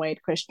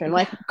paranoid Christian.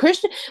 Like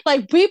Christian,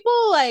 like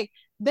people, like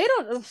they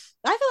don't.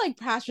 I feel like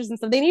pastors and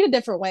stuff. They need a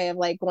different way of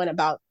like going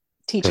about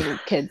teaching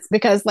kids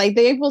because like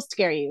they will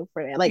scare you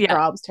for it. Like, Yeah.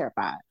 girl, I was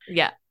terrified.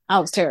 Yeah. I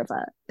was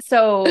terrified.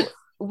 So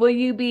will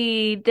you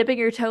be dipping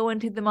your toe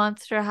into the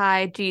Monster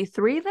High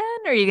G3 then,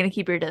 or are you gonna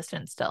keep your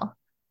distance still?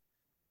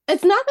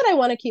 It's not that I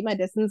want to keep my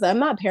distance. I'm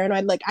not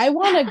paranoid. Like I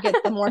want to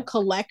get the more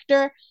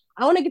collector.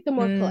 I want to get the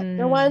more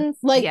collector ones.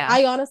 Like Yeah.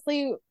 I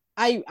honestly,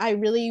 I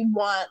really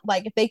want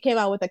like if they came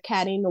out with a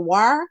Caddy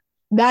Noir,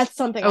 that's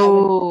something I would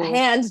Oh.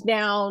 hands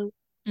down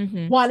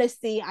Mhm. want to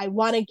see. I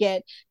want to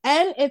get,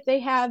 and if they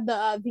have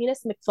the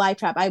Venus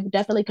McFlytrap, I would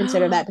definitely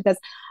consider that because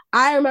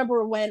I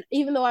remember when,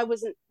 even though I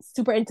wasn't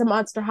super into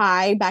Monster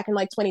High back in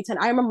like 2010,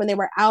 I remember when they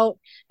were out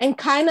and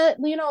kind of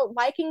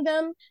liking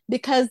them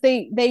because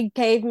they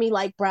gave me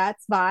like Bratz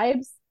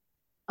vibes,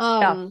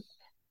 Yeah.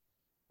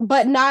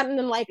 but not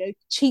in like a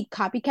cheap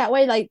copycat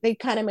way. Like they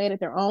kind of made it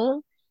their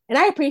own. And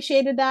I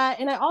appreciated that.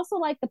 And I also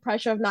like the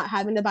pressure of not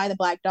having to buy the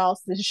black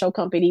dolls to show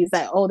companies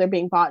that, oh, they're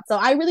being bought. So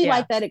I really Yeah.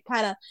 like that. It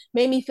kind of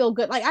made me feel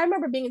good. Like I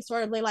remember being in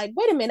store like,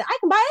 wait a minute, I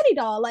can buy any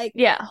doll. Like,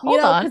 Yeah.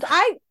 Hold on. because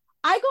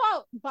I go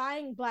out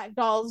buying black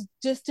dolls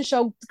just to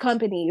show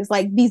companies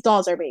like these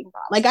dolls are being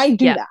bought. Like I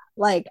do Yeah. that.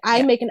 Like I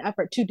Yeah. make an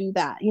effort to do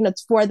that.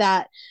 It's for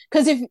that.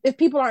 Because if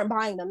people aren't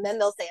buying them, then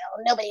they'll say,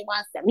 oh, nobody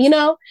wants them,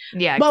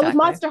 Yeah, But with exactly.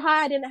 Monster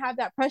High, I didn't have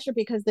that pressure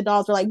because the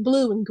dolls were like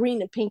blue and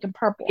green and pink and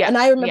purple. Yeah. And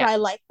I remember Yeah. I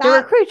liked They were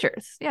that.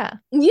 creatures. Yeah.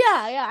 Yeah,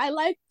 I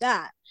like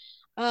that.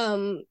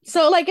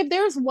 So like if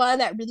there's one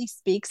that really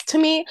speaks to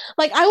me,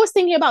 like I was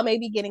thinking about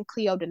maybe getting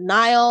Cleo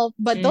Denial,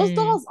 but those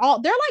dolls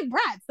they're like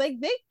brats. Like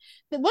they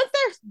once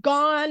they're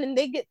gone and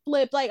they get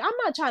flipped, like I'm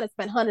not trying to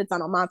spend hundreds on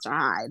a Monster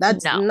High.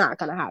 That's No. not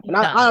gonna happen.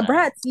 No, no, no.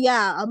 Brats,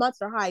 yeah, a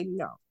Monster High,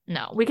 no.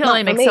 No, we can Not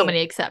only for make so me.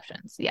 many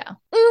exceptions. Yeah.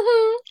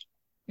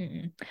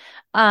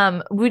 Mm-hmm.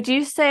 Would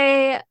you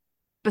say,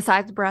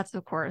 besides Bratz,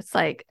 of course,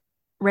 like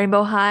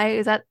Rainbow High,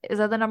 is that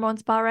the number one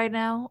spot right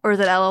now? Or is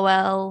it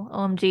LOL,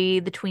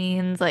 OMG, the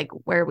tweens? Like,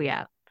 where are we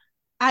at?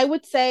 I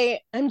would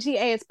say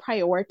MGA is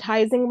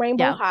prioritizing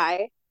Rainbow Yeah.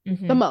 High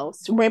Mhm. the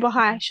most. Rainbow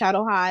High,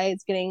 Shadow High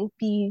is getting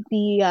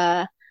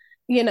the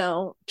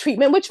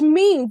treatment, which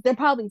means they're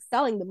probably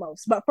selling the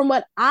most. But from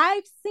what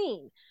I've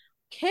seen,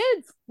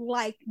 kids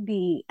like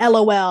the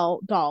LOL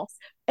dolls.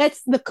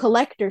 It's the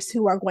collectors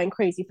who are going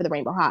crazy for the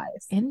Rainbow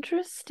Highs.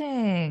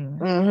 Interesting.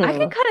 I Mm-hmm.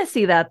 can kind of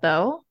see that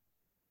though.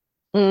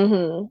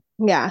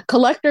 Mm-hmm. Yeah,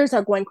 collectors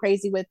are going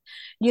crazy with,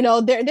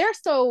 they're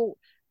so,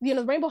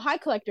 the Rainbow High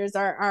collectors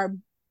are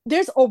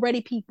there's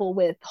already people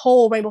with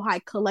whole Rainbow High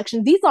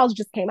collections. These dolls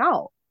just came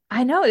out.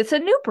 I know, it's a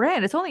new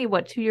brand. It's only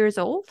what, 2 years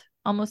old?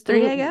 Almost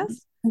 3, I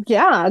guess.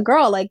 Yeah,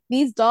 girl, like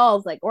these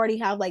dolls like already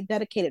have like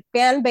dedicated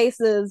fan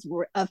bases,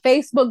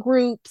 Facebook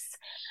groups,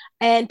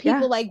 and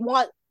people like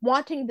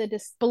wanting the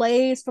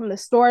displays from the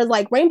stores.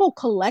 Like Rainbow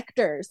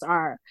collectors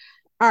are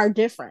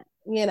different,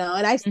 and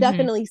I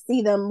definitely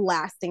see them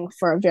lasting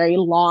for a very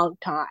long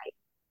time.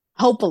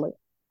 Hopefully.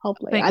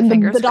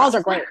 The dolls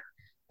are great.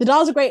 The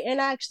dolls are great,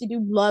 and I actually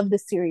do love the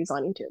series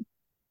on YouTube.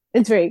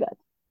 It's very good.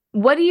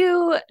 What do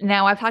you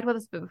now? I've talked about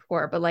this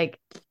before, but like,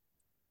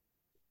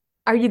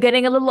 are you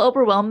getting a little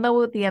overwhelmed though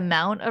with the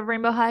amount of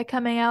Rainbow High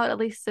coming out at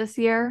least this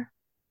year,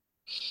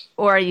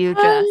 or are you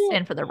just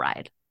in for the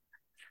ride?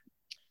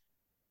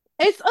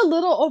 It's a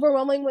little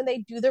overwhelming when they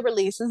do the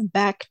releases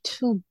back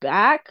to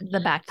back. The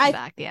back to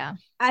back, yeah.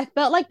 I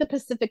felt like the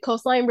Pacific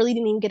Coastline really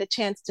didn't even get a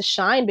chance to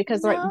shine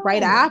because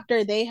right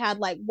after they had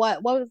like what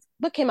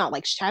came out,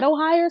 like Shadow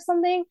High or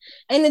something,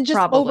 and it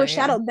just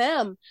overshadowed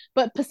them.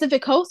 But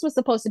Pacific Coast was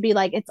supposed to be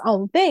like its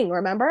own thing,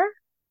 remember?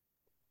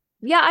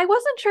 Yeah, I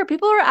wasn't sure.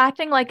 People were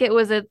acting like it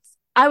was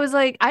I was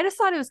like, I just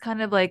thought it was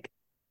kind of like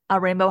a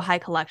Rainbow High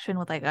collection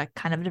with like a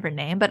kind of different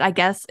name, but I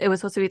guess it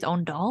was supposed to be its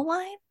own doll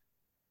line.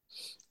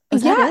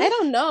 Was Yeah, that I it?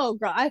 don't know,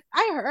 girl. I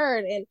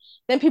heard, and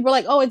then people are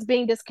like, "Oh, it's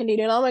being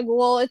discontinued." And I'm like,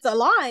 "Well, it's a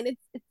line.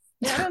 It's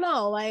I don't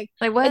know, like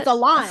Like it's what? a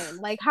line.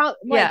 Like how?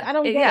 Like Yeah, I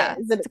don't get it. yeah.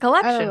 Is it? It's a I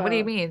don't collection. What do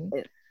you know. mean?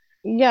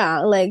 Yeah,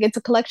 like it's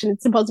a collection.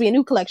 It's supposed to be a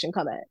new collection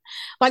coming.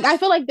 Like I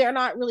feel like they're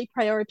not really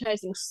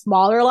prioritizing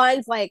smaller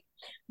lines. Like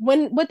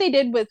when what they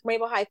did with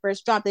Rainbow High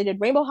first dropped, they did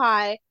Rainbow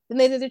High, then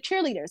they did the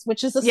cheerleaders,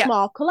 which is a Yeah.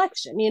 small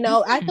collection. You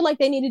know, I Mhm. feel like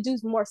they need to do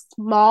more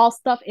small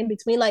stuff in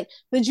between. Like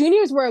the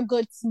juniors were a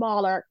good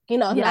smaller, you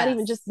know, not even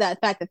Yes. just that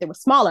fact that they were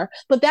smaller,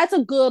 but that's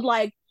a good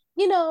like,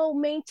 you know,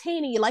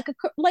 maintaining like a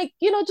like,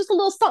 you know, just a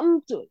little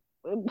something to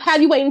have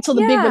you wait until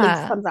the big release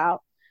Yeah. comes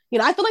out. You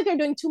know, I feel like they're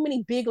doing too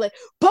many big like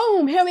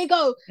boom, here we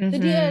go, Hmm.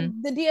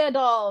 the Dia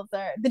dolls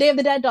or the Day of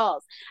the Dead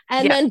dolls,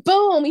 and Yeah. then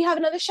boom, we have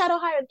another Shadow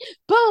High.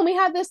 Boom, we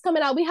have this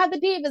coming out. We have the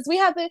Divas. We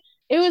have the.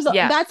 It was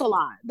Yeah. that's a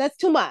lot. That's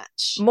too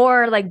much.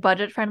 More like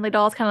budget friendly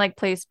dolls, kind of like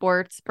Play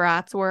Sports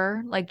Bratz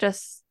were. Like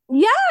just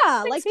Yeah,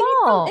 something like they need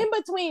some in small.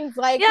 betweens,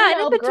 like you Yeah,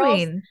 and in know, girls.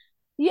 between.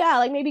 Yeah,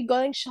 like maybe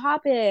going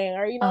shopping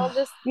or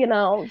Oh, you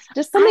know,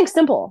 just something I'm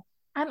simple.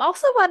 I'm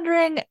also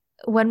wondering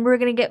when we're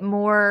gonna get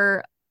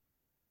more.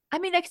 I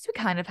mean, I guess we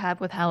kind of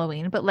have with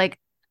Halloween, but like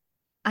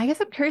I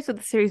guess I'm curious with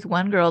the series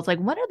one girls, like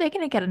when are they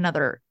gonna get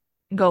another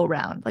go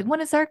round? Like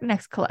when is their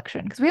next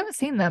collection? Because we haven't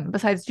seen them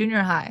besides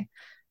junior high.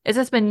 It's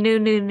just been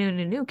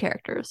new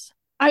characters.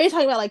 Are you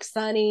talking about like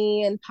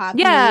Sunny and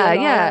Poppy Yeah, and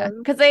all of yeah. them?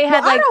 Because they Well,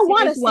 had I like don't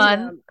want series to see one.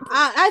 them.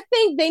 I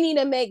think they need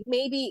to make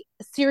maybe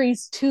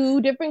series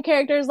two different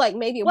characters, like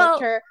maybe a Well,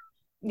 richer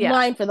yeah.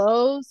 line for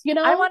those, you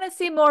I know? want to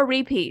see more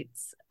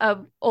repeats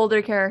of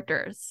older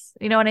characters.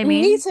 You know what I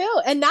Me mean?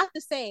 too. And not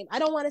the same. I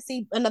don't want to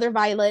see another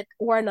Violet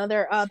or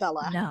another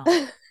Bella. No,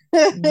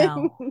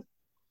 no,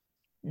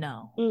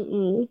 no,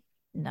 Mm-mm.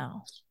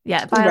 no.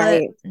 Yeah, Violet,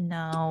 Right.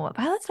 no.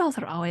 Violet's dolls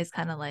are always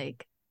kind of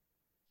like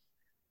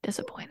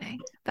disappointing.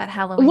 That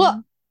Well,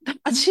 Halloween.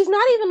 she's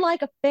not even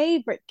like a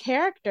favorite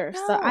character,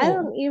 so I No.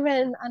 don't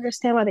even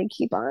understand why they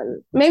keep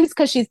on. Maybe it's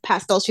because she's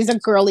pastel. She's a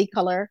girly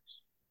color,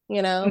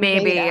 you know. Maybe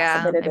Maybe, that has yeah.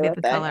 something to do Maybe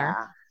with the it. color.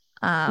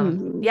 Yeah.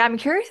 Hmm. Yeah, I'm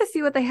curious to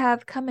see what they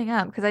have coming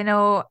up because I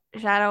know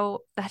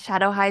that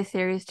Shadow High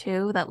series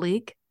too, that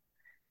leak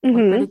was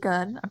Hmm. pretty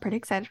good. I'm pretty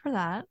excited for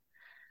that.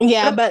 But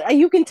Yeah, but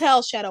you can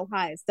tell Shadow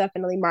High is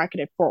definitely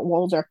marketed for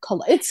older.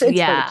 It's for the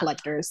yeah,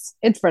 collectors.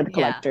 It's for the yeah.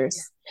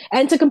 collectors,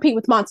 and to compete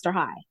with Monster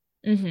High,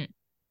 Hmm.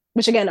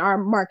 which again are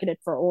marketed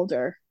for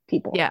older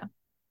people. Yeah.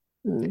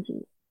 Mhm.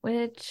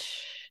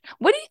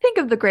 What do you think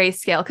of the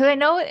grayscale? Because I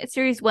know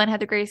series one had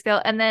the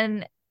grayscale, and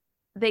then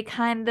they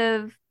kind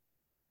of,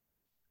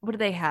 what did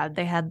they have?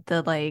 They had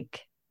the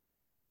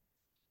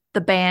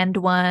band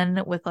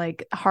one with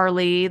like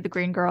Harley, the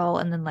green girl,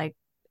 and then like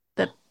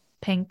the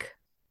pink.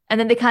 And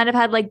then they kind of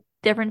had like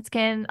different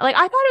skin. Like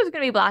I thought it was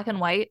gonna be black and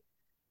white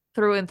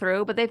through and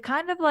through, but they've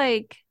kind of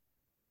like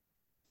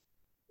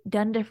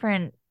done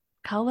different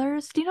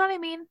colors. Do you know what I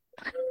mean?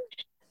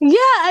 Yeah,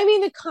 I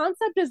mean the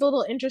concept is a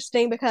little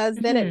interesting because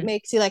then it Hmm.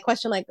 makes you like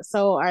question like,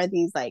 so are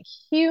these like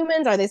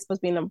humans? Are they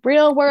supposed to be in the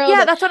real world? Yeah,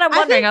 Like, that's what I'm I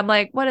wondering. think I'm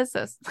like, what is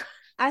this?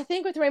 I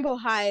think with Rainbow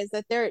High is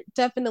that they're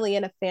definitely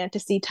in a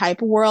fantasy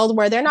type world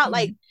where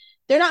Mhm.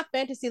 they're not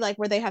fantasy like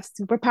where they have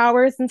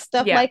superpowers and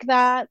stuff Yeah. like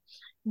that,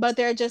 but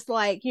they're just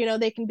like, you know,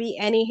 they can be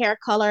any hair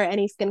color,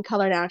 any skin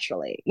color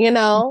naturally, you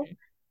know? Hmm.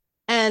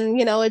 And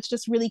you know, it's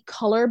just really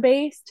color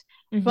based.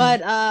 Hmm.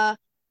 But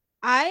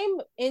I'm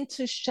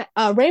into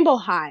Rainbow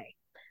High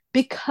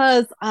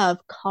because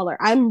of color.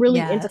 I'm really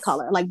into Yes.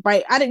 color, like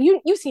bright. I didn't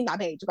you seen my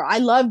page, girl. I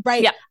love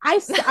bright. Yeah.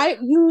 I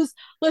use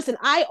listen.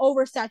 I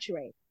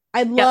oversaturate. I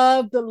Yep.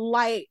 love the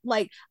light.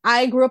 Like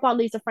I grew up on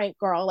Lisa Frank,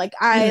 girl. Like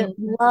I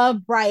Mhm.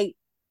 love bright,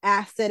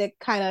 acidic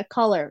kind of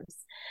colors.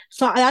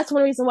 So that's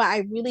one reason why I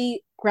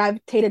really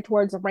gravitated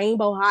towards the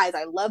rainbow highs.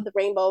 I love the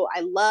rainbow.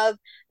 I love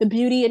the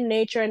beauty in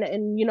nature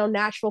and you know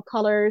natural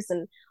colors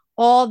and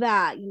all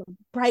that. You know,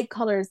 bright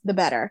colors the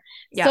better.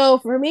 Yeah. So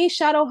for me,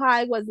 Shadow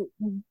High was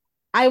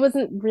I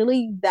wasn't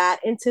really that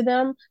into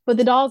them, but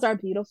the dolls are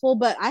beautiful.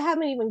 But I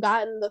haven't even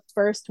gotten the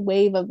first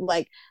wave of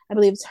like I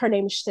believe her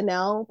name is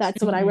Chanel.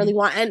 That's what I Hmm. really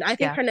want, and I think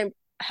Yeah. her name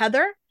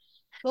Heather.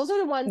 Those are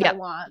the ones I Yep.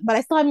 want, but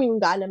I still haven't even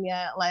gotten them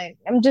yet. Like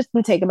I'm just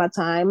been taking my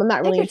time. I'm not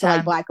Take really your into like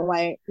time. black and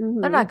white. They're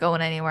Hmm. not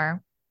going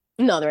anywhere.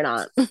 No, they're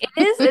not.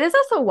 It is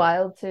also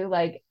wild too.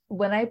 Like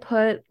when I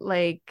put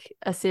like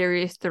a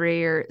series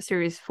three or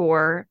series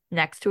four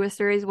next to a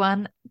series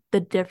one, the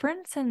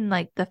difference in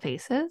like the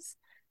faces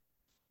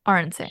are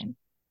insane.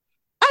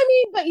 I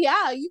mean, but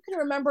yeah, you can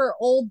remember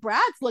old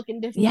brats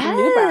looking different from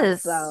new brats,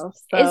 Yes. though.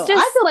 It's So I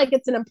just, feel like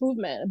it's an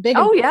improvement, a big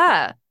oh improvement.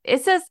 yeah.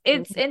 It's just,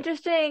 it's Mhm.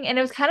 interesting. And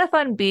it was kind of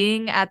fun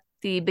being at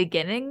the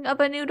beginning of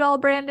a new doll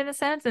brand in a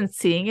sense and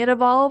seeing it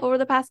evolve over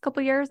the past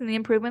couple years and the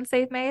improvements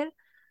they've made.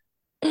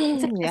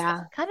 It's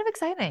Yeah. kind of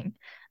exciting.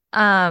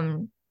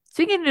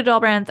 Speaking of new doll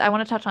brands, I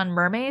want to touch on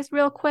mermaids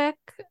real quick.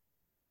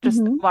 Just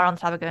Hmm. while on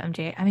the topic of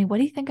MJ. I mean, what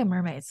do you think of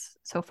mermaids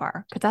so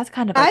far? Because that's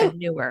kind of like a I'm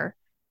newer.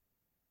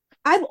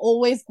 I'm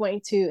always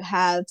going to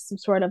have some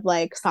sort of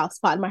like soft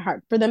spot in my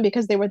heart for them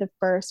because they were the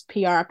first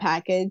PR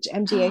package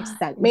MGA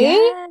sent me.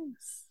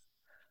 Yes.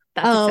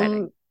 That's Um,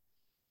 exciting.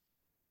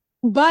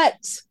 But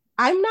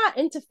I'm not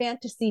into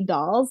fantasy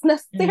dolls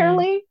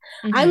necessarily.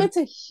 I'm Mm-hmm.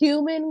 into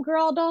human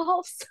girl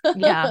dolls.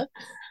 Yeah,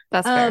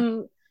 that's fair.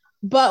 um,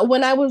 but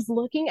when I was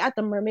looking at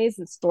the mermaids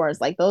in stores,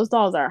 like those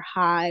dolls are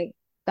high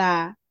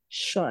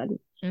fashion.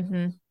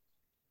 Mm-hmm.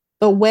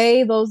 The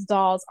way those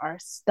dolls are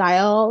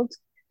styled,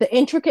 the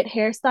intricate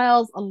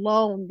hairstyles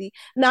alone. The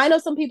Now I know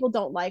some people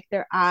don't like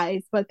their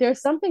eyes, but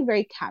there's something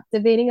very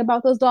captivating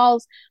about those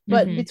dolls.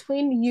 But Mm-hmm.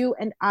 between you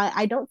and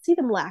I don't see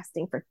them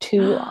lasting for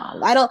too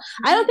long. I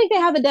don't think they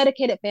have a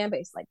dedicated fan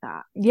base like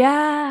that.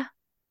 Yeah.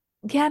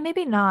 Yeah,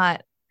 maybe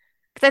not.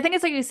 Because I think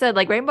it's like you said,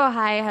 like Rainbow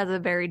High has a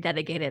very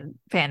dedicated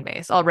fan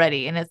base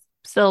already, and it's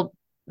still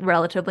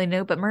relatively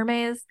new. But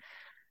Mermaids,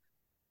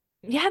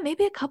 yeah,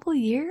 maybe a couple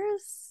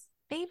years,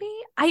 maybe.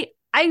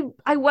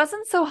 I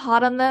wasn't so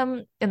hot on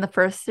them in the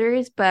first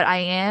series, but I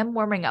am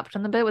warming up to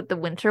them a bit with the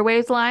Winter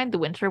Waves line. The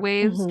Winter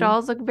Waves Mm-hmm.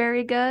 dolls look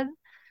very good.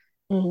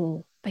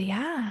 Mm-hmm. But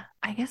yeah,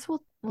 I guess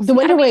we'll The see. I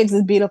Winter mean, Waves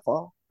is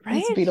beautiful. It's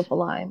a right? beautiful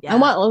line. I Yeah.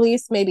 want at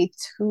least maybe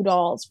two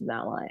dolls from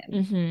that line.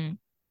 Mm-hmm.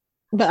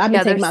 But I've been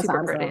Yeah, they're taking my super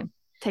time to pretty. them.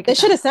 Take They your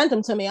should time. have sent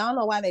them to me. I don't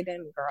know why they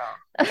didn't,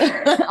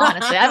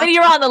 Honestly, I mean,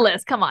 you're on the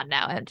list. Come on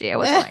now, MGA.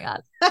 What's girl. going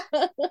on?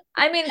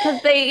 I mean,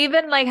 because they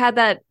even like had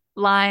that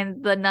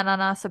line, the na na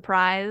na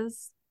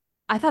surprise.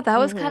 I thought that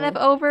was kind of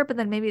hmm over, but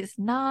then maybe it's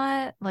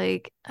not.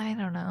 Like, I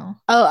don't know.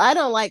 Oh, I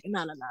don't like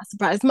no no no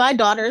surprise. My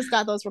daughters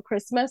got those for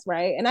Christmas,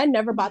 right? And I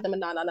never bought Mhm. them a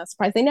no no no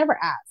surprise. They never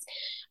asked.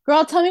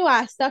 Girl, tell me why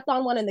I stepped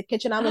on one in the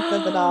kitchen. I looked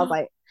at the doll.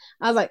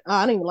 I was like, oh,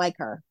 I don't even like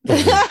her. I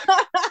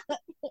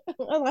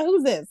was like,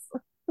 who's this?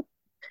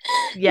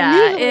 Yeah,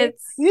 Usually,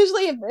 it's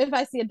usually if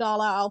I see a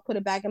doll, I'll put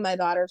it back in my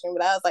daughter's room.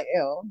 But I was like,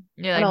 ew,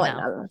 you're I like, don't like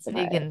no, no no he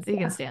surprise. can he can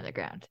Yeah. stay on the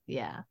ground.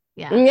 Yeah,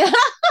 yeah. Yeah.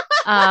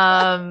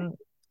 Um,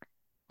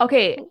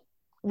 okay,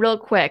 real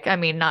quick. I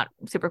mean, not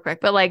super quick,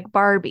 but like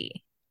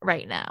Barbie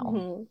right now.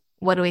 Mhm.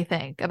 What do we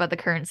think about the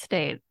current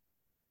state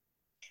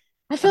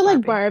I of feel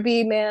like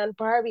Barbie? Barbie, man,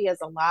 Barbie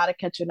has a lot of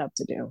catching up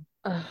to do.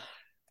 Ugh.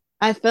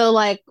 I feel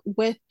like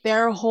with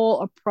their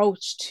whole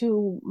approach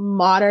to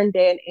modern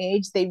day and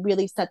age, they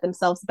really set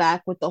themselves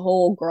back with the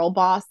whole girl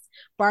boss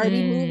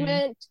Barbie Mm,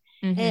 movement.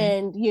 mm-hmm.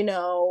 And,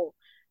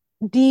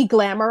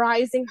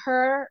 de-glamorizing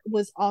her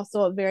was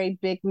also a very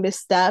big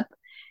misstep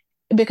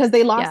because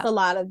they lost Yeah. a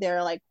lot of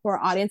their like core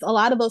audience. A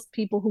lot of those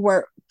people who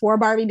were for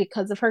Barbie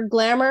because of her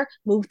glamour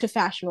moved to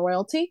fashion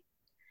royalty.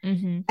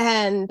 Mm-hmm.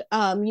 And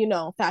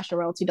fashion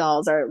royalty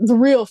dolls are the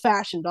real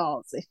fashion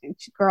dolls.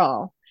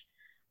 Girl,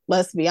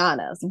 let's be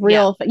honest.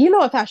 Yeah. You know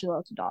what fashion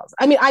royalty dolls.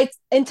 I mean,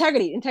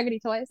 Integrity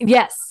Toys.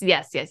 Yes,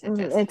 yes, yes, yes,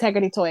 yes.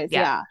 Integrity Toys,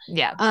 Yeah,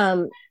 yeah.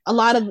 yeah. A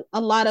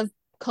lot of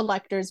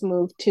collectors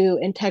moved to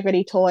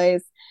Integrity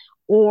Toys,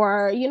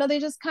 or they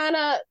just kind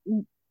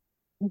of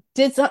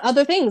did some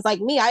other things. Like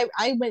me,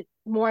 I went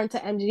more into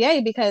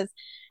MGA because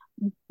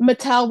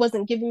Mattel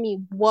wasn't giving me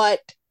what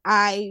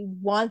I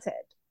wanted.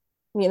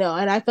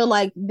 And I feel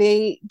like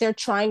they're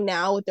trying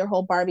now with their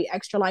whole Barbie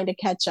extra line to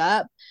catch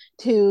up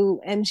to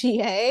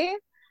MGA,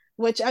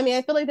 which I mean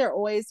I feel like they're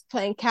always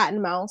playing cat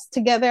and mouse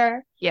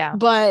together, Yeah.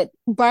 but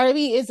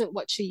Barbie isn't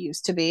what she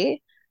used to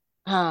be.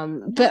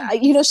 But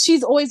No,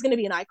 she's always going to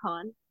be an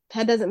icon.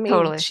 That doesn't mean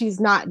totally. she's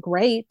not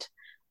great.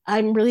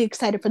 I'm really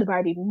excited for the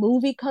Barbie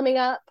movie coming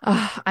up.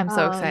 Oh, I'm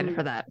so excited Um,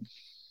 for that.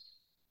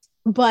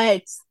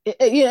 but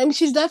I mean,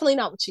 she's definitely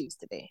not what she used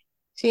to be.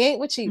 She ain't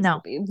what she used to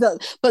No. be.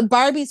 But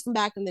Barbies from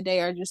back in the day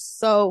are just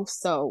so,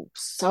 so,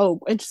 so,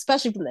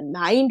 especially from the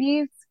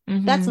 90s.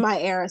 That's Mm-hmm. my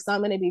era, so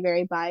I'm going to be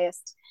very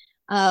biased.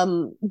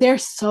 They're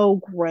so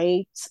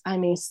great. I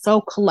mean,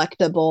 so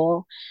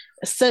collectible,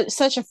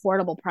 such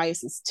affordable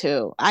prices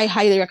too. I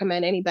highly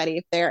recommend anybody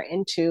if they're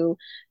into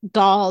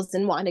dolls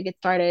and wanting to get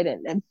started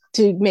and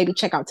to maybe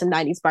check out some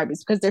 90s Barbies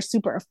because they're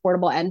super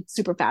affordable and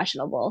super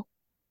fashionable.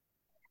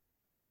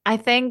 I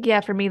think,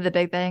 yeah, for me, the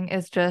big thing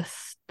is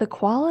just the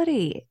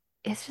quality.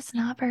 It's just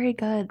not very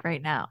good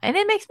right now. And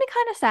it makes me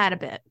kind of sad a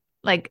bit.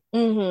 Like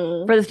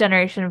Mm-hmm. for this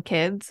generation of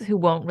kids who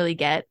won't really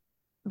get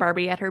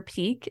Barbie at her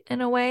peak in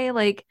a way.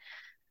 Like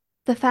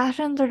the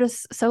fashions are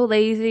just so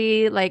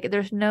lazy. Like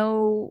there's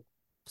no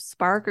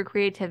spark or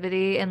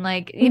creativity. And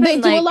like They even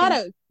do a like lot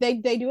of they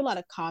do a lot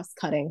of cost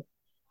cutting.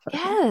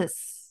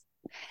 yes.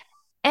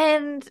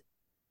 And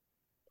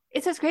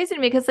it's just crazy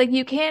to me because like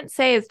you can't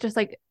say it's just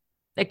like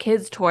a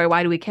kid's toy.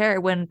 Why do we care?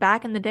 When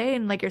back in the day,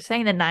 and like you're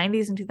saying, the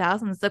 90s and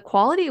 2000s, the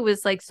quality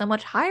was like so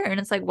much higher.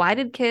 And it's like, why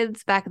did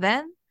kids back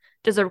then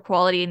deserve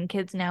quality and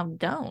kids now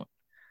don't?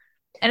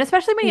 And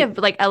especially when you have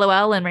like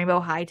LOL and Rainbow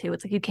High too,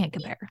 it's like you can't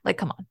compare. Like,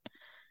 come on.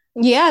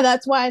 Yeah,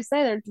 that's why I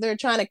say they're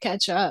trying to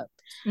catch up.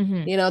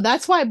 Hmm.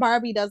 That's why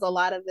Barbie does a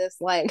lot of this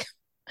like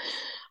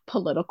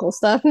political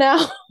stuff now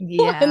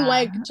and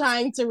like Yeah.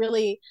 trying to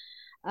really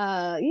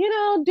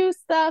do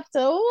stuff to,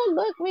 oh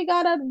look, we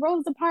got a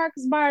Rosa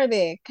Parks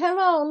Barbie. Come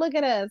on, look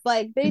at us.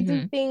 Like they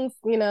do Hmm. things,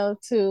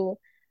 to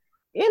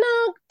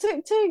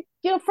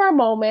for a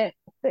moment.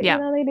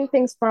 Yeah. They do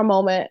things for a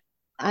moment.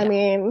 I Yeah.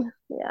 mean,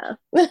 yeah.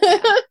 Yeah.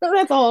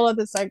 That's a whole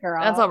other side,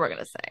 That's all girl. we're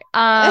gonna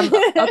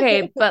say.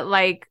 Okay, but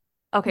like,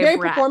 okay, Very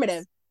Bratz.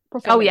 performative. Oh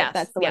Performative. yes.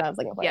 That's the word Yeah. I was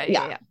looking for. Yeah, yeah,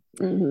 Yeah. yeah.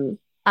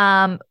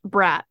 Mm-hmm.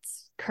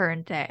 Bratz,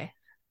 current day.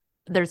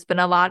 There's been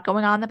a lot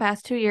going on the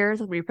past 2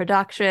 years with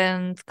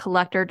reproductions,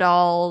 collector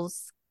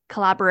dolls,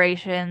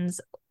 collaborations.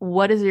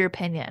 What is your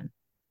opinion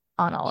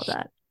on all of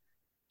that?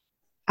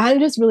 I'm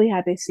just really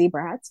happy to see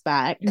Bratz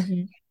back.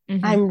 Mm-hmm.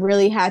 I'm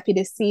really happy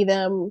to see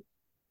them,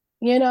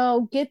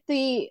 get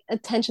the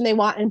attention they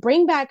want and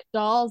bring back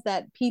dolls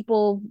that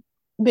people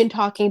been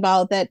talking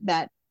about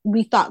that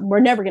we thought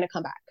were never going to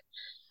come back.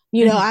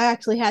 Mm-hmm. I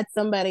actually had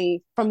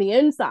somebody from the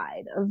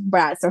inside of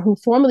Bratz, or who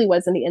formerly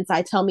was in the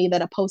inside, tell me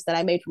that a post that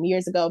I made from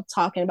years ago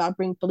talking about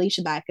bringing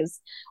Felicia back is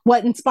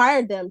what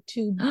inspired them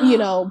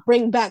to,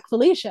 bring back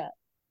Felicia.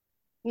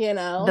 You The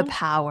know,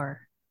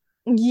 power.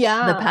 The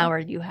yeah. power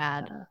you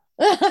had.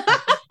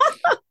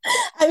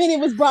 I mean, it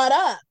was brought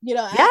up,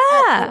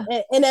 Yeah.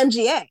 in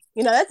MGA.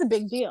 That's a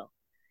big deal.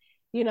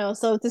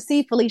 So to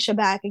see Felicia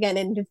back again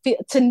and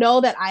to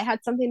know that I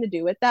had something to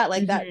do with that,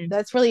 like Mm-hmm.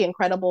 that's really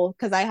incredible,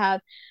 because I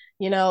have,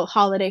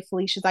 holiday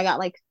Felicias. I got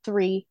like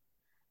three.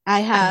 I I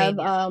have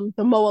mean, yeah.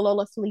 the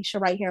Moalola Felicia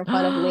right here in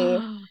front of me.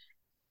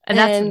 And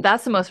that's And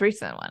that's the most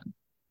recent one.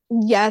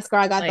 yes,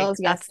 girl, I got Like those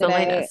that's the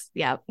yesterday. latest.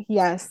 Yep.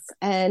 Yes.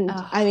 And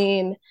I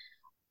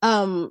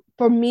Oh. mean,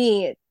 for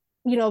me,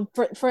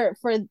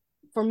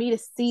 for me to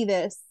see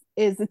this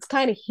it's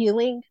kind of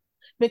healing,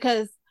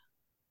 because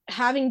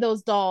having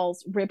those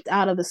dolls ripped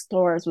out of the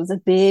stores was a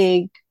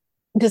big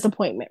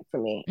disappointment for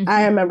me. I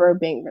Mm-hmm. remember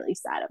being really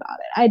sad about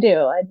it. I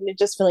do. I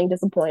just feeling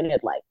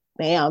disappointed, like,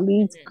 damn,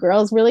 these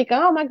girls really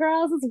gone. My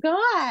girls is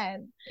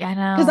gone. Yeah,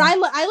 I Because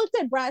know. I looked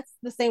at Bratz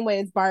the same way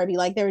as Barbie,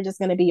 like they were just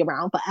going to be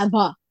around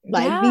forever.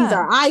 Like, these Yeah.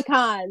 are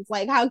icons.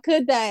 Like, how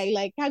could they?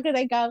 Like, how could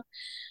they go?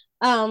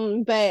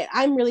 But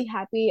I'm really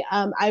happy.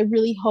 I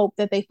really hope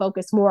that they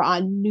focus more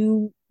on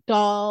new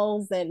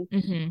dolls and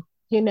Mm-hmm.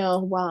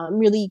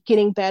 really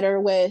getting better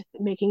with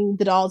making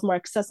the dolls more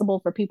accessible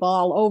for people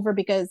all over.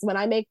 Because when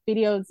I make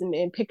videos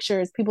and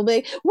pictures, people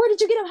be, where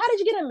did you get them? How did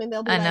you get them? And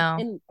they'll be I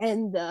like,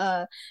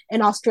 know.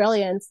 in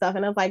Australia and stuff.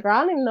 And I was like, girl,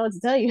 I don't even know what to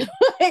tell you.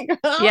 Like,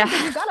 Yeah.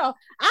 I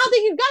don't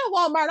think you got a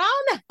Walmart.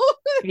 I don't know.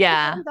 I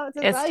Yeah. don't know what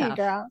to It's tell you, tough.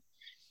 girl.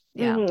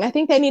 Yeah. I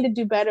think they need to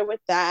do better with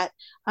that.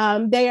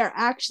 They are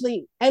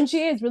actually,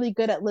 MGA is really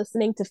good at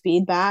listening to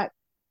feedback,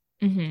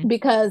 Mm-hmm.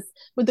 because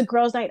with the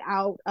Girls Night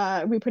Out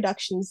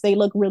reproductions, they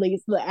look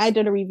really, I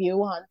did a review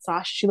on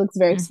Sasha. She looks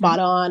very Mm-hmm. spot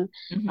on.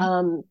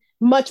 Mm-hmm.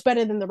 Much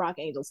better than the Rock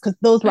Angels, because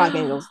those Rock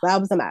Angels, that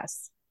was a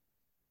mess.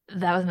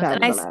 That was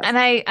That and was I a s-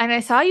 mess. and I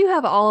saw you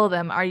have all of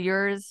them. Are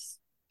yours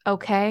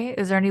okay?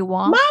 Is there any Mine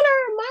wonk?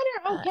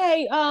 are Uh,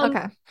 okay.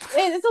 okay.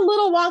 It's a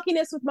little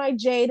wonkiness with my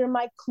Jade and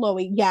my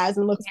Chloe.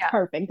 Yasmin looks Yeah.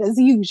 perfect as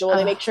usual.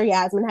 They Oh, make sure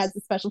Yasmin has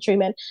the special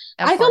treatment.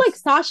 of I feel like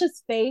course.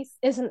 Sasha's face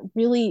isn't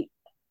really,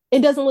 it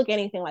doesn't look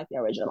anything like the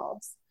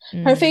originals.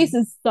 Her face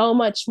Mm. is so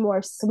much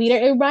more sweeter.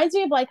 It reminds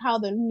me of like how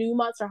the new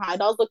Monster High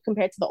dolls look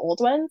compared to the old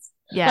ones.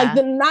 Like Yeah.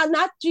 the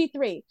not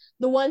G3,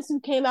 the ones who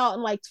came out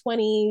in like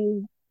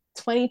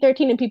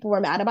 2013 and people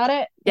were mad about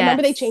it.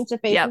 Remember they Yes. changed their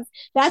Yep. faces?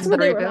 That's The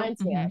what it reboot.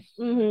 reminds me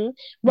Mm-hmm. of. Mm-hmm.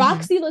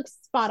 Roxy looks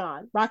spot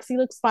on. Roxy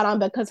looks spot on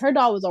because her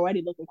doll was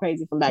already looking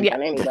crazy from back Yeah.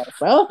 then anyway.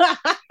 So, Yeah.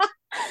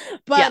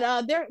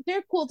 but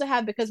they're cool to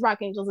have, because Rock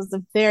Angels is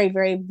a very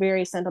very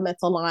very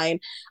sentimental line.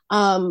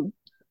 Um,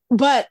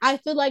 but I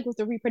feel like with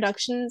the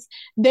reproductions,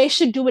 they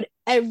should do it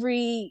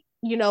every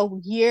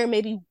year,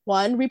 maybe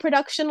one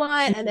reproduction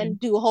line, and Mm-hmm. then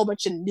do a whole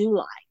bunch of new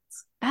lines.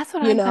 That's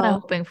what You I'm kind of know,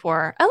 hoping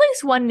for. At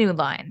least one new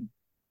line.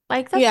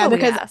 Like that's yeah, all we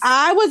because ask.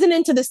 I wasn't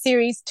into the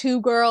series Two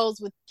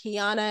Girls with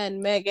Kiana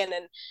and Megan,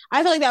 and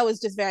I feel like that was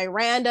just very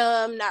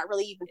random, not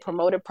really even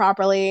promoted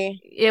properly.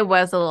 It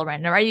was a little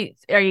random. Are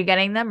you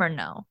getting them or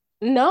no?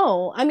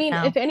 No, I mean,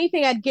 No. if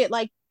anything, I'd get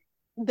like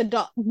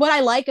what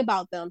I like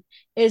about them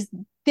is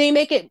they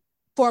make it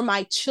for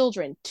my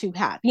children to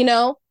have.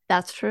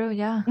 That's true.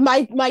 Yeah.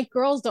 My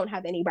girls don't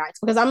have any brats,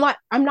 because I'm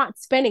not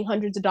spending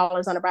hundreds of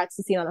dollars on a brat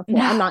to see on the floor.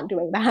 I'm not No.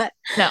 doing that.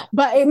 No.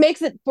 But it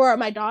makes it for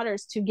my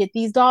daughters to get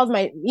these dolls.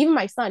 Even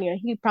my son,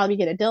 he'd probably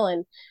get a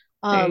Dylan.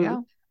 There you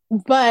Um,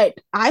 go. but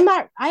I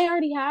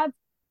already have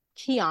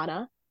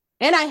Kiana,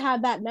 and I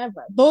have that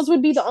Nevra. Those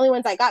would be the only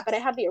ones I got, but I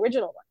have the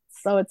original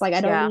ones, so it's like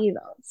I don't Yeah. need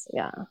those.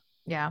 Yeah.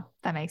 Yeah.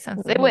 That makes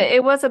sense. Mhm.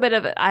 It was a bit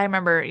of I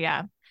remember,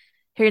 yeah,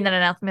 hearing that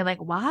announcement, like,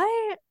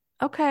 why?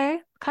 Okay.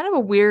 Kind of a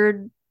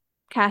weird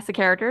cast of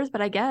characters,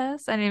 but I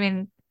guess. And I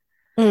mean,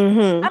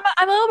 Mhm.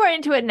 I'm a little more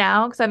into it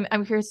now because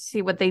I'm curious to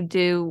see what they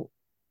do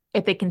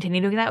if they continue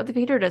doing that with the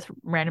future, just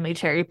randomly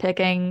cherry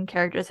picking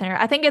characters in here.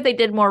 I think if they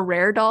did more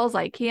rare dolls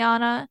like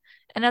Kiana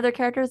and other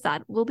characters,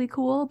 that will be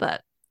cool,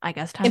 but I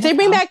guess time If will they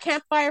bring tell. back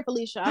Campfire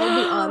Felicia, I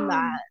will be on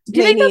that. Do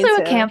you They think they'll need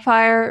do a to.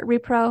 campfire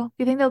repro? Do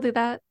you think they'll do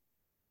that?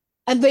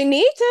 And they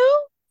need to.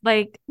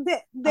 Like,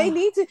 They oh,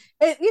 need to.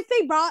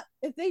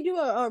 If they do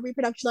a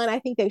reproduction line, I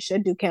think they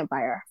should do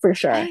Campfire for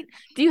sure. right?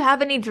 Do you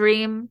have any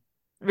dream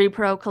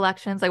repro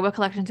collections? Like, what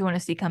collections do you want to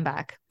see come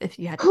back if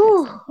you had to pick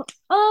Whew.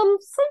 some?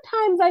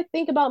 Sometimes I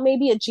think about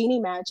maybe a Genie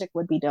Magic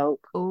would be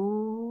dope.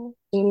 Oh,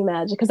 Genie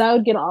Magic, because I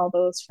would get all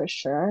those for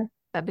sure.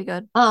 that'd be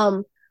good.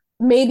 Um,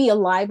 Maybe a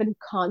live in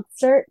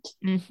concert.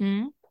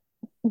 Mm-hmm.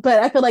 but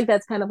I feel like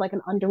that's kind of like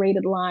an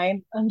underrated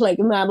line. Like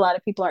not a lot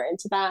of people are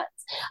into that.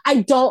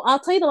 I'll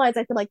tell you the lines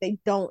I feel like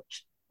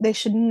they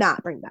should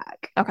not bring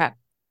back. Okay.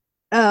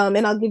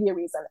 And I'll give you a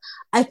reason.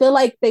 I feel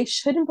like they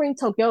shouldn't bring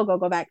Tokyo Go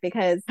back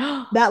because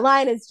that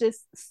line is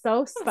just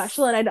so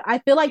special, and I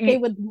feel like You, they you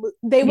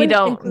wouldn't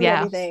don't, include yeah.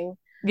 everything.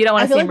 You don't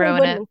want I to feel see like him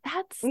they ruin it. wouldn't.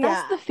 That's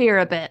Yeah, the fear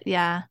a bit.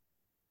 Yeah.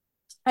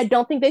 I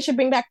don't think they should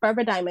bring back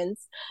Forever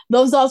Diamonds.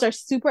 Those dolls are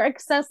super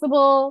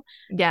accessible,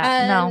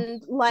 Yeah. No,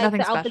 and like nothing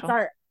the outfits special.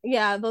 are,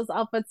 yeah, those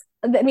outfits.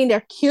 I mean,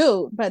 they're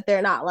cute, but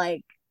they're not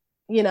like,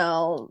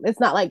 it's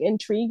not like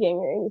intriguing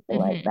or anything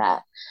like Hmm.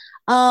 that.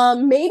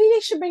 Maybe they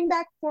should bring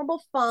back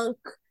Formal Funk.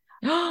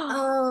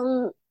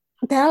 Um,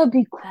 that would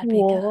be That'd be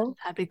good. cool.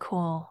 That'd be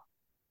cool.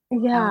 That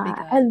would be Yeah,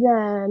 good. and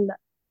then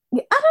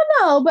yeah, I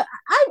don't know, but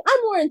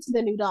I'm more into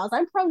the new dolls.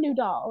 I'm pro new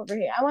doll over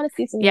here. I want to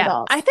see some new Yeah.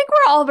 dolls. I think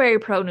we're all very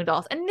pro new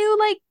dolls and new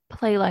like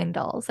Playline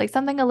dolls, like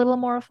something a little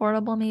more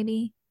affordable,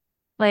 maybe.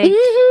 Like,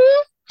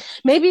 Hmm.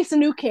 Maybe some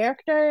new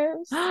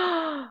characters.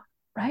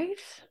 right?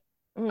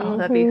 Oh,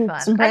 that'd be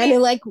fun. Some I brand mean, new,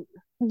 like,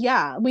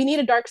 yeah, we need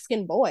a dark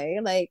skinned boy.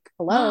 Like,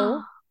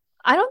 hello,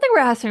 I don't think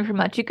we're asking for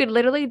much. You could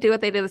literally do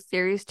what they did with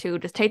series two.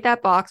 Just take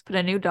that box, put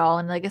a new doll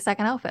and like a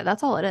second outfit.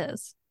 That's all it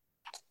is.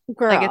 Like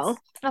girl.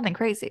 it's nothing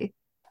crazy.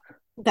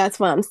 That's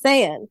what I'm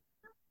saying.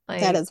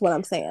 That Like, is what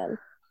I'm saying.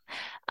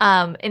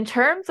 in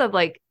terms of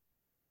like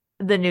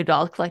the new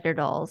dolls, collector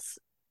dolls,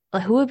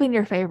 like who have been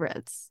your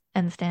favorites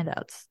and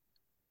standouts?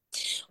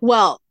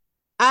 Well,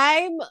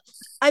 I'm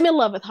I'm in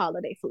love with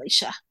Holiday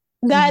Felicia.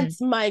 Hmm. That's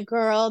my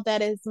girl.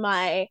 That is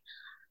my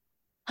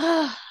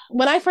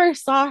when I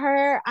first saw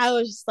her, I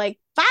was just like,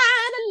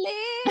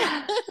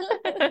 finally.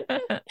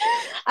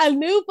 I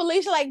knew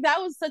Felicia, like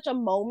that was such a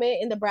moment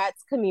in the Bratz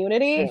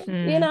community,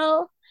 Hmm.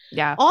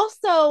 Yeah.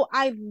 Also,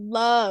 I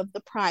love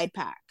the Pride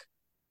Pack.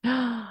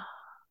 That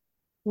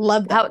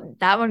Love them.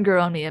 that one grew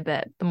on me a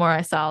bit the more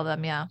I saw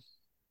them, yeah.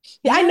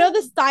 Yeah, I Yeah. know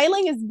the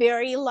styling is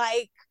very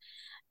like,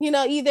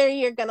 either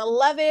you're gonna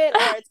love it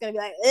or it's gonna be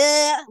like,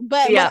 eh.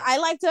 But Yeah.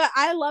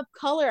 I love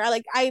color.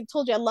 I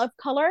told you I love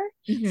color.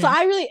 So Hmm.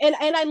 I really, and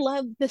I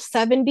love the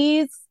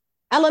 70s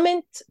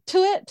element to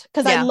it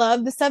because I Yeah.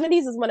 love the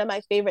 70s is one of my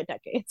favorite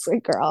decades,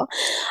 like girl.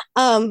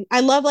 I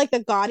love like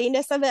the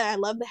gaudiness of it. I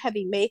love the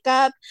heavy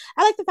makeup.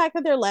 I like the fact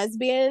that they're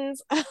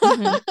lesbians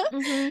Hmm.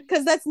 Hmm.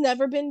 because that's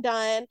never been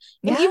done.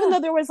 And even Yeah.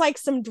 though there was like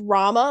some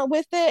drama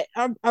with it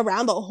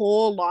around the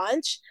whole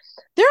launch,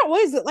 they're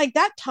always like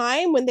that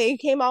time when they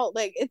came out,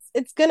 like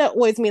it's gonna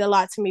always mean a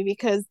lot to me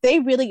because they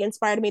really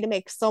inspired me to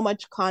make so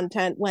much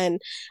content when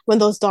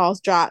those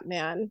dolls dropped,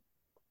 man.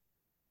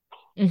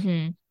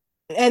 Hmm.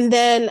 And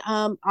then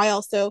I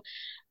also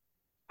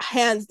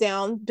hands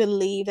down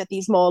believe that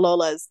these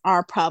Mololas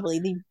are probably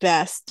the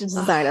best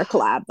designer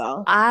collab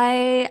though.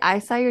 I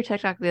saw your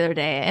TikTok the other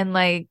day and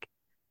like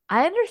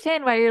I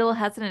understand why you're a little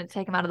hesitant to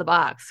take them out of the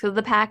box because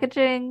the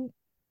packaging,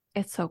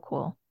 it's so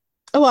cool.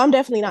 Oh, well, I'm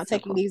definitely not It's so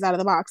taking cool. these out of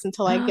the box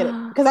until I get it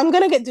because I'm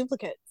gonna get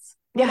duplicates.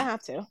 I'm gonna Yeah,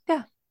 have to.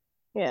 yeah.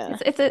 Yeah.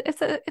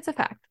 It's a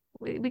fact.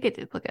 We get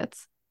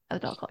duplicates as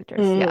doll collectors.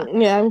 Yeah.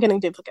 Yeah, I'm getting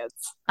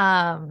duplicates.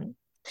 Um,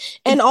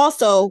 And in,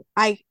 also,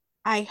 I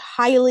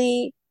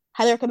highly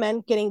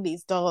recommend getting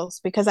these dolls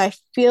because I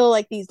feel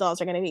like these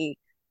dolls are gonna be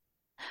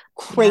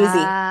crazy in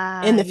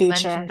yeah, the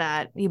future.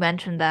 You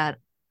mentioned that.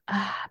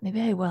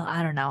 Maybe I will.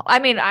 I don't know. I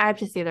mean, I have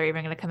to see if they're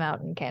even going to come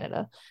out in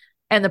Canada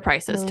and the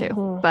prices too.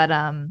 Mhm. But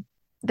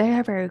they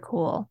are very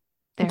cool.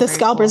 They're The very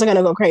scalpers are cool.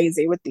 gonna go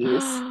crazy with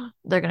these.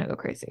 They're gonna go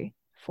crazy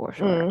for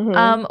sure.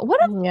 What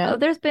Yeah. if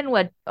there's been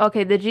what?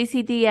 Okay, the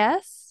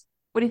GCDS.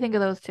 What do you think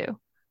of those two?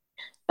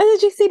 And the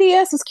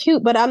GCDS is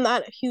cute, but I'm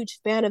not a huge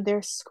fan of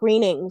their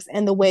screenings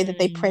and the way that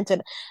they Mm,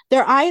 printed.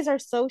 Their eyes are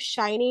so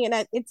shiny,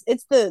 and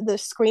it's the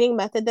screening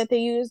method that they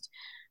used.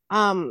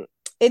 Um,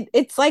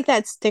 it's like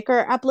that sticker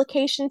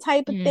application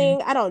type of mm,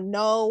 thing. I don't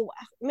know.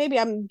 Maybe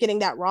I'm getting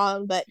that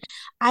wrong, but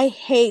I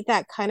hate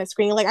that kind of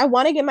screening. Like I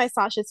want to get my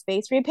Sasha's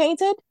face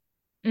repainted.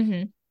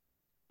 hmm.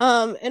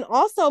 And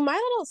also my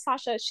little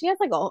Sasha, she has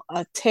like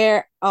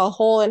a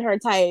hole in her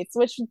tights,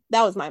 which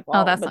that was my Oh,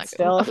 fault, that's but not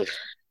good. still.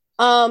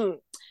 Um,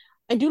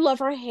 I do love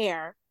her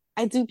hair.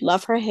 I do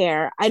love her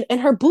hair.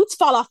 And her boots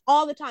fall off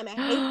all the time. I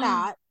hate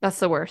that. That's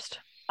the worst.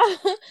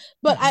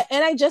 But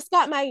I just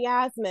got my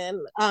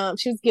Yasmin.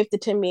 She was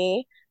gifted to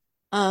me.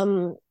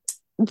 Um,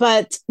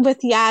 but with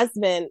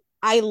Yasmin,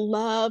 I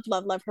love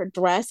her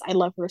dress. I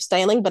love her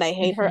styling, but I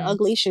hate her Hmm.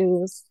 ugly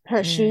shoes.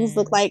 Her shoes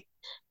look Mm. like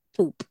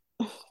poop.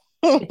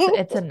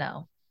 It's a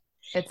no.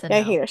 It's a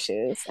I hate no. her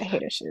shoes. I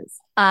hate her shoes.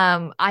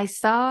 I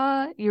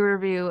saw your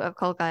review of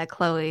Cult Guy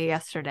Chloe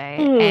yesterday,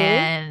 Mm.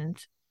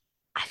 and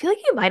I feel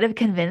like you might have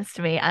convinced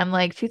me. I'm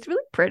like, she's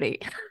really pretty.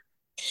 I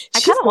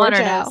kind She's of want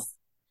her now. gorgeous.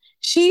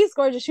 She's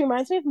gorgeous. She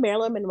reminds me of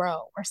Marilyn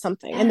Monroe or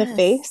something in the Yes.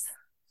 face.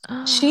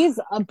 She's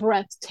a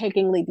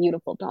breathtakingly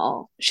beautiful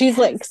doll. She's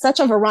like Yes. such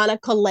a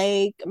Veronica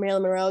Lake,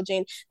 Marilyn Monroe,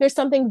 Jane. There's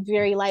something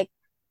very like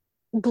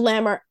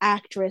glamour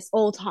actress,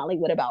 old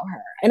Hollywood about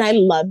her, and I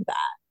love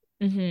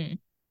that. Hmm.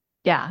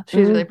 Yeah,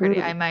 she's really pretty.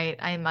 Hmm.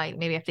 I might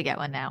maybe have to get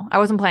one now. I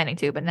wasn't planning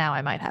to, but now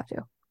I might have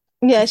to.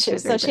 Yeah, She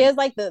was so very she pretty. has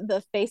like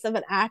the face of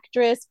an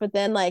actress, but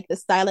then like the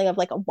styling of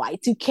like a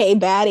Y2K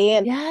baddie.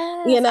 And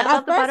Yes, I at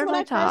love the first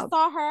butterfly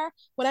top.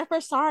 when I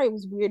first saw her, it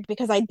was weird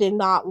because I did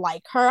not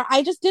like her.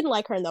 I just didn't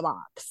like her in the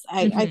box.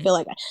 I Hmm. feel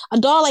like a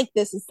doll like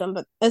this is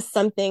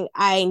something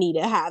I need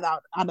to have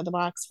out of the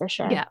box for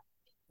sure. Yeah,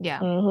 yeah.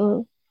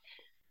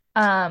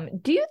 Hmm.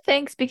 Do you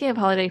think, speaking of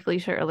holiday,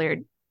 Felicia earlier,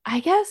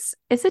 I guess,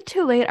 is it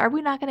too late? Are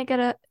we not going to get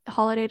a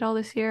holiday doll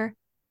this year?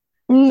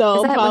 Is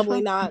No, that probably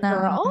wishful? not, No.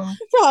 girl.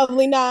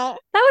 Probably not.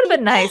 That would have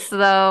been nice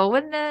though,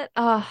 wouldn't it?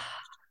 Oh,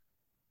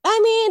 I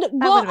mean, that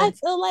would well, have I been.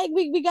 feel like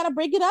we gotta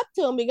bring it up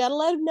to him. We gotta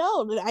let him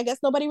know. I guess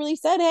nobody really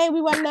said, "Hey,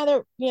 we want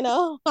another,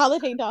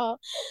 holiday doll."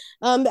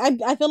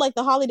 I feel like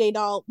the holiday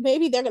doll.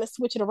 Maybe they're gonna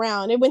switch it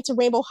around. It went to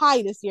Rainbow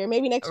High this year.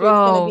 Maybe next year it's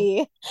gonna Oh,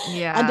 be a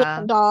yeah.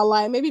 different doll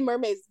line. Maybe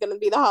Mermaids is gonna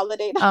be the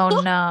holiday Oh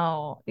doll,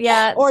 no.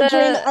 Yeah, or the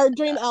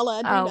Dream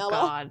Ella, Dream oh Ella.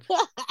 God.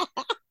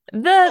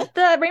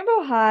 The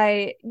Rainbow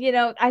High,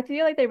 I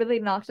feel like they really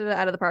knocked it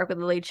out of the park with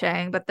Lily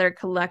Chang, but their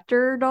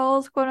collector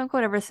dolls, quote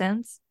unquote, ever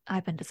since,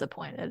 I've been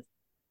disappointed.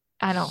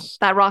 I don't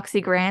that Roxy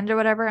Grand or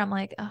whatever, I'm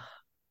like, oh,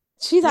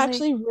 She's really?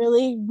 actually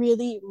really,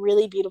 really,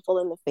 really beautiful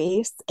in the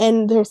face,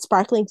 and their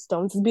sparkling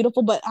stones is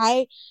beautiful. But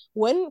I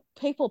wouldn't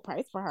pay full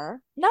price for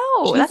her.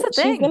 No, that's the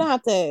She's gonna thing.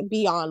 have to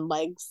be on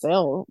like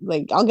sale.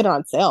 Like I'll get her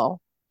on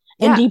sale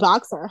and Yeah.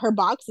 debox her. Her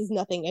box is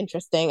nothing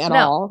interesting at No.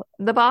 all.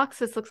 The box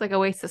just looks like a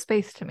waste of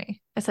space to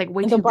me. It's like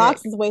way The too big.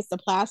 box is a waste of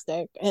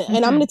plastic, and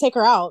I'm Hmm. gonna take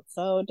her out,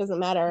 so it doesn't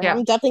matter. Yeah.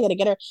 I'm definitely gonna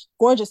get her.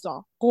 Gorgeous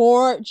doll,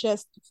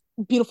 gorgeous,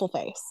 beautiful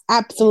face,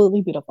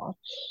 absolutely beautiful.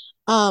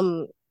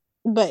 Um,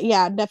 but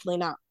yeah, definitely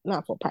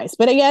not full price.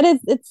 But again,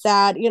 it's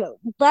sad.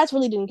 Brats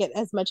really didn't get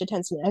as much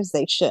attention as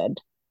they should.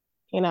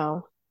 You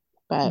know,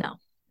 but No.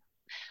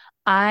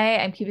 I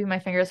am keeping my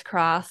fingers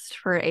crossed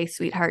for a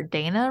Sweetheart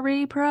Dana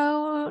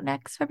repro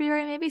next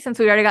February, maybe. Since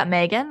we already got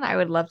Megan, I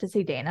would love to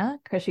see Dana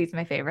because she's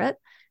my favorite.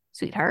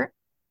 Sweetheart.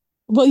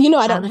 well,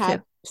 I Out don't of the have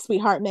two.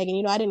 Sweetheart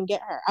Megan. I didn't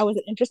get her. I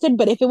wasn't interested.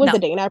 But if it was No. a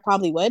Dana, I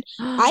probably would.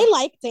 I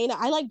like Dana.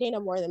 I like Dana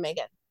more than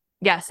Megan.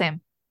 Yeah,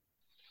 same.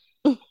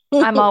 I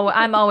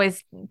I'm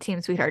always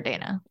team Sweetheart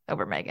Dana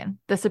over Megan,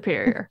 the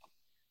superior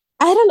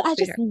don't. I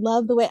just sweetheart.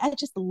 love the way. I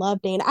just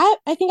love Dana.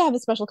 I think I have a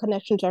special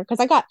connection to her because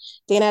I got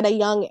Dana at a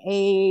young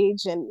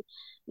age, and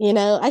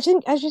I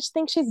just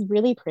think she's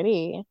really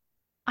pretty.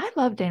 I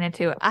love Dana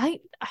too. I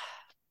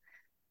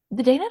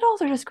the Dana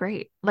dolls are just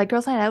great. Like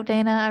Girls Night Out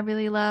Dana, I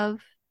really love.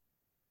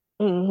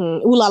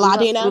 Ooh la la Ooh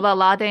Dana. La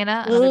La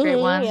Dana, another great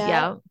one. Yeah,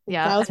 Yeah,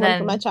 yeah. that And was one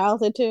from my then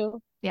childhood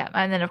too. yeah,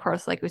 and then of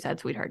course, like we said,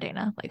 Sweetheart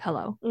Dana. Like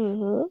hello.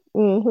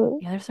 Hmm.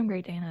 Yeah, there's some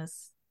great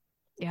Danas.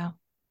 Yeah.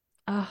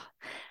 Oh,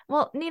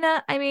 well,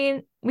 Nina, I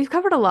mean, we've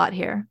covered a lot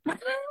here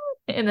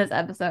in this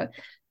episode.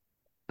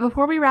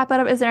 Before we wrap it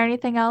up, is there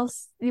anything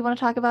else you want to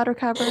talk about or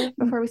cover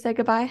before we say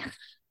goodbye?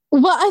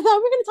 Well, I thought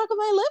we were gonna talk about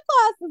my lip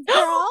glosses,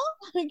 girl.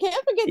 I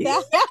can't forget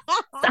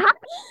that. Yes.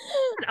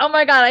 Oh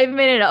my God, I've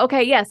made it.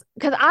 Okay, yes,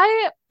 because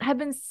I have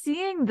been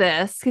seeing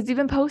this because you've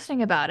been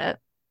posting about it.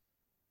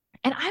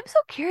 And I'm so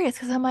curious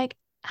because I'm like,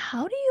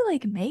 how do you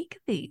like make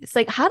these?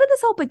 Like, how did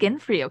this all begin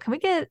for you? Can we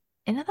get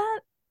into that?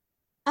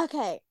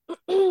 Okay.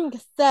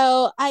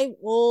 So I've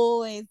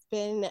always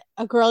been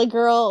a girly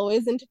girl,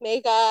 always into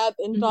makeup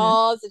and Hmm.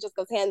 dolls. It just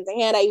goes hand in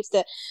hand. I used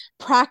to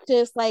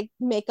practice like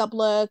makeup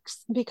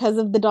looks because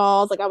of the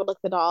dolls. Like I would look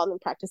at the doll and then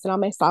practice it on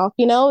myself.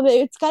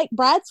 It's like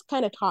Brad's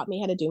kind of taught me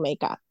how to do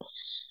makeup.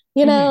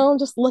 Hmm.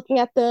 Just looking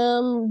at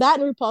them, that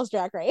and RuPaul's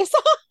Drag Race.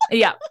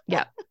 Yeah,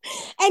 yeah.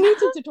 And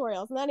YouTube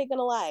tutorials. I'm not even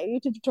gonna lie,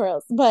 YouTube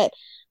tutorials. But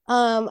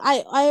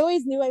I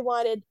always knew I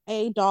wanted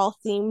a doll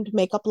themed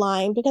makeup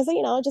line because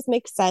it just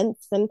makes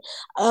sense. And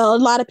a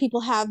lot of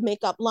people have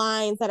makeup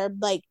lines that are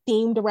like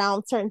themed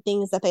around certain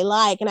things that they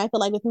like, and I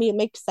feel like with me it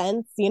makes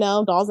sense.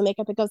 Dolls and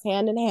makeup, it goes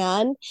hand in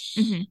hand.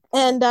 Hmm.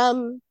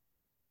 And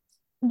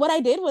what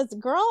I did was,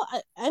 girl,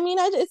 I mean,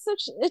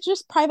 it's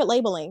just private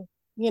labeling.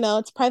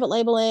 It's private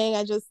labeling.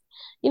 I just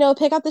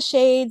pick out the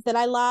shades that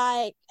I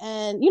like,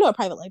 and you know what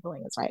private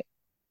labeling is, right?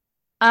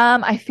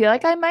 I feel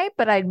like I might,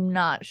 but I'm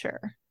not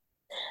sure.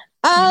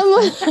 Can you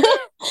Um,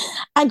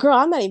 explain? girl,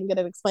 I'm not even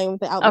gonna explain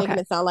without making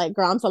Okay. it sound like,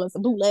 girl, I'm selling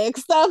some bootleg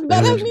stuff.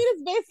 But I mean,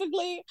 it's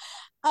basically,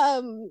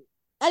 um,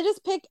 I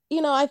just pick,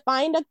 I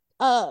find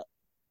a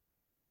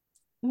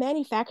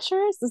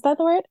manufacturers, is that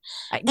the word?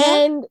 Yeah.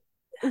 And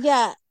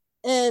yeah,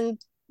 and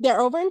they're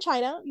over in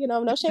China.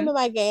 No shame Mhm. in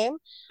my game.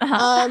 Uh-huh.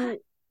 Um,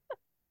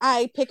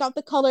 I pick out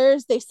the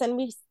colors. They send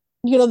me.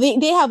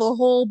 They have a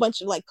whole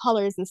bunch of like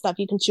colors and stuff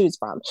you can choose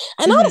from.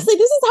 And Hmm. honestly,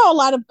 this is how a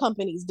lot of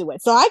companies do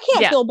it. So I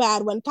can't Yeah. feel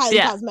bad when Kylie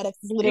Yeah. Cosmetics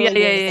is Yeah. literally Yeah.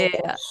 doing the same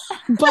Yeah. thing.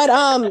 Yeah.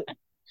 But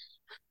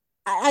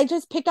I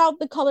just pick out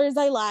the colors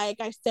I like.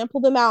 I sample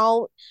them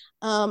out.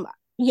 Um,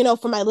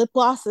 for my lip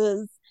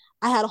glosses,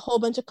 I had a whole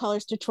bunch of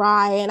colors to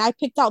try, and I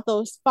picked out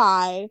those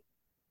five.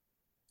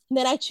 And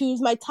then I choose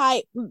my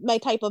type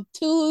of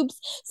tubes.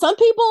 Some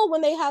people,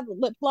 when they have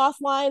lip gloss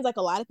lines, like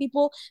a lot of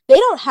people, they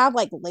don't have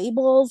like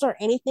labels or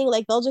anything.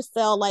 Like they'll just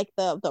sell like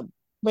the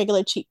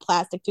regular cheap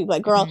plastic tube.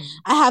 Like, girl,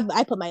 Mhm.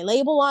 I put my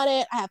label on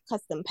it. I have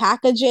custom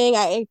packaging.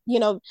 I,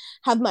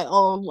 have my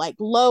own like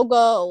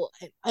logo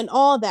and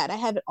all that. I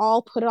have it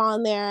all put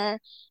on there.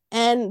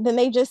 And then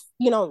they just,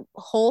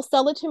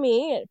 wholesale it to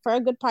me for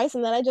a good price.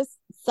 And then I just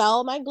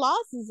sell my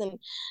glosses. And,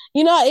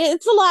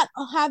 it's a lot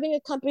of having a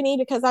company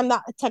because I'm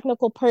not a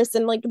technical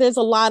person. Like, there's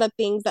a lot of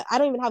things that I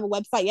don't even have a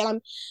website yet. I'm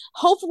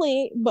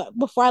hopefully, but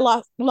before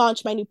I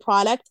launch my new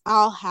product,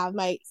 I'll have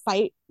my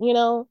site.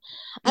 Mhm.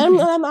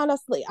 I'm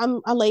honestly,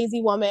 I'm a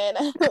lazy woman.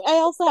 I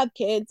also have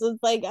kids. So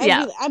it's like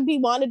Yeah. I'd be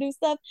want to do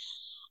stuff.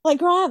 Like,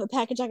 girl, I have a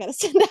package I gotta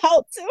send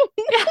out to.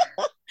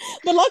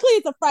 But luckily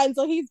it's a friend,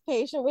 so he's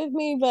patient with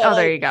me. But Oh,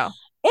 there like, you go.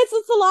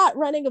 it's a lot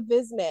running a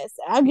business.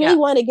 I really Yeah.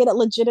 want to get it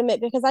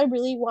legitimate because I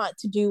really want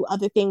to do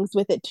other things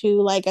with it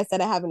too. Like I said,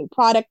 I have a new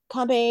product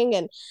coming,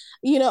 and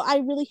I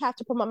really have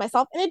to promote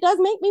myself, and it does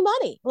make me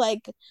money.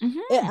 Like, Hmm.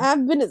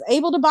 I've been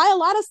able to buy a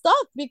lot of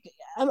stuff because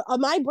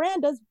my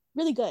brand does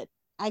really good.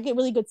 I get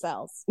really good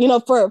sales.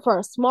 For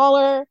a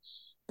smaller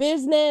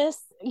business,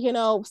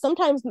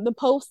 sometimes the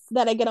posts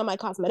that I get on my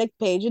cosmetic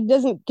page, it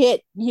doesn't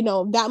get,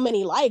 that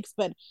many likes,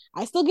 but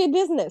I still get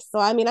business. So,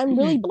 I mean, I'm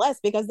really Hmm.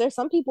 blessed because there's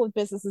some people with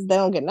businesses that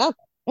don't get nothing.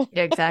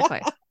 Yeah,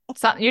 exactly.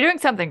 So you're doing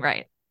something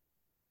right,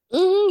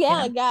 you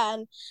Yeah, know? yeah.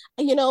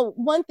 And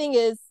one thing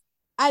is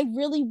I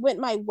really went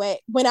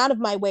out of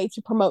my way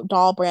to promote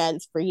doll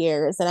brands for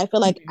years. And I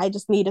feel like Mhm. I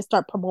just need to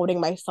start promoting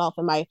myself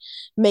and my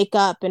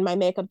makeup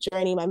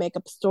journey, my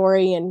makeup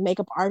story and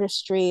makeup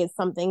artistry is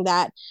something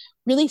that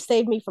really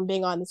saved me from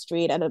being on the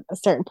street at a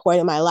certain point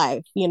in my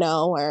life,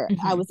 where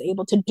I Mhm. was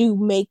able to do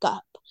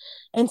makeup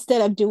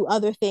instead of do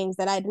other things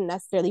that I didn't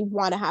necessarily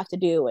want to have to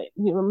do.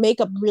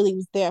 Makeup really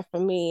was there for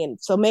me. And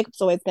so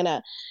makeup's always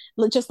gonna,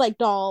 just like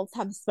dolls,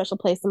 have a special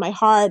place in my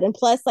heart. And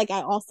plus, like,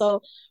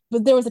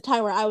 but there was a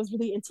time where I was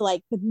really into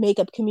like the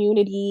makeup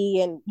community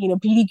and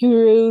beauty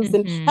gurus,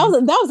 and Mhm.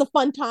 that was a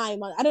fun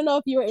time. I don't know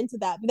if you were into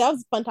that, but that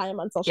was a fun time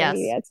on social Yes.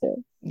 media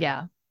too.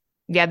 Yeah.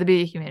 Yeah, the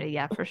beauty community,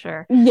 yeah, for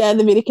sure. Yeah,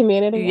 the beauty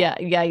community. Yeah,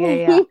 yeah, yeah,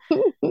 Yeah.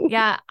 yeah.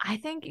 Yeah, I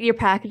think your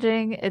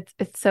packaging,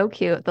 it's so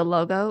cute. The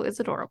logo is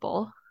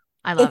adorable.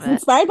 I love It's it.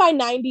 inspired by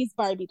 90s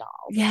Barbie dolls.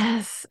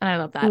 Yes, and I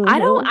love that. I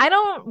don't Mm-hmm. I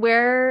don't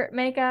wear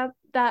makeup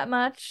that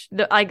much.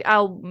 Like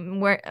I'll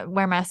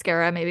wear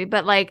mascara maybe,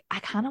 but like I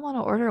kind of want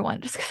to order one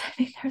just because I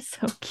think they're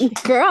so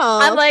cute. Girl,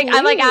 I'm like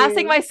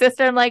asking please. my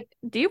sister, I'm like,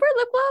 do you wear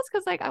lip gloss?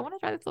 Because like I want to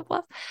try this lip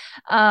gloss.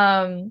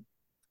 Um,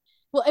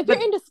 Well, if you're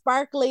but into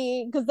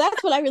sparkly, because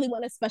that's what I really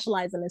want to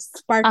specialize in is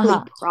sparkly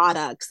uh-huh.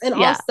 products. And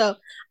Yeah. also,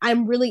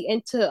 I'm really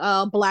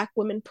into Black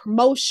women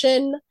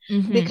promotion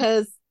Hmm.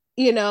 because,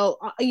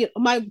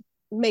 my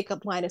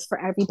makeup line is for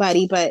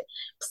everybody, but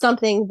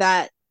something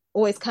that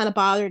always kind of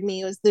bothered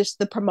me was this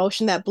the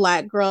promotion that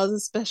Black girls,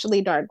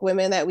 especially dark skinned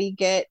women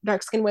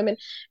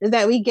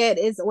that we get,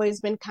 is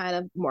always been kind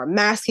of more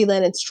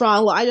masculine and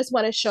strong. Well, I just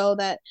want to show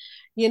that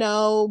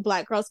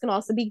Black girls can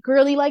also be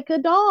girly like a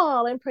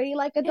doll and pretty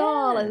like a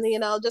doll, and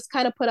Yes. just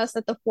kind of put us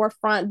at the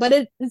forefront. But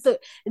it's a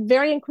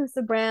very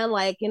inclusive brand.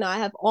 Like, I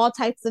have all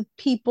types of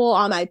people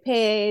on my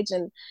page,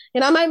 and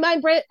my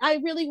brand. I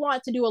really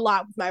want to do a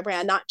lot with my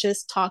brand, not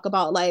just talk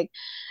about like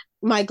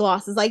my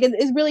glosses. Like,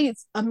 it's really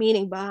a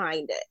meaning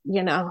behind it.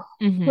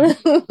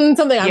 Hmm.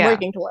 Something I'm Yeah.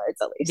 working towards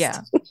at least.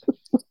 Yeah.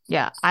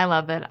 Yeah. I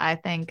love it. I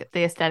think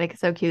the aesthetic is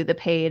so cute. The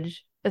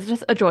page is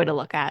just a joy to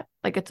look at.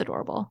 Like it's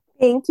adorable.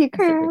 Thank you, It's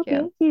super girl.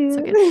 cute. Thank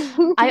So good.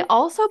 you. I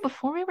also,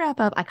 before we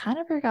wrap up, I kind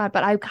of forgot,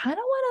 but I kind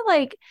of want to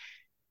like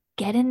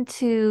get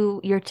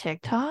into your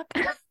TikTok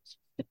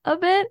a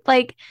bit.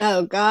 Like,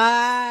 Oh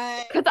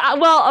God.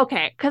 well,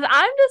 okay. Cause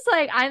I'm just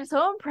like, I'm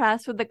so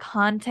impressed with the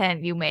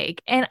content you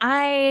make. And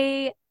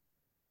I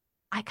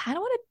kind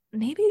of want to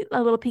maybe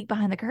a little peek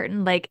behind the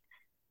curtain. Like,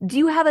 do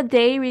you have a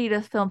day where you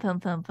just film,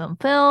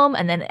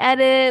 and then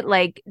edit?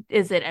 Like,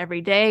 is it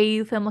every day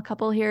you film a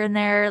couple here and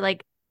there?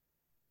 Like,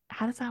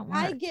 how does that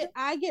I work? get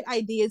I get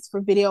ideas for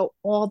video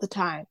all the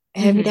time.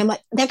 Every day Hmm. I'm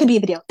like, that could be a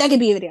video. That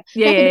could be a video.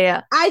 Yeah, That could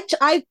yeah,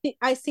 be. yeah.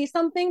 I see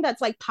something that's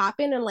like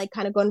popping and like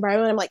kind of going viral,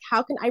 and I'm like,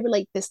 how can I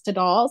relate this to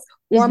dolls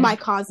or Hmm. my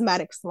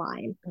cosmetics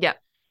line? Yeah.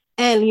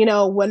 And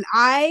when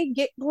I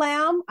get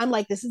glam, I'm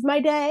like, this is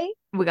my day.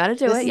 We got to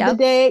do This it. is the Yep.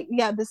 day.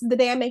 Yeah, this is the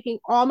day I'm making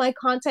all my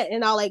content,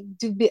 and I'll like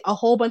do a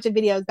whole bunch of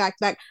videos back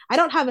to back. I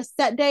don't have a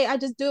set day. I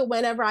just do it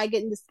whenever I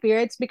get into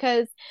spirits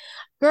because,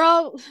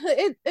 girl,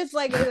 it's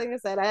like everything I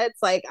said.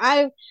 It's like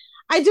I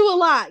do a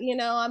lot.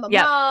 I'm a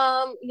Yep.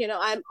 mom.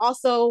 I'm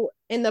also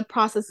in the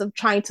process of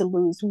trying to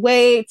lose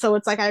weight. So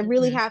it's like I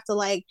really Hmm. have to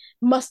like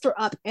muster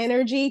up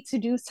energy to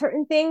do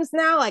certain things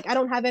now. Like, I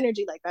don't have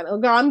energy like that. Oh,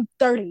 girl, I'm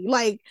 30.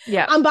 Like,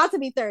 Yep. I'm about to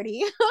be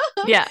 30.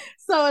 Yeah.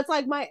 So it's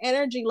like my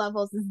energy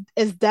levels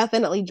is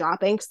definitely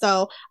dropping.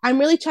 So I'm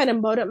really trying to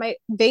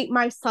motivate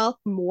myself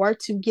more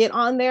to get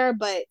on there.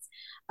 But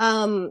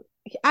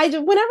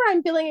whenever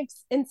I'm feeling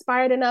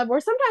inspired enough, or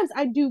sometimes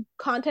I do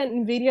content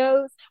and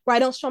videos where I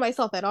don't show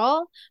myself at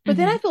all, but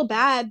then I feel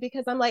bad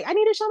because I'm like, I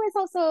need to show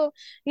myself, so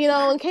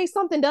in case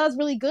something does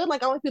really good,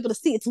 like I want people to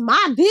see it's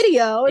my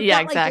video. It's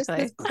Yeah, not like just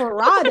this exactly.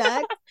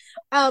 product.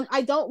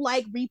 I don't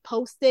like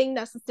reposting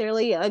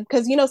necessarily,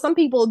 because some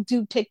people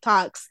do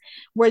TikToks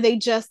where they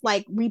just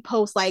like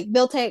repost, like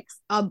they'll take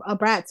a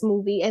Bratz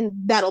movie and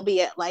that'll be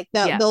it. Like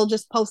Yeah. they'll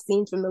just post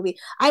scenes from the movie.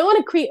 I want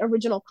to create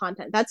original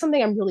content. That's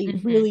something I'm really,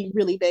 really,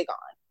 really big on.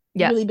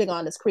 Yeah. Really big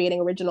on is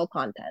creating original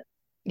content.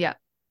 Yeah.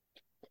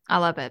 I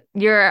love it.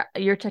 Your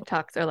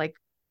TikToks are like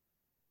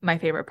my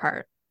favorite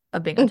part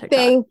of being on TikTok.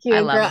 Thank you, I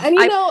love girl. them.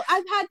 And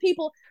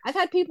I've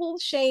had people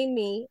shame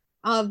me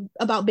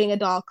about being a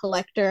doll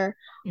collector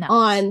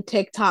on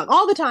TikTok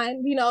all the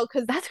time,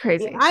 because that's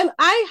crazy.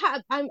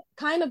 I'm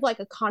kind of like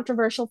a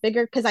controversial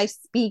figure because I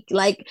speak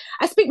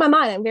my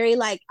mind. I'm very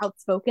like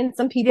outspoken.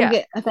 Some people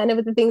get offended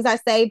with the things I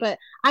say, but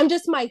I'm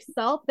just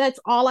myself. That's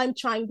all I'm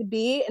trying to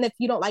be. And if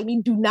you don't like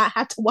me, do not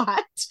have to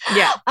watch.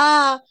 Yeah.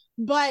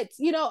 But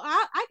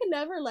I can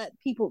never let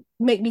people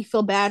make me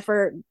feel bad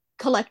for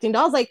collecting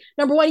dolls. Like,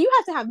 number one, you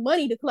have to have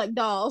money to collect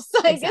dolls.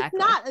 Like, exactly.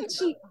 It's not a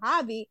cheap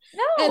hobby.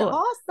 No. And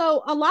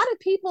also, a lot of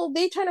people,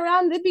 they turn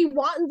around and they be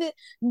wanting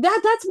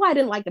that's why I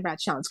didn't like the Bratz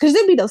challenge, because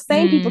there'd be those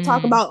same people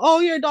talk about, oh,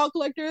 you're a doll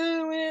collector,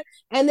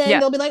 and then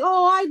they'll be like,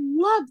 oh, I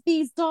love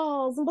these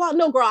dolls and blah.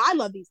 No, girl, I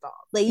love these dolls.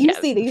 Like, you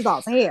see these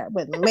dolls here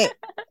with me.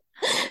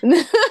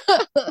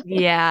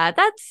 Yeah,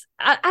 that's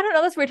I don't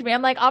know, that's weird to me.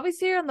 I'm like,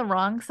 obviously you're on the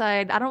wrong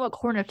side. I don't know what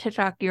corner of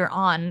TikTok you're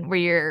on where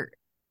you're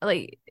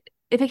like,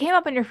 if it came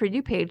up on your For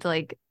You page,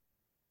 like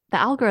the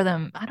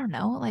algorithm, I don't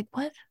know, like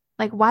what?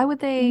 Like, why would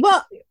they?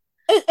 Well,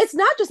 it's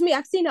not just me.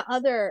 I've seen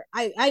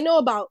I know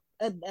about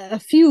a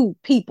few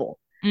people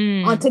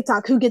on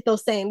TikTok who get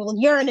those saying, well,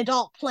 you're an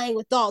adult playing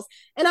with dolls.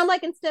 And I'm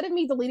like, instead of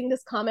me deleting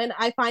this comment,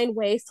 I find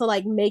ways to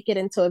like make it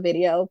into a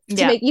video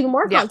to make even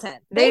more content.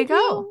 There you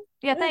go.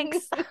 Yeah,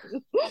 thanks.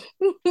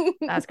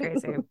 That's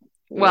crazy.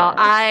 Well,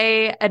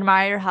 I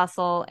admire your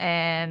hustle,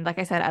 and like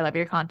I said, I love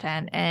your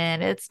content,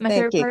 and it's my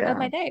favorite part of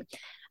my day.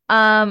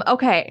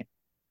 Okay.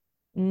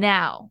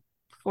 Now,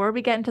 before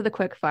we get into the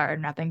quick fire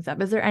and wrap things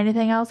up, is there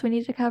anything else we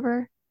need to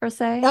cover or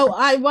say? Oh,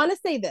 I want to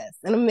say this,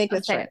 and I'm gonna make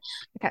this short.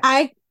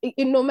 Okay.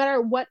 No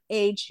matter what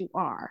age you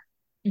are,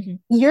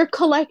 you're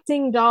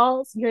collecting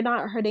dolls, you're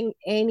not hurting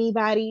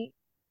anybody.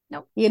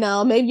 Nope.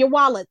 Maybe your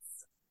wallets.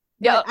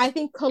 Yeah. I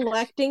think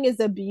collecting is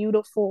a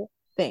beautiful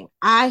thing.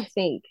 I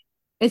think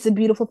it's a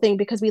beautiful thing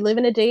because we live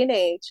in a day and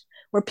age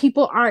where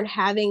people aren't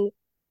having,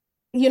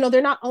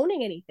 they're not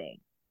owning anything.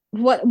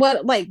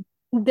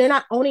 They're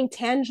not owning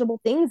tangible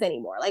things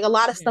anymore. Like, a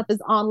lot of stuff is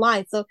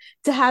online. So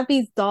to have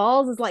these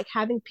dolls is like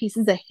having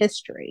pieces of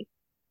history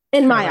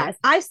in my eyes.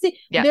 I see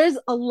there's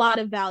a lot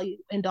of value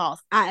in dolls.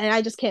 And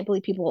I just can't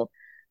believe people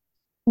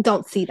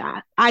don't see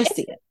that. I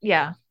see it.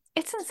 Yeah.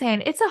 It's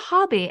insane. It's a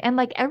hobby. And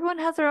like, everyone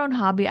has their own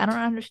hobby. I don't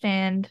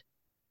understand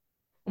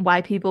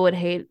why people would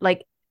hate,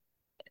 like,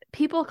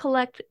 people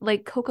collect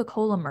like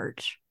Coca-Cola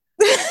merch.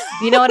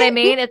 You know what I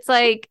mean? It's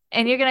like,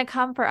 and you're gonna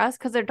come for us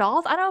because they're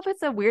dolls. I don't know if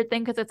it's a weird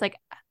thing because it's like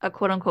a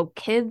quote unquote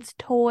kids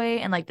toy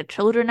and like the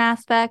children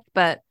aspect,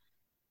 but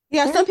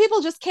some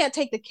people just can't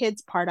take the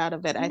kids part out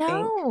of it. I think.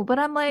 No, but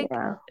I'm like,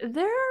 they're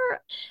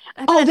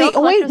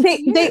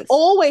they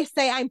always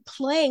say I'm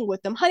playing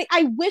with them, honey.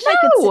 I wish I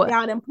could sit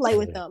down and play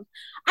with them.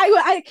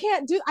 I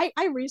can't do.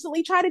 I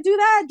recently tried to do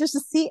that just to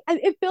see.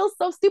 It feels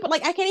so stupid.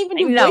 Like, I can't even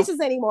do voices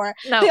anymore.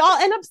 They all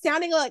end up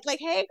sounding like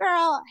hey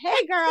girl.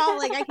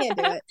 Like, I can't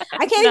do it.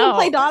 I can't even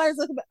play daughters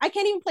with. I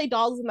can't even play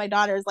dolls with my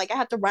daughters. Like, I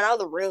have to run out of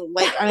the room.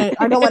 Like,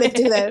 I don't want to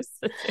do this.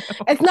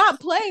 It's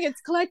not playing.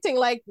 It's collecting.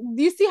 Like,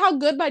 do you see how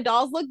good my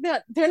dolls look?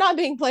 They're not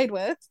being played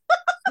with.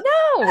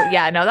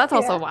 No, that's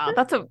also wild.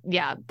 That's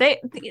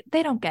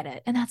they don't get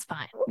it, and that's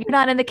fine. You're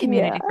not in the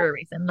community for a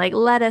reason. Like,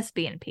 let us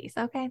be in peace.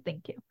 Okay,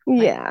 thank you.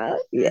 Yeah.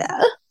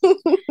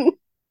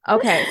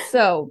 Okay,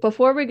 so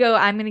before we go,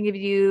 I'm going to give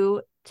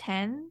you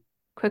 10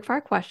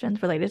 quickfire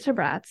questions related to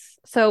Bratz.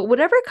 So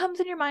whatever comes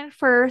in your mind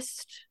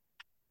first.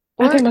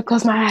 I'm going to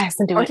close my eyes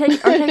and do it.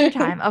 Take your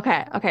time.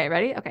 Okay,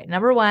 ready? Okay,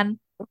 number 1,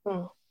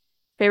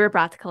 favorite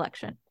Bratz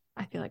collection.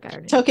 I feel like I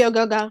already Tokyo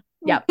Go-Go.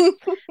 Yep.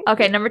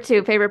 Okay, number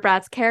 2, favorite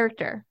Bratz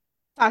character.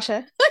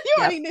 Sasha. You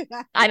already knew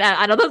that.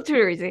 I know those two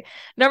are easy.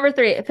 Number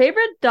 3,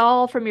 favorite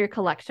doll from your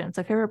collection.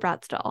 So favorite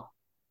Bratz doll.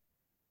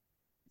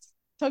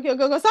 Tokyo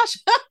Go-Go Sasha.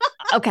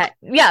 Okay.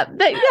 Yeah,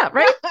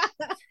 right?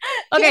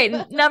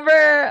 Okay,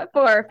 number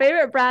 4,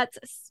 favorite Bratz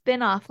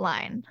spin-off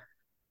line.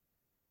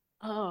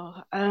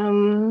 Oh,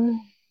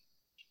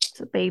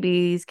 so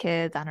babies,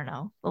 kids, I don't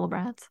know, little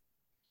Bratz.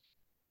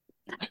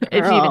 If you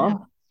even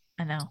know.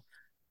 I know.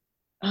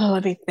 Oh,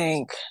 let me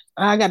think.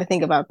 I got to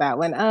think about that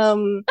one.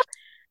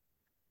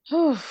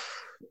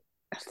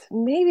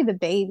 Maybe the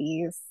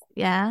babies.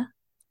 Yeah.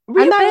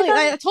 I'm not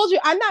really. I told you,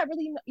 I'm not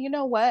really. You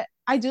know what?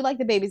 I do like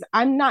the babies.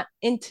 I'm not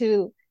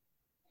into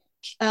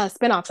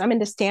spin-offs. I'm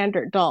into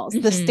standard dolls.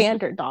 The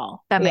standard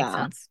doll. That makes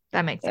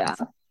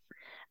sense.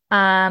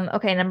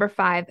 Okay, number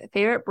 5,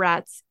 favorite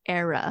Bratz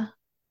era.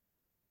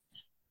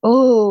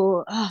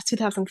 Oh,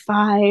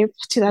 2005,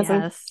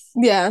 2000, Yes.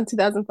 yeah,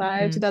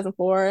 2005, Mhm.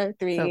 2004, So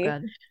 3,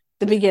 good.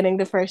 the beginning,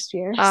 the first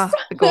years. Ah,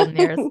 the golden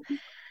years.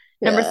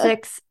 Number Yeah.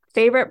 6,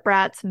 favorite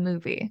Bratz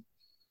movie.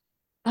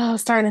 Oh,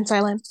 Starring in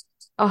Silence.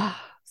 Oh,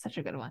 such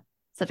a good one.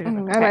 Such a good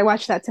one. I Okay. might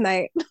watch that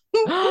tonight.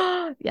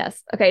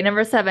 Yes. Okay.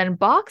 Number 7,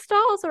 box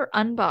dolls or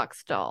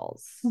unboxed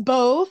dolls?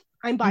 Both.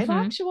 I'm Mm-hmm.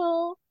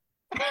 bisexual.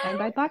 I'm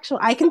bisexual.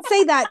 I can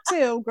say that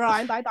too, girl.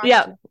 I'm Yep.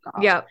 bisexual, girl.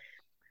 Yep.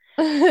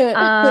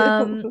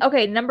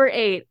 Okay, number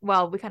 8.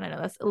 Well, we kind of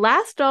know this.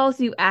 Last dolls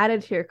you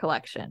added to your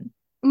collection.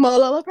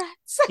 Molo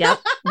Bratz. Yep.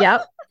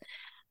 Yep.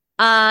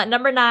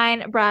 Number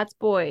 9, Bratz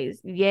boys.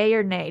 Yay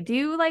or nay? Do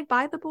you like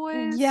buy the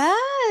boys?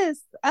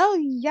 Yes. Oh,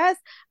 yes.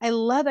 I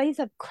love that. I used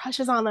to have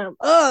crushes on them.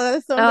 Oh,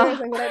 that's so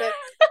embarrassing what I did.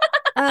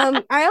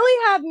 I only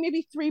have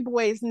maybe 3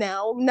 boys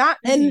now. Not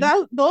and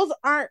those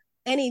aren't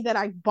any that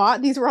I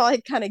bought. These were all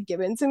like kind of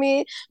given to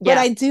me. But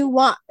Yeah. I do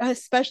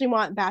especially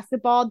want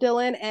basketball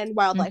Dylan and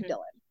wildlife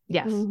Dylan.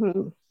 Yes.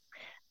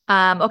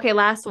 Mm-hmm. Okay,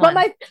 last one.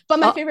 But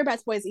my favorite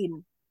Bratz boy is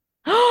Eden.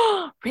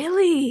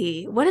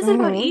 Really? What is it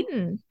about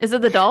Eden? Is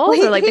it the dolls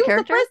Well, or like the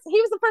character?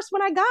 He was the first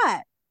one I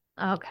got.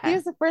 Okay. He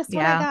was the first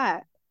one I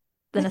got.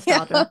 The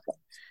nostalgia.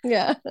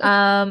 Yeah.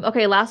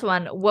 Okay, last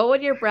one. What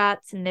would your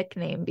Bratz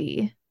nickname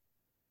be?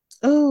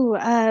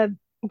 Oh,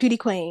 Beauty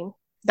Queen.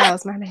 That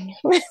was my name.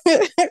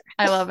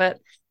 I love it.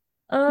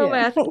 Oh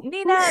my gosh.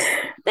 Nina,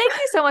 thank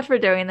you so much for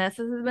doing this.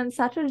 This has been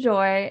such a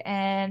joy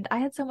and I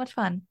had so much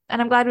fun.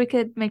 And I'm glad we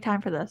could make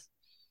time for this.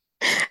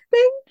 Thank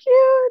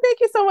you. Thank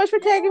you so much for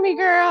taking me,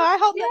 girl. I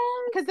hope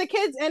because the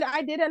kids and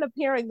I did end up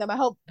hearing them. I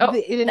hope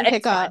it didn't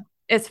pick up.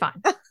 It's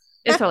fine.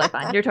 It's totally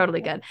fine. You're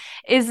totally good.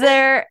 Is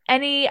there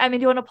any, do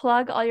you want to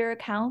plug all your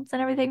accounts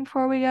and everything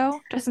before we go?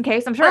 Just in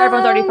case. I'm sure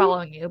everyone's already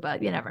following you,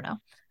 but you never know.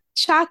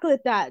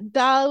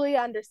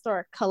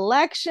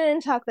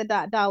 Chocolate.dolly_collection,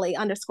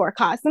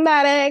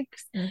 chocolate.dolly_cosmetics.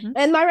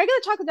 And my regular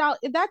chocolate dolly,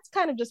 that's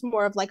kind of just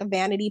more of like a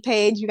vanity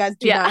page. You guys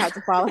do not have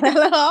to follow that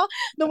at all.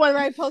 The one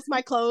where I post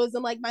my clothes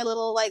and like my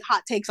little like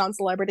hot takes on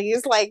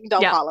celebrities. Like,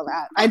 don't follow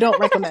that. I don't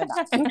recommend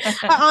that.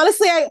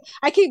 Honestly,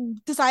 I keep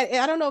deciding,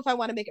 I don't know if I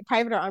want to make it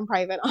private or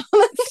unprivate,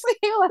 honestly.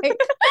 Like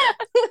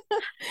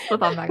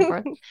flip on back and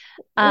forth.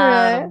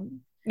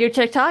 Your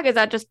TikTok, is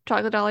that just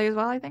Chocolate Dolly as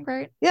well, I think,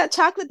 right? Yeah,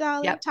 Chocolate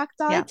Dolly, Chocolate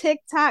Dolly,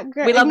 TikTok.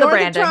 Girl. We love the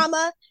branding.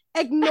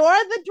 Ignore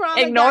the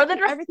drama. Ignore the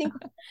drama. Everything.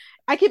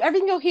 I keep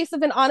everything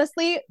cohesive. And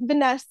honestly,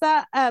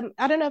 Vanessa, I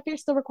don't know if you're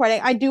still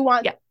recording. I do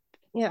want,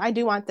 I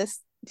do want this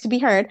to be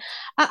heard.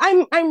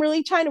 I'm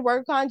really trying to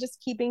work on just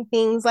keeping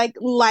things like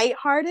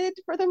lighthearted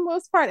for the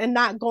most part and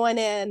not going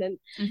in and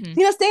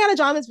staying out of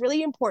drama is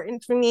really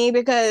important for me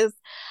because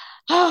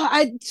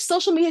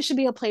social media should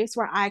be a place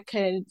where I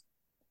could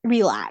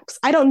relax.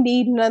 I don't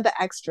need none of the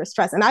extra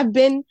stress. And I've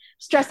been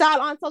stressed out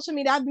on social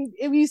media.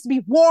 It used to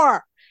be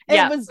war.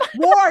 It was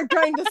war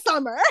during the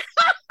summer.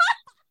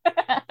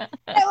 It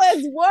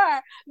was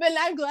war. But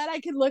I'm glad I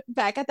could look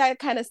back at that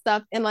kind of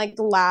stuff and like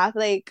laugh.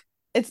 Like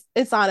it's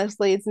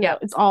honestly,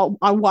 it's all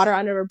on water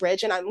under a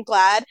bridge. And I'm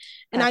glad.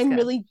 And I'm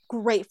really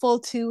grateful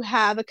to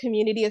have a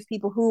community of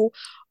people who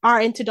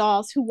are into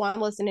dolls, who want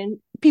to listen, and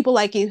people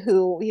like you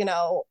who,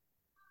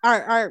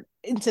 are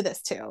into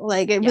this too.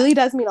 Like it really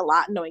does mean a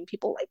lot knowing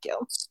people like you.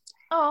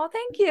 Oh,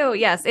 thank you.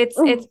 Yes,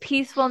 it's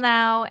peaceful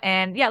now,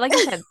 and like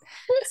you said,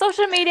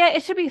 social media,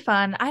 it should be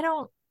fun. I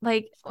don't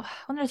like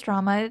when there's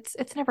drama.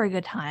 It's never a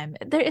good time.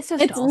 It's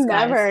dolls,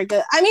 never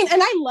good. I mean,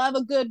 and I love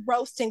a good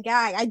roast and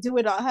gag. I do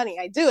it all, honey.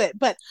 I do it.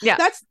 But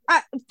that's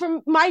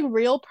from my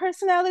real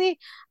personality.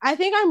 I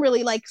think I'm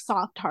really like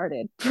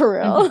soft-hearted for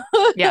real.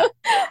 Yeah.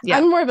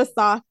 I'm more of a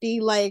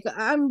softie. Like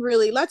I'm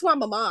really. That's why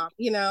I'm a mom.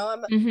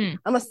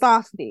 I'm a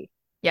softie.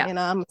 Yeah,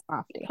 I'm a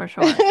softie for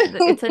sure.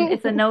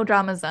 It's a no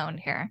drama zone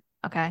here.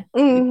 Okay.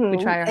 We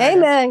try our hardest.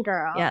 Amen,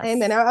 girl. Yes.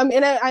 Amen.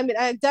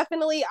 I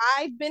definitely,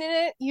 I've been in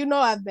it.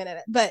 I've been in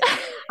it, but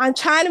I'm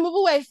trying to move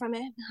away from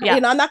it.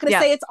 I'm not going to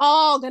say it's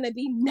all going to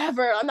be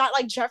never. I'm not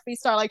like Jeffree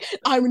Star. Like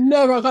I'm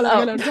never going to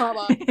get into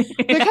drama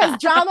because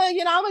drama,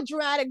 I'm a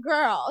dramatic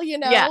girl,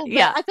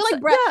 Yeah. I feel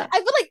like I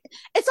feel like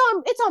it's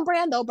on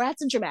brand though.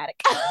 Bratz and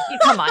dramatic.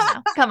 Come on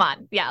now. Come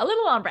on. Yeah. A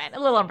little on brand,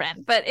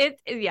 but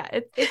it's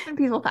been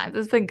peaceful times.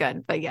 It's been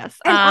good, but yes.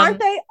 And aren't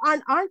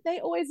they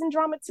always in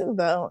drama too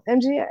though?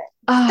 MGA.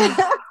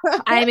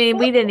 I mean,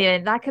 we didn't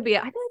even. I feel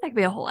like that could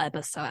be a whole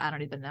episode. I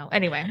don't even know.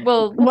 Anyway,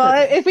 well,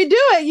 if we do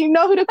it, you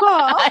know who to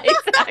call.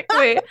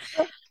 Exactly.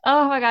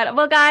 Oh my God.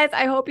 Well, guys,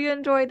 I hope you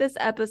enjoyed this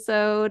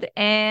episode,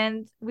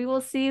 and we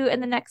will see you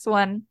in the next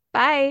one.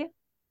 Bye.